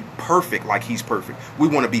want to be perfect like he's perfect. We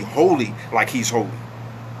want to be holy like he's holy.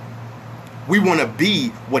 We want to be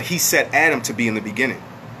what he set Adam to be in the beginning.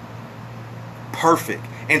 Perfect.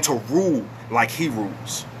 And to rule like he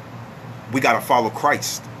rules. We got to follow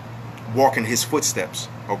Christ. Walk in his footsteps.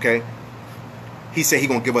 Okay? He said he's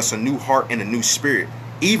going to give us a new heart and a new spirit.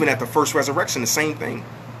 Even at the first resurrection, the same thing.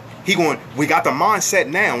 We got the mindset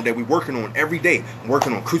now that we're working on every day. I'm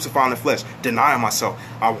working on crucifying the flesh, denying myself.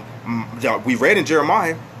 We read in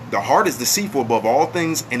Jeremiah, the heart is deceitful above all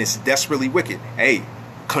things and it's desperately wicked. Hey,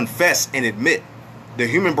 confess and admit. The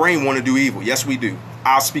human brain want to do evil. Yes, we do.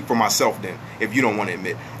 I'll speak for myself then, if you don't want to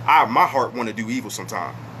admit. My heart want to do evil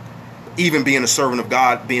sometimes. Even being a servant of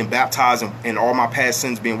God, being baptized, and all my past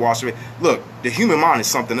sins being washed away. Look, the human mind is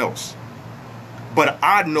something else. But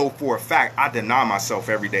I know for a fact I deny myself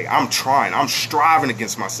every day. I'm striving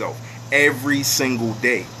against myself every single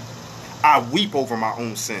day. I weep over my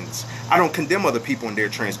own sins. I don't condemn other people in their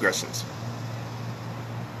transgressions.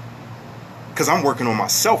 Because I'm working on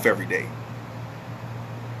myself every day.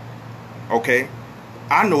 Okay?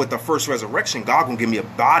 I know at the first resurrection, God gonna give me a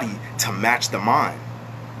body to match the mind.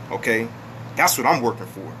 Okay? That's what I'm working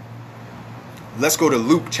for. Let's go to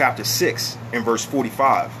Luke chapter 6 and verse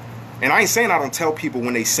 45. And I ain't saying I don't tell people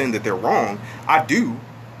when they sin that they're wrong. I do,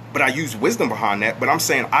 but I use wisdom behind that. But I'm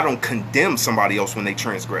saying I don't condemn somebody else when they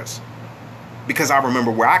transgress. Because I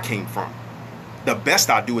remember where I came from. The best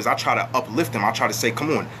I do is I try to uplift them. I try to say,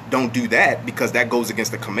 come on, don't do that because that goes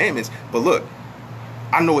against the commandments. But look,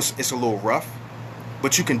 I know it's a little rough,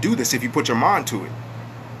 but you can do this if you put your mind to it.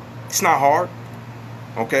 It's not hard,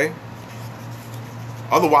 okay?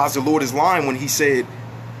 Otherwise, the Lord is lying when he said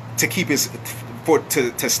to keep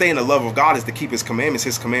to stay in the love of God is to keep his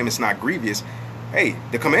commandments not grievous. Hey,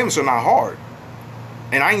 the commandments are not hard.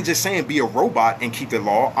 And I ain't just saying be a robot and keep the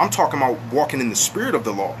law. I'm talking about walking in the spirit of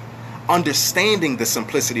the law, understanding the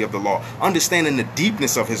simplicity of the law, understanding the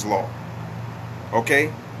deepness of his law.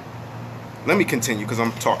 Okay? Let me continue because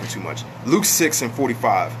I'm talking too much. Luke 6 and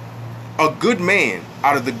 45. A good man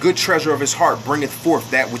out of the good treasure of his heart bringeth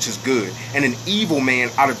forth that which is good, and an evil man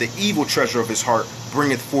out of the evil treasure of his heart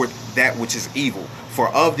bringeth forth that which is evil. For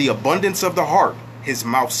of the abundance of the heart his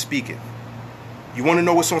mouth speaketh. You want to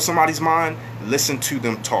know what's on somebody's mind? Listen to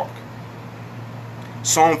them talk.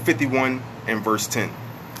 Psalm 51 and verse 10.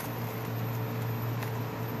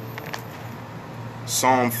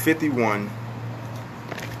 Psalm 51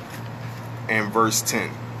 and verse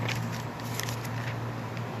 10.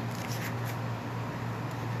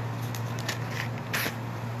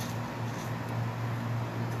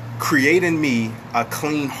 Create in me a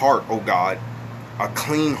clean heart, O God, a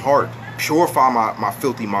clean heart. Purify my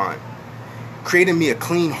filthy mind. Create in me a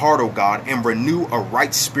clean heart, O God, and renew a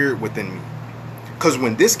right spirit within me. Because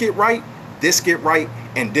when this get right,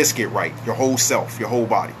 and this get right, your whole self, your whole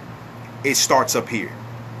body, it starts up here.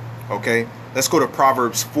 Okay? Let's go to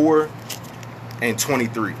Proverbs 4 and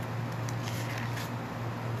 23.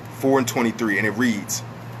 4 and 23, and it reads,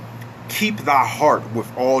 keep thy heart with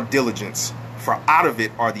all diligence, for out of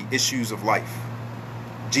it are the issues of life.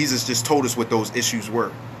 Jesus just told us what those issues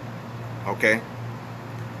were. Okay?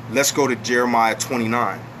 Let's go to Jeremiah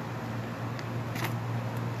 29.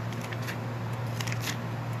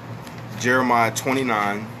 Jeremiah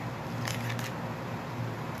 29.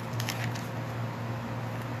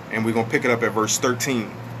 And we're going to pick it up at verse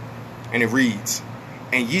 13. And it reads,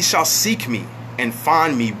 and ye shall seek me and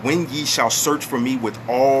find me when ye shall search for me with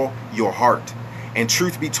all your heart. And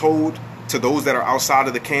truth be told, to those that are outside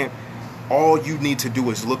of the camp, all you need to do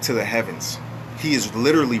is look to the heavens. He is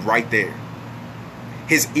literally right there.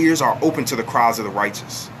 His ears are open to the cries of the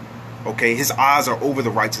righteous. Okay, his eyes are over the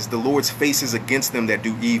righteous. The Lord's face is against them that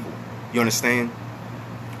do evil. You understand?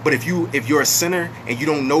 But if you're a sinner and you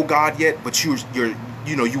don't know God yet, but you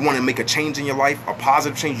want to make a change in your life, a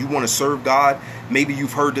positive change, you want to serve God. Maybe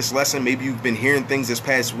you've heard this lesson. Maybe you've been hearing things this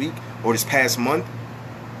past week or this past month.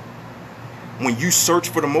 When you search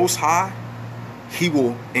for the Most High, he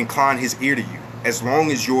will incline his ear to you, as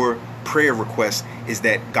long as your prayer request is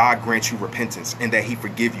that God grant you repentance and that he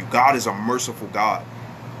forgive you. God is a merciful God,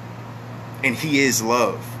 and he is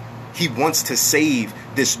love. He wants to save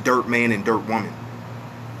this dirt man and dirt woman.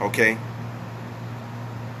 Okay?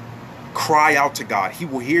 Cry out to God. He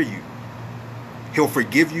will hear you. He'll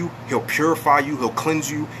forgive you. He'll purify you. He'll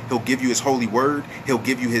cleanse you. He'll give you his holy word. He'll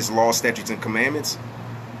give you his law, statutes, and commandments.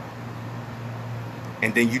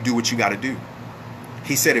 And then you do what you got to do.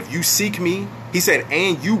 He said, if you seek me, he said,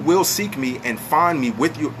 and you will seek me and find me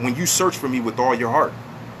with you when you search for me with all your heart.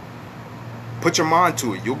 Put your mind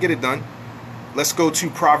to it. You'll get it done. Let's go to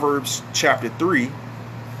Proverbs chapter 3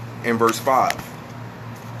 and verse 5.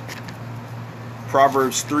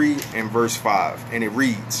 Proverbs 3 and verse 5. And it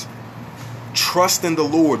reads, trust in the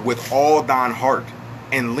Lord with all thine heart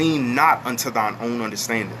and lean not unto thine own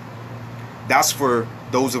understanding. That's for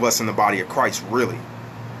those of us in the body of Christ, really.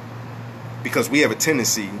 Because we have a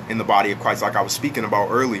tendency in the body of Christ, like I was speaking about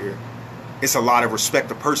earlier, it's a lot of respect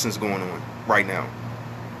of persons going on right now.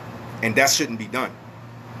 And that shouldn't be done.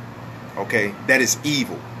 Okay, that is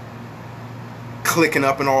evil. Clicking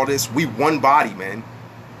up and all this. We one body, man.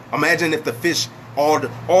 Imagine if the fish, all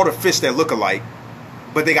the fish that look alike,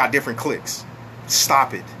 but they got different clicks.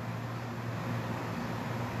 Stop it.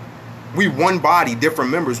 We one body,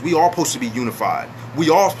 different members. We all supposed to be unified. We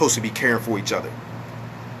all supposed to be caring for each other.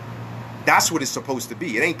 That's what it's supposed to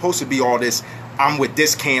be. It ain't supposed to be all this, I'm with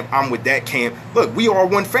this camp, I'm with that camp. Look, we are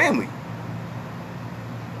one family.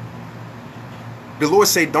 The Lord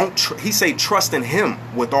say, He say, trust in Him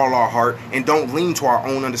with all our heart and don't lean to our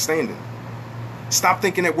own understanding. Stop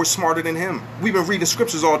thinking that we're smarter than Him. We've been reading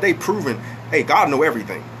scriptures all day proving, hey, God know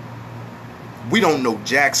everything. We don't know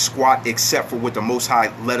jack squat except for what the Most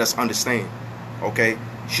High let us understand. Okay?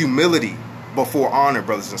 Humility before honor,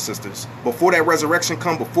 brothers and sisters. Before that resurrection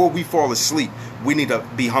come, before we fall asleep, we need to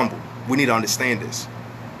be humble. We need to understand this.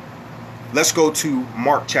 Let's go to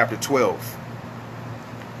Mark chapter 12.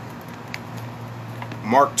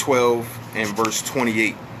 Mark 12 and verse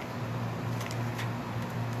 28.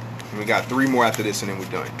 We got 3 more after this and then we're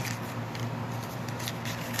done.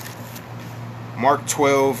 Mark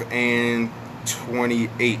 12 and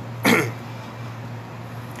 28.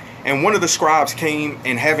 And one of the scribes came,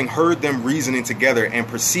 and having heard them reasoning together, and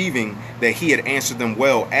perceiving that he had answered them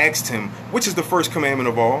well, asked him, which is the first commandment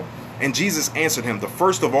of all? And Jesus answered him, the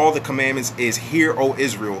first of all the commandments is, Hear, O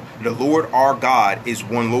Israel, the Lord our God is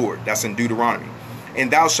one Lord. That's in Deuteronomy.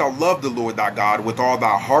 And thou shalt love the Lord thy God with all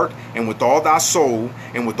thy heart, and with all thy soul,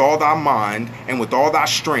 and with all thy mind, and with all thy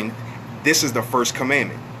strength. This is the first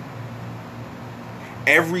commandment.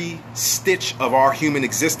 Every stitch of our human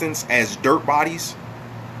existence as dirt bodies,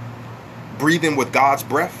 breathing with God's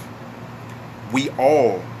breath, we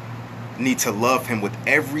all need to love Him with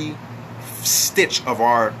every stitch of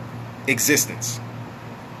our existence.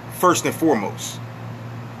 First and foremost.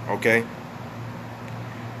 Okay?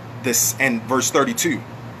 This, and verse 31.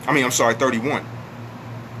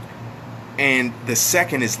 And the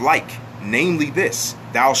second is like, namely this,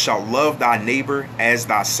 thou shalt love thy neighbor as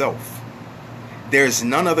thyself. There is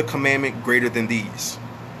none other commandment greater than these.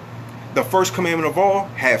 The first commandment of all,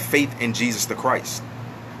 have faith in Jesus the Christ.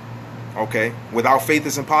 Okay? Without faith,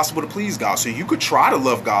 it's impossible to please God. So you could try to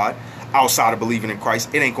love God outside of believing in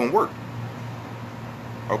Christ. It ain't going to work.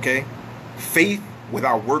 Okay? Faith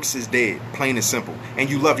without works is dead, plain and simple. And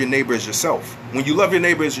you love your neighbor as yourself. When you love your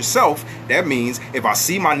neighbor as yourself, that means if I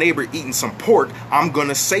see my neighbor eating some pork, I'm going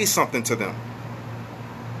to say something to them.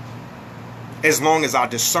 As long as I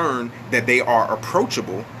discern that they are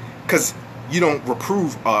approachable, because you don't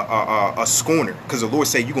reprove a scorner, because the Lord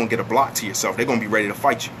say you're going to get a block to yourself. They're going to be ready to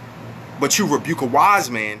fight you. But you rebuke a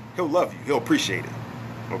wise man, he'll love you. He'll appreciate it.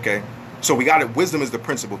 Okay? So we got it. Wisdom is the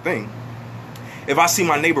principal thing. If I see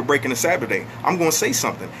my neighbor breaking the Sabbath day, I'm going to say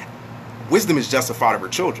something. Wisdom is justified of her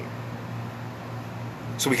children.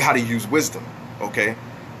 So we got to use wisdom. Okay?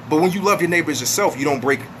 But when you love your neighbor as yourself, you don't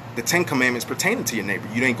break the 10 commandments pertaining to your neighbor.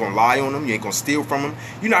 You ain't going to lie on them. You ain't going to steal from them.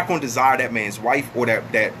 You're not going to desire that man's wife or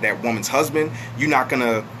that woman's husband. You're not going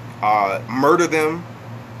to murder them.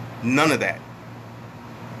 None of that.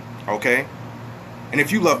 Okay? And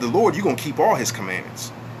if you love the Lord, you're going to keep all His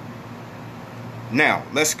commandments. Now,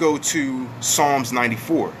 let's go to Psalms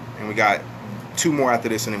 94. And we got 2 more after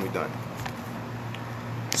this and then we're done.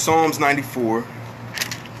 Psalms 94.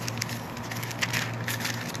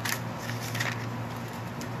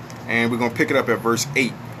 And we're going to pick it up at verse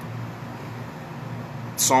 8.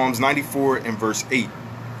 Psalms 94 and verse 8.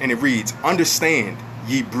 And it reads, Understand,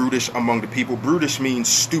 ye brutish among the people. Brutish means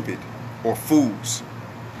stupid or fools.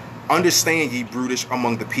 Understand, ye brutish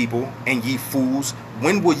among the people, and ye fools,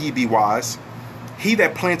 when will ye be wise? He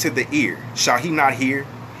that planted the ear, shall he not hear?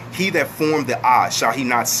 He that formed the eye, shall he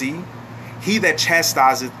not see? He that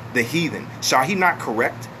chastiseth the heathen, shall he not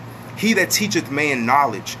correct? He that teacheth man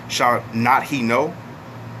knowledge, shall not he know?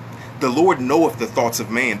 The Lord knoweth the thoughts of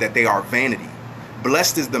man, that they are vanity.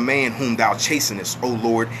 Blessed is the man whom thou chastenest, O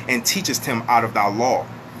Lord, and teachest him out of thy law,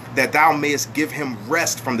 that thou mayest give him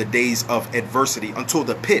rest from the days of adversity, until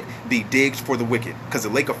the pit be digged for the wicked. Because the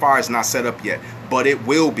lake of fire is not set up yet, but it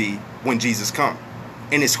will be when Jesus comes.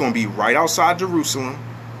 And it's going to be right outside Jerusalem.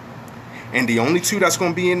 And the only two that's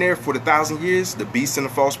going to be in there for the 1,000 years, the beast and the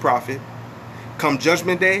false prophet. Come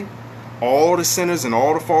judgment day, all the sinners and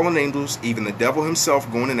all the fallen angels, even the devil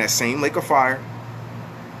himself, going in that same lake of fire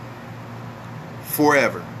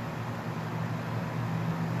forever.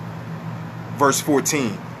 Verse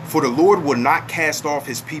 14. For the Lord will not cast off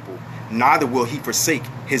his people, neither will he forsake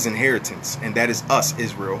his inheritance. And that is us,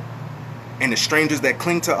 Israel. And the strangers that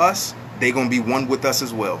cling to us, they're going to be one with us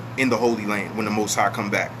as well in the Holy Land when the Most High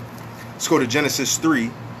come back. Let's go to Genesis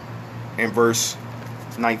 3 and verse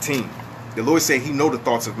 19. The Lord said he know the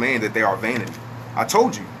thoughts of man, that they are vanity. I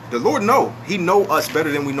told you. The Lord know. He know us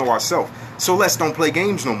better than we know ourselves. So let's don't play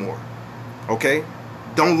games no more. Okay?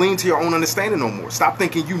 Don't lean to your own understanding no more. Stop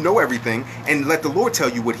thinking you know everything and let the Lord tell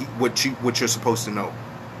you what you're supposed to know.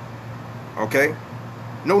 Okay?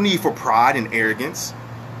 No need for pride and arrogance.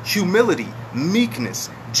 Humility, meekness,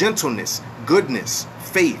 gentleness, goodness,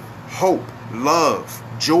 faith, hope, love,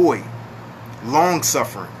 joy,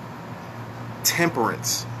 long-suffering,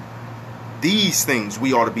 temperance. These things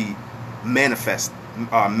we ought to be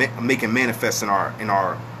making manifest in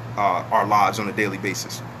our lives on a daily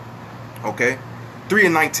basis. Okay?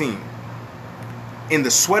 3:19. In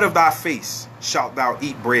the sweat of thy face shalt thou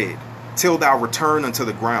eat bread, till thou return unto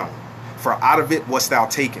the ground. For out of it wast thou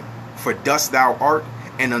taken. For dust thou art,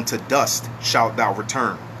 and unto dust shalt thou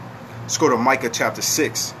return. Let's go to Micah chapter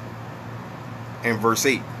 6 and verse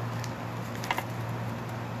 8.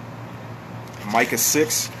 Micah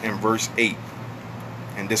 6 and verse 8.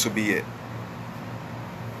 And this will be it.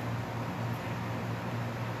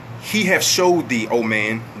 He hath showed thee, O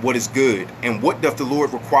man, what is good, and what doth the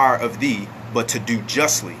Lord require of thee, but to do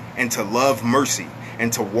justly, and to love mercy,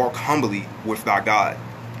 and to walk humbly with thy God.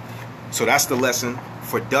 So that's the lesson.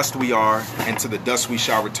 For dust we are, and to the dust we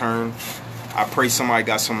shall return. I pray somebody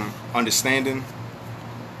got some understanding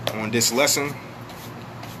on this lesson.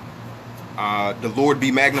 The Lord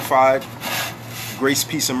be magnified. Grace,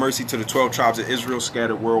 peace, and mercy to the 12 tribes of Israel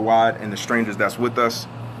scattered worldwide, and the strangers that's with us.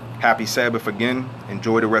 Happy Sabbath again.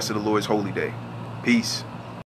 Enjoy the rest of the Lord's holy day. Peace.